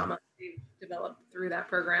the trauma they've developed through that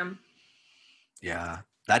program. Yeah,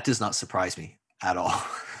 that does not surprise me at all.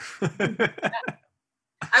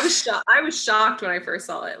 I was shocked when I first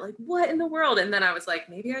saw it. Like, what in the world? And then I was like,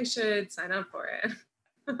 maybe I should sign up for it.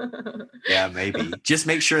 Yeah, maybe. Just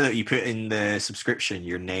make sure that you put in the subscription,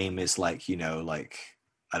 your name is like,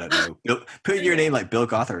 I don't know, put in your name like Bill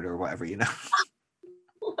Gothard or whatever,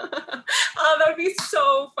 Oh, that'd be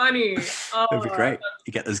so funny. Oh, that'd be great.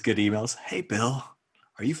 You get those good emails. Hey, Bill,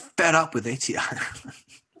 are you fed up with ATI?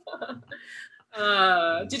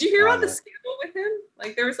 Did you hear about the scandal with him?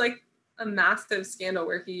 Like, there was like a massive scandal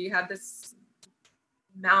where he had this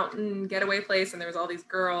mountain getaway place and there was all these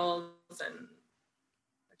girls and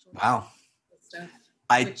stuff.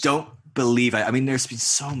 I don't believe I mean, there's been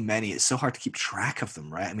so many, it's so hard to keep track of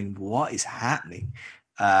them, right? I mean, what is happening?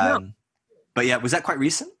 But yeah, was that quite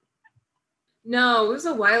recent? No, it was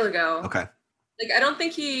a while ago. Okay. Like, I don't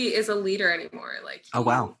think he is a leader anymore. Like, oh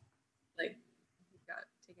wow. Like, he got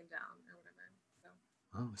taken down or whatever.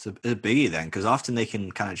 Oh, So. it's a biggie then, because often they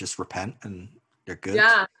can kind of just repent and they're good.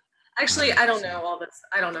 Yeah. Actually, I don't know all this.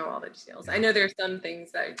 I don't know all the details. Yeah. I know there's some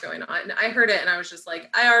things that are going on. And I heard it and I was just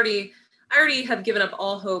like, I already have given up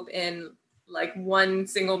all hope in like one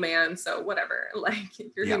single man. So whatever, like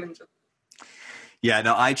you're human. Yeah,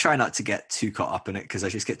 no, I try not to get too caught up in it because I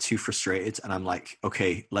just get too frustrated and I'm like,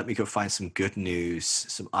 okay, let me go find some good news,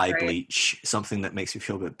 some eye bleach, something that makes me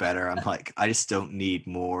feel a bit better. I'm like, I just don't need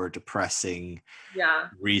more depressing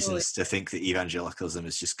reasons to think that evangelicalism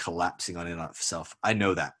is just collapsing on itself. I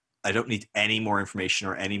know that. I don't need any more information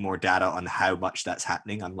or any more data on how much that's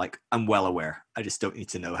happening. I'm well aware. I just don't need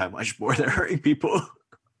to know how much more they're hurting people.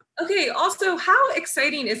 Okay. Also, how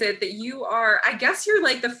exciting is it that I guess you're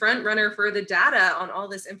like the front runner for the data on all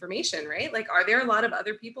this information, right? Like, are there a lot of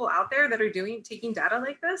other people out there that are taking data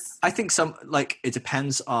like this? I think it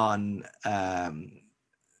depends on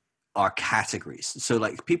our categories. So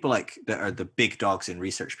like people like that are the big dogs in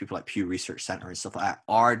research, people like Pew Research Center and stuff like that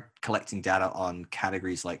are collecting data on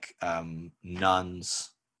categories like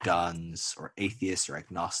nuns, guns, or atheists or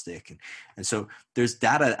agnostic. And so there's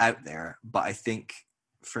data out there, but I think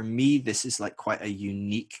for me, this is like quite a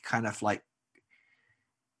unique kind of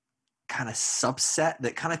subset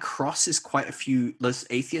that kind of crosses quite a few. There's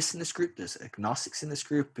atheists in this group, there's agnostics in this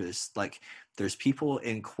group, there's people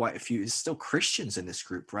in quite a few, there's still Christians in this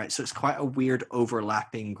group, right? So it's quite a weird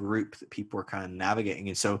overlapping group that people are kind of navigating.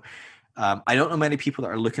 And so I don't know many people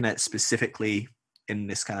that are looking at specifically in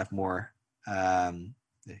this kind of more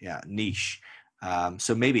niche.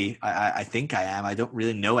 So maybe I think I am. I don't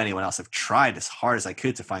really know anyone else. I've tried as hard as I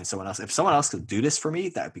could to find someone else. If someone else could do this for me,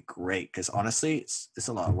 that would be great. Because honestly, it's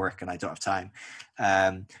a lot of work and I don't have time.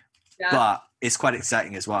 But it's quite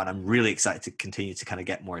exciting as well. And I'm really excited to continue to kind of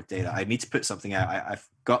get more data. I need to put something out. I've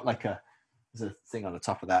got there's a thing on the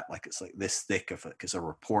top of that, like it's like this thick of it, it's a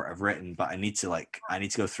report I've written, but I need to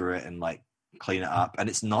go through it and like clean it up. And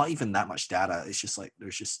it's not even that much data. It's just like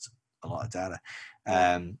there's just a lot of data.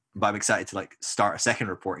 But I'm excited to like start a second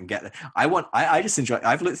report and get it. I just enjoy,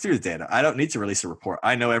 I've looked through the data. I don't need to release a report.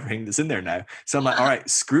 I know everything that's in there now. So I'm like, all right,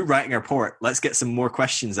 screw writing a report. Let's get some more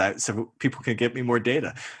questions out so people can give me more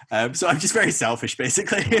data. So I'm just very selfish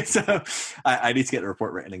basically. So I need to get the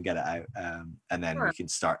report written and get it out. And then we can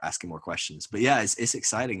start asking more questions. But yeah, it's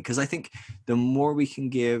exciting because I think the more we can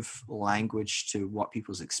give language to what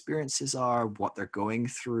people's experiences are, what they're going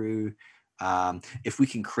through, if we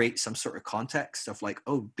can create some sort of context of like,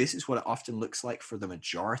 oh, this is what it often looks like for the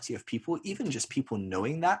majority of people, even just people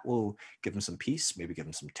knowing that will give them some peace, maybe give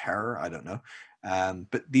them some terror. I don't know.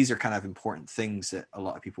 But these are kind of important things that a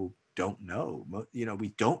lot of people don't know. You know, we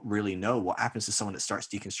don't really know what happens to someone that starts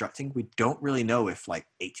deconstructing. We don't really know if like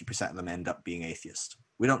 80% of them end up being atheist.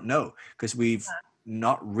 We don't know because we've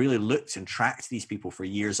not really looked and tracked these people for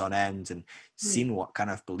years on end and seen what kind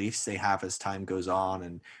of beliefs they have as time goes on.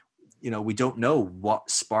 And you know, we don't know what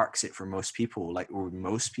sparks it for most people. Like, were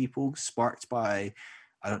most people sparked by,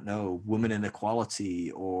 I don't know, woman inequality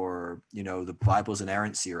or, you know, the Bible's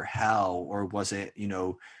inerrancy or hell? Or was it, you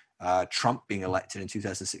know, Trump being elected in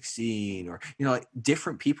 2016? Or, you know, like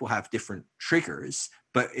different people have different triggers,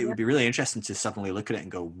 but it would be really interesting to suddenly look at it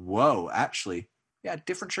and go, whoa, actually, yeah,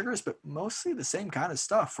 different triggers, but mostly the same kind of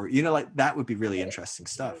stuff. Or, you know, like that would be really interesting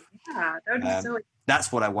stuff. Yeah, that would be so.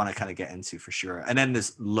 That's what I want to kind of get into for sure. And then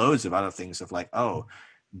there's loads of other things of like, oh,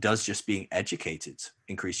 does just being educated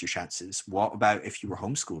increase your chances? What about if you were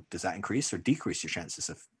homeschooled? Does that increase or decrease your chances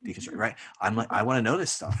of deconstructing? Right? I'm like, I want to know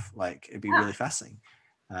this stuff. Like, it'd be really fascinating.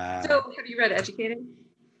 So, have you read Educated?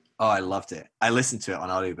 Oh, I loved it. I listened to it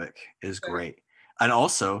on audiobook. It was great. And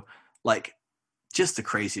also, like, just the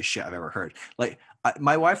craziest shit I've ever heard. Like,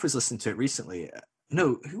 my wife was listening to it recently.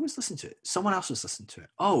 No, who was listening to it? Someone else was listening to it.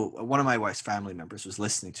 Oh, one of my wife's family members was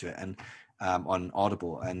listening to it and on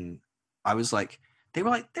Audible. And I was like, they were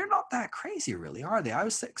like, they're not that crazy really, are they? I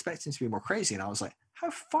was expecting to be more crazy. And I was like, how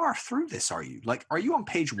far through this are you? Like, are you on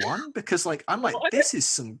page 1? Because like, I'm like, this is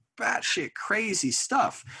some batshit crazy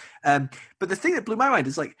stuff. But the thing that blew my mind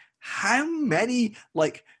is like, how many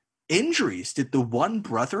like injuries did the one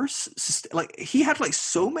brother like he had like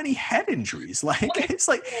so many head injuries, like it's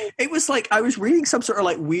like it was like I was reading some sort of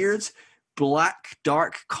like weird black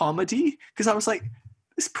dark comedy because I was like,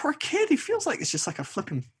 this poor kid, he feels like it's just like a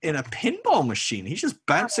flipping in a pinball machine. He's just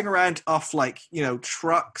bouncing around off like, you know,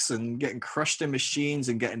 trucks and getting crushed in machines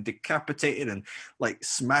and getting decapitated and like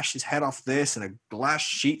smash his head off this and a glass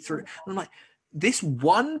sheet through. And I'm like, this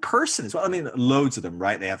one person as well. I mean, loads of them,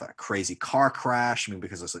 right? They have a crazy car crash. I mean,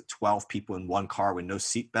 because there's like 12 people in one car with no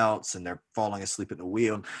seat belts and they're falling asleep at the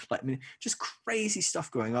wheel. Like, I mean, just crazy stuff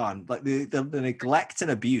going on. Like the neglect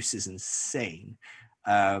and abuse is insane.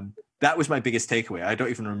 That was my biggest takeaway. I don't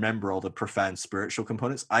even remember all the profound spiritual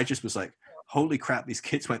components. I just was like, holy crap, these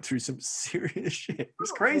kids went through some serious shit. It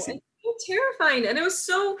was crazy. It's terrifying. And it was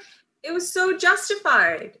so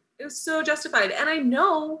justified. It was so justified. And I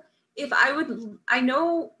know I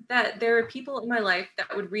know that there are people in my life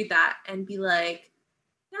that would read that and be like,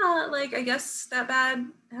 yeah, like, I guess that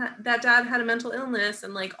dad had a mental illness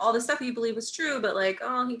and like all the stuff you believe was true, but like,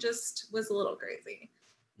 oh, he just was a little crazy.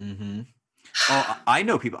 Mm-hmm. Oh, I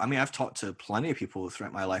know people. I mean, I've talked to plenty of people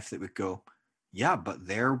throughout my life that would go, yeah, but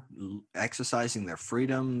they're exercising their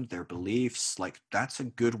freedom, their beliefs. Like, that's a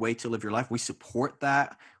good way to live your life. We support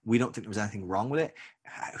that. We don't think there was anything wrong with it.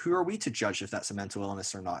 Who are we to judge if that's a mental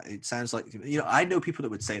illness or not? It sounds like, you know, I know people that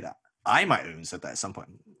would say that. I might have even said that at some point.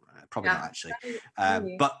 Probably not actually.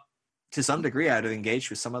 But to some degree, I'd have engaged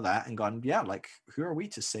with some of that and gone, yeah, like, who are we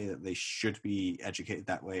to say that they should be educated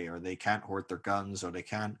that way, or they can't hoard their guns, or they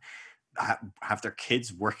can't have their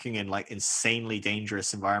kids working in like insanely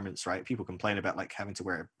dangerous environments, right? People complain about like having to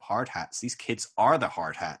wear hard hats. These kids are the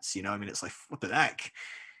hard hats, you know? I mean, it's like, what the heck?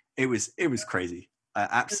 It was crazy. I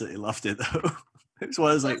absolutely loved it though. It's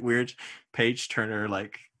one of those like weird page turner,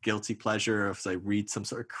 like guilty pleasure of like read some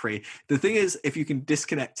sort of crazy. The thing is, if you can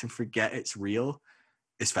disconnect and forget it's real,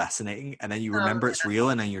 it's fascinating. And then you remember it's real,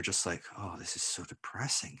 and then you're just like, oh, this is so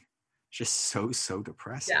depressing. Just so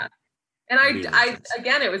depressing. Yeah. And Really I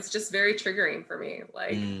again, it was just very triggering for me.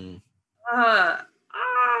 Like,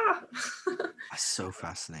 That's so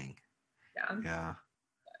fascinating. Yeah.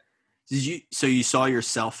 So you saw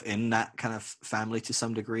yourself in that kind of family to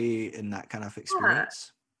some degree, in that kind of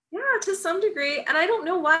experience? Yeah, to some degree. And I don't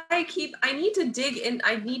know why I need to dig in.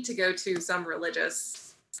 I need to go to some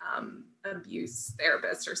religious abuse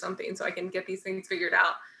therapist or something so I can get these things figured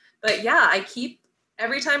out. But yeah,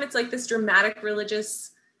 every time it's like this dramatic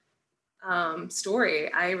religious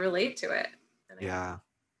story, I relate to it. And yeah.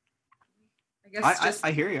 I guess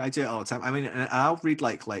I hear you. I do it all the time. I mean, and I'll read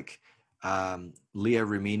like Leah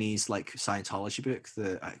Remini's like Scientology book.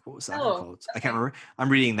 What was that one called? I can't remember. I'm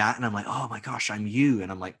reading that and I'm like, oh my gosh, I'm you.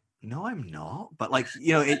 And I'm like, no, I'm not. But like,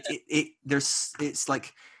 you know, it's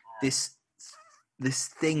like this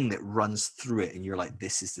thing that runs through it, and you're like,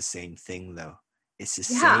 this is the same thing though. It's the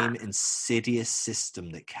same insidious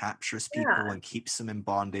system that captures people and keeps them in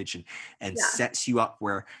bondage and sets you up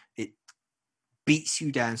where it beats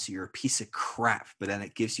you down so you're a piece of crap, but then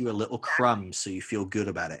it gives you a little crumb so you feel good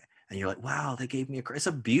about it. And you're like, wow, they gave me it's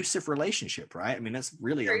abusive relationship, right? I mean, that's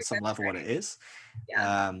really on some level what it is.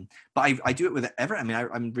 Yeah. But I do it with everything. I mean,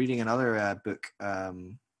 I'm reading another book. Gosh,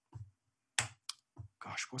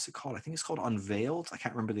 what's it called? I think it's called Unveiled. I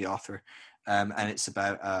can't remember the author. And it's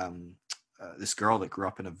about this girl that grew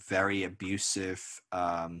up in a very abusive,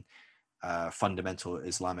 fundamental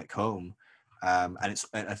Islamic home. And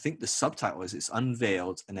I think the subtitle is it's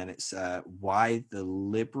Unveiled, and then it's why the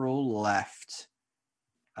liberal left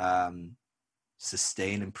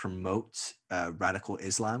sustain and promote radical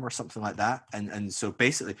Islam or something like that. And so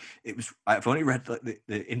basically I've only read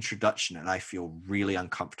the introduction, and I feel really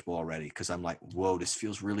uncomfortable already because I'm like, whoa, this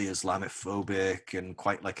feels really Islamophobic and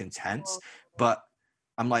quite like intense. But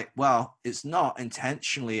I'm like, well, it's not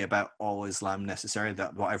intentionally about all Islam necessarily.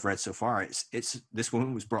 That what I've read so far, it's this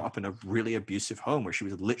woman was brought up in a really abusive home where she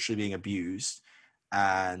was literally being abused,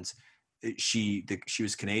 and she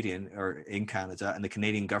was Canadian or in Canada, and the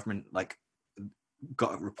Canadian government like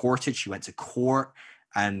got reported. She went to court,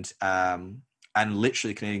 and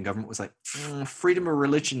literally the Canadian government was like, freedom of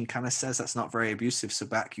religion kind of says that's not very abusive, so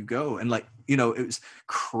back you go. And like, you know, it was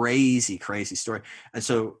crazy story. And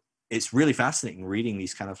so it's really fascinating reading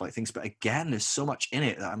these kind of like things. But again, there's so much in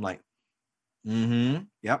it that I'm like,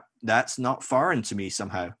 yep, that's not foreign to me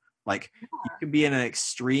somehow. Like, you can be in an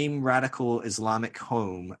extreme radical Islamic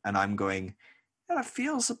home, and I'm going, yeah, it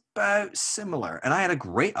feels about similar. And I had a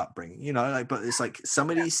great upbringing, you know, like, but it's like some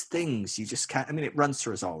of these things you just can't. I mean, it runs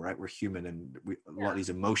through us all, right? We're human, and a lot of these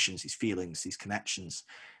emotions, these feelings, these connections.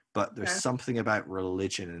 But there's something about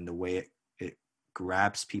religion and the way it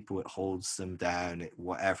grabs people, it holds them down, it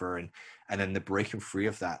whatever, and then the breaking free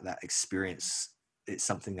of that experience, it's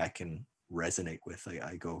something I can resonate with.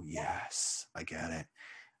 I go, yes, I get it.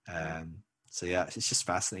 So yeah, it's just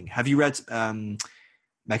fascinating. Have you read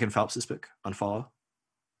Megan Phelps's book Unfollow?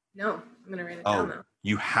 No, I'm gonna read it down though.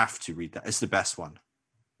 You have to read that. It's the best one,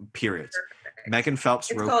 period. Perfect. Megan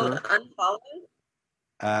Phelps wrote called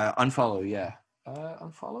Unfollow? Unfollow, yeah.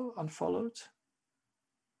 Unfollowed.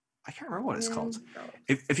 I can't remember what it's called.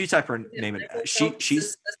 If you type her name in, she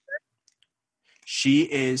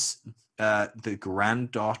is the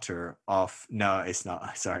granddaughter of. No, it's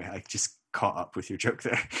not. Sorry, I just caught up with your joke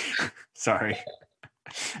there. Sorry.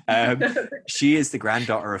 She is the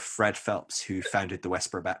granddaughter of Fred Phelps, who founded the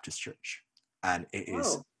Westboro Baptist Church, and it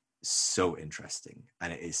is so interesting,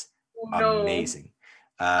 and it is amazing.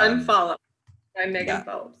 Unfollow by Megan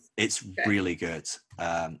Phelps. It's really good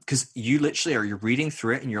because you're reading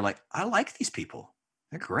through it and you're like, I like these people.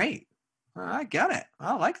 They're great. I get it.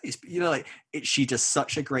 I like these. You know, like she does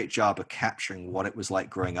such a great job of capturing what it was like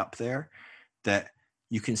growing up there, that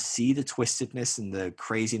you can see the twistedness and the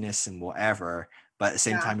craziness and whatever. But at the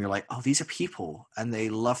same time, you're like, oh, these are people, and they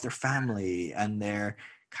love their family, and they're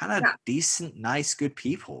kind of decent, nice, good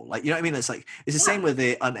people. Like, you know what I mean? It's like, it's the same with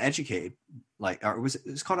the uneducated, like, or is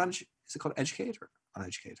it called educated or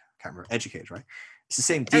uneducated? I can't remember. Educated, right? It's the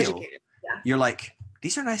same deal. Educated, yeah. You're like,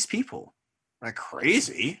 these are nice people. They're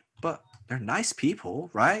crazy, but they're nice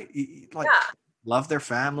people, right? Like, love their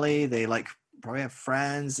family. They like probably have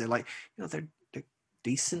friends. They're like, you know, they're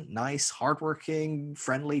decent, nice, hardworking,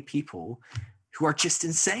 friendly people who are just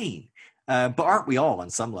insane. But aren't we all on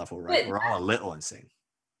some level, right? We're all a little insane.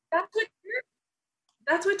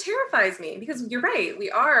 that's what terrifies me, because you're right.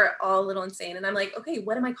 We are all a little insane. And I'm like, okay,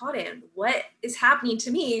 what am I caught in? What is happening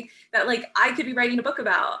to me that like I could be writing a book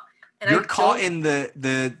about? And you're caught in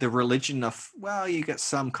the religion of, well, you get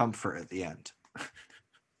some comfort at the end.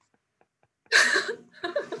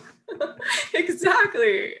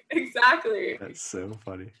 Exactly. That's so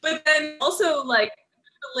funny. But then also like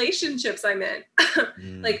relationships I'm in,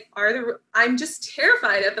 like I'm just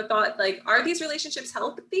terrified at the thought, like, are these relationships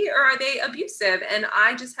healthy or are they abusive? And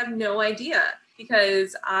I just have no idea,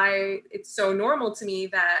 because it's so normal to me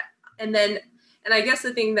that, and I guess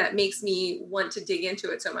the thing that makes me want to dig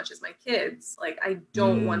into it so much is my kids. Like, I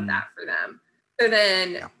don't want that for them. So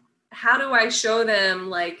then how do I show them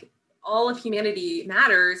like all of humanity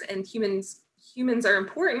matters, and humans are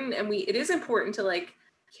important, and it is important to like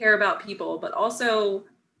care about people, but also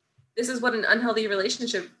this is what an unhealthy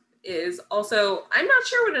relationship is. Also, I'm not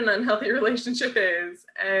sure what an unhealthy relationship is.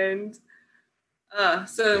 And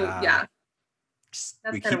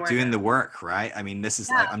we keep doing the work, right? I mean, this is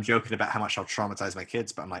like, I'm joking about how much I'll traumatize my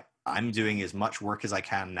kids, but I'm like, I'm doing as much work as I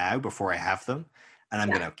can now before I have them. And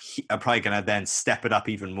I'm probably going to then step it up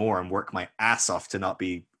even more and work my ass off to not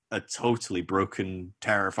be a totally broken,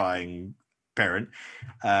 terrifying parent.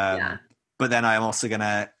 But then I'm also going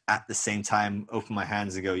to, at the same time, open my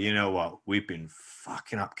hands and go, you know what? We've been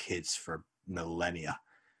fucking up kids for millennia,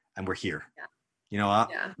 and we're here. Yeah. You know what?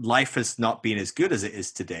 Life has not been as good as it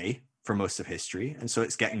is today for most of history, and so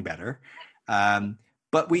it's getting better.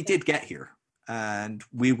 But we did get here, and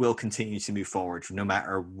we will continue to move forward no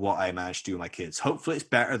matter what I manage to do with my kids. Hopefully it's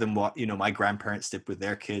better than what, you know, my grandparents did with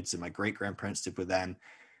their kids and my great-grandparents did with them.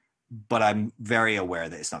 But I'm very aware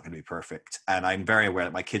that it's not going to be perfect. And I'm very aware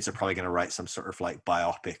that my kids are probably going to write some sort of like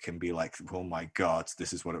biopic and be like, oh my God,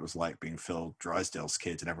 this is what it was like being Phil Drysdale's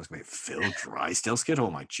kid. And everyone's going, Phil Drysdale's kid? Oh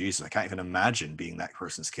my Jesus, I can't even imagine being that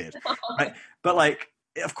person's kid. Right? But like,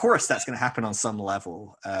 of course that's going to happen on some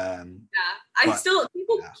level.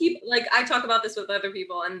 People keep, like, I talk about this with other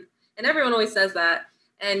people, and everyone always says that.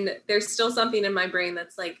 And there's still something in my brain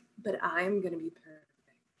that's like, but I'm going to be perfect.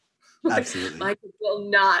 Absolutely. My kids will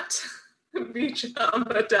not be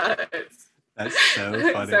traumatized. That's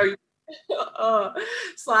so funny.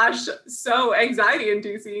 So anxiety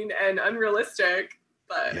inducing and unrealistic.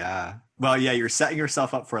 But well, you're setting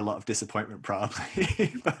yourself up for a lot of disappointment, probably.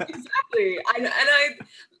 Exactly.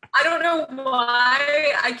 I don't know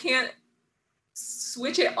why I can't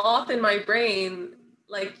switch it off in my brain.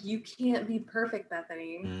 Like, you can't be perfect,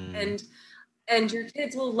 Bethany. And your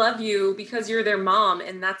kids will love you because you're their mom,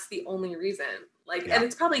 and that's the only reason. Like, and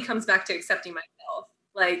it probably comes back to accepting myself.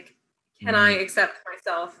 Like, can I accept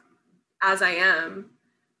myself as I am?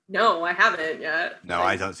 No, I haven't yet. No,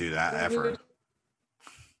 I don't do that ever.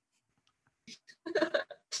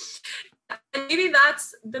 And maybe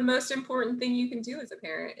that's the most important thing you can do as a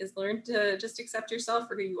parent, is learn to just accept yourself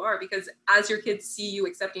for who you are. Because as your kids see you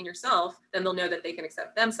accepting yourself, then they'll know that they can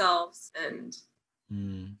accept themselves and have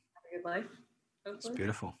a good life. It's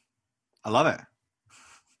beautiful. I love it.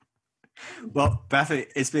 Well, Bethany,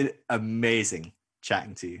 it's been amazing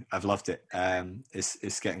chatting to you. I've loved it.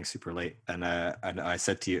 It's getting super late, and I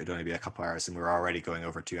said to you it'd only be a couple hours, and we're already going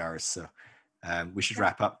over 2 hours, so we should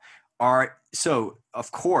wrap up. All right. So,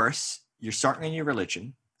 of course, you're starting a new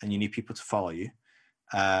religion, and you need people to follow you.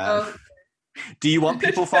 Do you want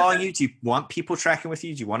people following you? Do you want people tracking with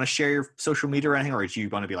you? Do you want to share your social media or anything, or do you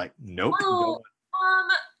want to be like, nope?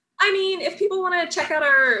 I mean, if people want to check out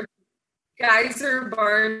our Geiser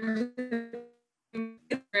barn,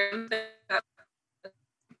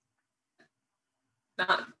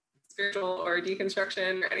 not spiritual or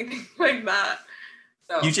deconstruction or anything like that.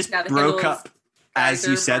 So you just broke up as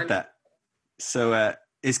you said that. So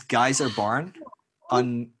is Geiser barn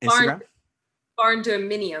on Instagram? Barn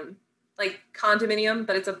dominium, like condominium,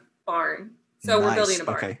 but it's a barn. So we're building a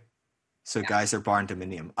barn. Okay. So Geiser barn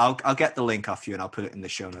dominium. I'll get the link off you, and I'll put it in the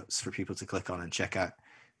show notes for people to click on and check out.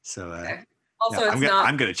 So also,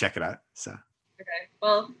 I'm going to check it out. So okay,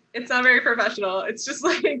 well, it's not very professional. It's just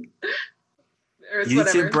like you need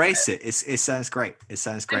to embrace it. It sounds great. It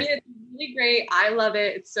sounds great. I mean, it's really great. I love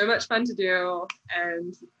it. It's so much fun to do,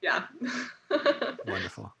 and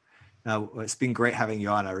Wonderful. Now, it's been great having you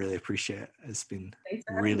on. I really appreciate it. It's been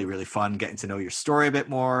really, really fun getting to know your story a bit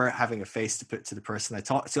more, having a face to put to the person I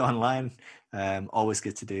talk to online. Always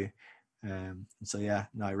good to do. So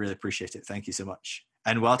I really appreciate it. Thank you so much.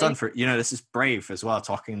 And well done for, this is brave as well,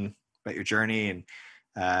 talking about your journey. And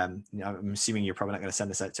I'm assuming you're probably not going to send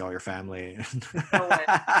this out to all your family. No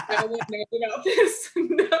one knows about this.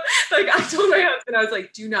 No. Like, I told my husband, I was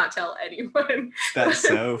like, do not tell anyone. That's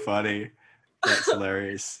so funny. That's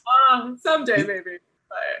hilarious. Someday maybe.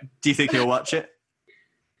 But... Do you think he'll watch it?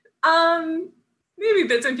 Maybe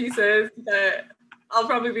bits and pieces that I'll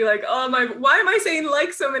probably be like, oh my, why am I saying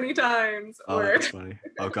like so many times? Oh, that's funny.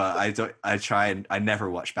 Oh god, I never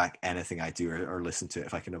watch back anything I do or listen to it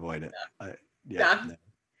if I can avoid it. No,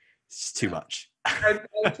 it's just too much. I'd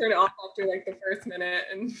turn it off after like the first minute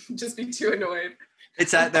and just be too annoyed.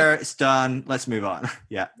 It's out there, it's done, let's move on.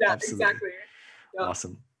 Yeah, absolutely. Exactly. Yep.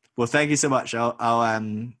 Awesome. Well, thank you so much.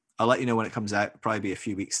 I'll let you know when it comes out. It'll probably be a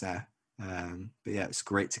few weeks now. But yeah, it's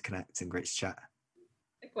great to connect and great to chat.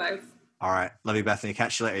 Likewise. All right. Love you, Bethany.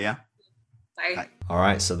 Catch you later, yeah? Bye. All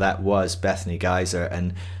right, so that was Bethany Geiser,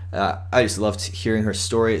 and I just loved hearing her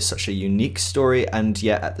story. It's such a unique story, and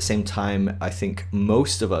yet at the same time, I think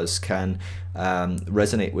most of us can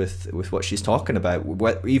resonate with what she's talking about,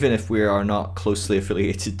 even if we are not closely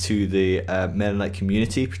affiliated to the Mennonite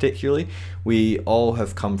community particularly. We all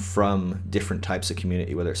have come from different types of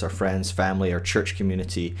community, whether it's our friends, family, or church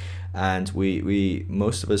community, and we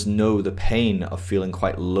most of us know the pain of feeling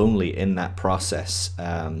quite lonely in that process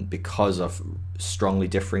because of strongly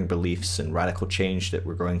differing beliefs and radical change that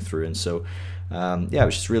we're going through. And so it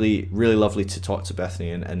was just really, really lovely to talk to Bethany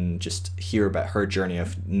and just hear about her journey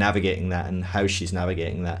of navigating that and how she's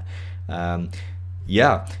navigating that.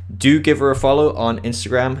 Do give her a follow on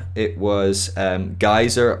Instagram. It was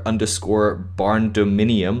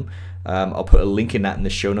Geiser_barndominium. I'll put a link in that in the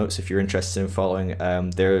show notes if you're interested in following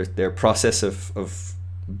their process of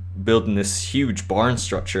building this huge barn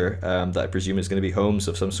structure that I presume is going to be homes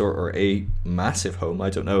of some sort, or a massive home, I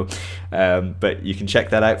don't know, but you can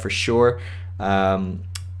check that out for sure.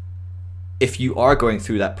 If you are going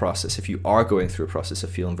through that process, if you are going through a process of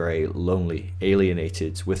feeling very lonely,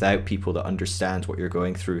 alienated, without people that understand what you're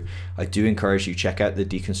going through, I do encourage you to check out the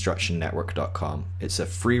deconstructionnetwork.com. It's a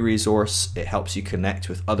free resource. It helps you connect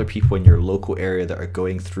with other people in your local area that are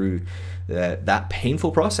going through that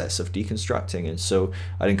painful process of deconstructing. And so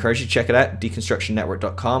I'd encourage you to check it out,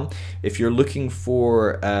 deconstructionnetwork.com. If you're looking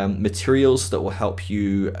for materials that will help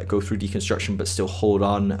you go through deconstruction but still hold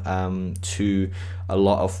on to a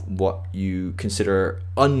lot of what you consider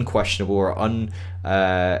unquestionable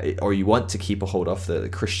or you want to keep a hold of, the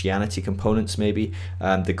Christianity components maybe,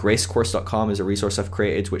 thegracecourse.com is a resource I've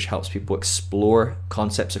created which helps people explore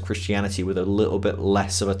concepts of Christianity with a little bit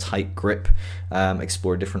less of a tight grip,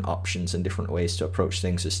 explore different options and different ways to approach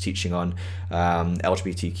things. There's teaching on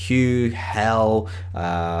LGBTQ, hell,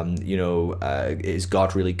 is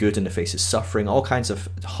God really good in the face of suffering, all kinds of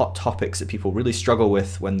hot topics that people really struggle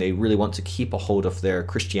with when they really want to keep a hold of their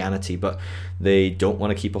Christianity, but they don't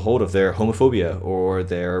want to keep a hold of their homophobia or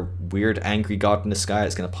their weird angry God in the sky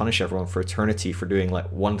that's going to punish everyone for eternity for doing like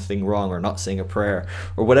one thing wrong or not saying a prayer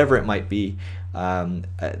or whatever it might be.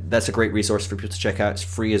 That's a great resource for people to check out. It's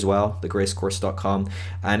free as well, thegracecourse.com.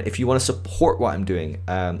 And if you want to support what I'm doing,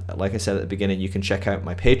 like I said at the beginning, you can check out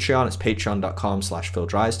my Patreon. It's patreon.com/Phil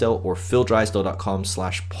Drysdale or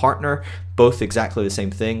phildrysdale.com/partner. Both exactly the same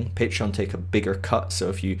thing. Patreon take a bigger cut, so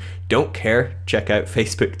if you don't care, check out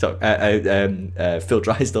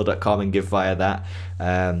phildrysdale.com and give via that.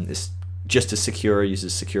 It's just as secure,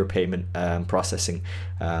 uses secure payment processing,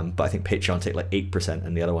 but I think Patreon take like 8%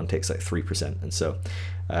 and the other one takes like 3%, and so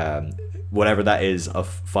whatever that is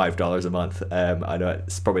of $5 a month, I know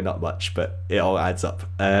it's probably not much, but it all adds up.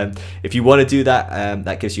 If you want to do that,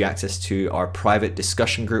 that gives you access to our private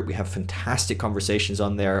discussion group. We have fantastic conversations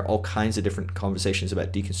on there, all kinds of different conversations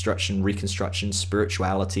about deconstruction, reconstruction,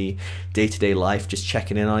 spirituality, day-to-day life, just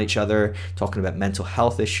checking in on each other, talking about mental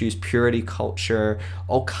health issues, purity culture,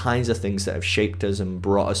 all kinds of things that have shaped us and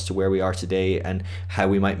brought us to where we are today and how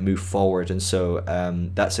we might move forward. And so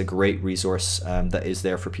that's a great resource that is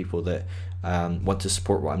there for people that want to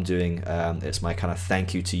support what I'm doing. It's my kind of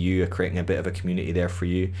thank you to you, creating a bit of a community there for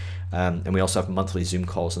you. And we also have monthly Zoom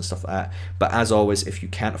calls and stuff like that. But as always, if you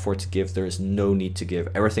can't afford to give, there is no need to give.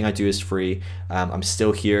 Everything I do is free. I'm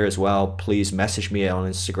still here as well. Please message me on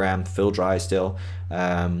Instagram, Phil Drysdale.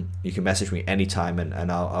 You can message me anytime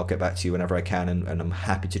and I'll get back to you whenever I can, and I'm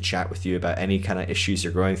happy to chat with you about any kind of issues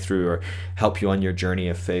you're going through or help you on your journey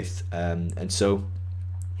of faith. And so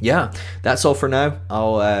yeah, that's all for now.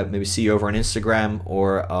 I'll maybe see you over on Instagram,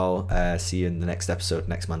 or I'll see you in the next episode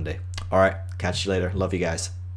next Monday. All right, catch you later. Love you guys.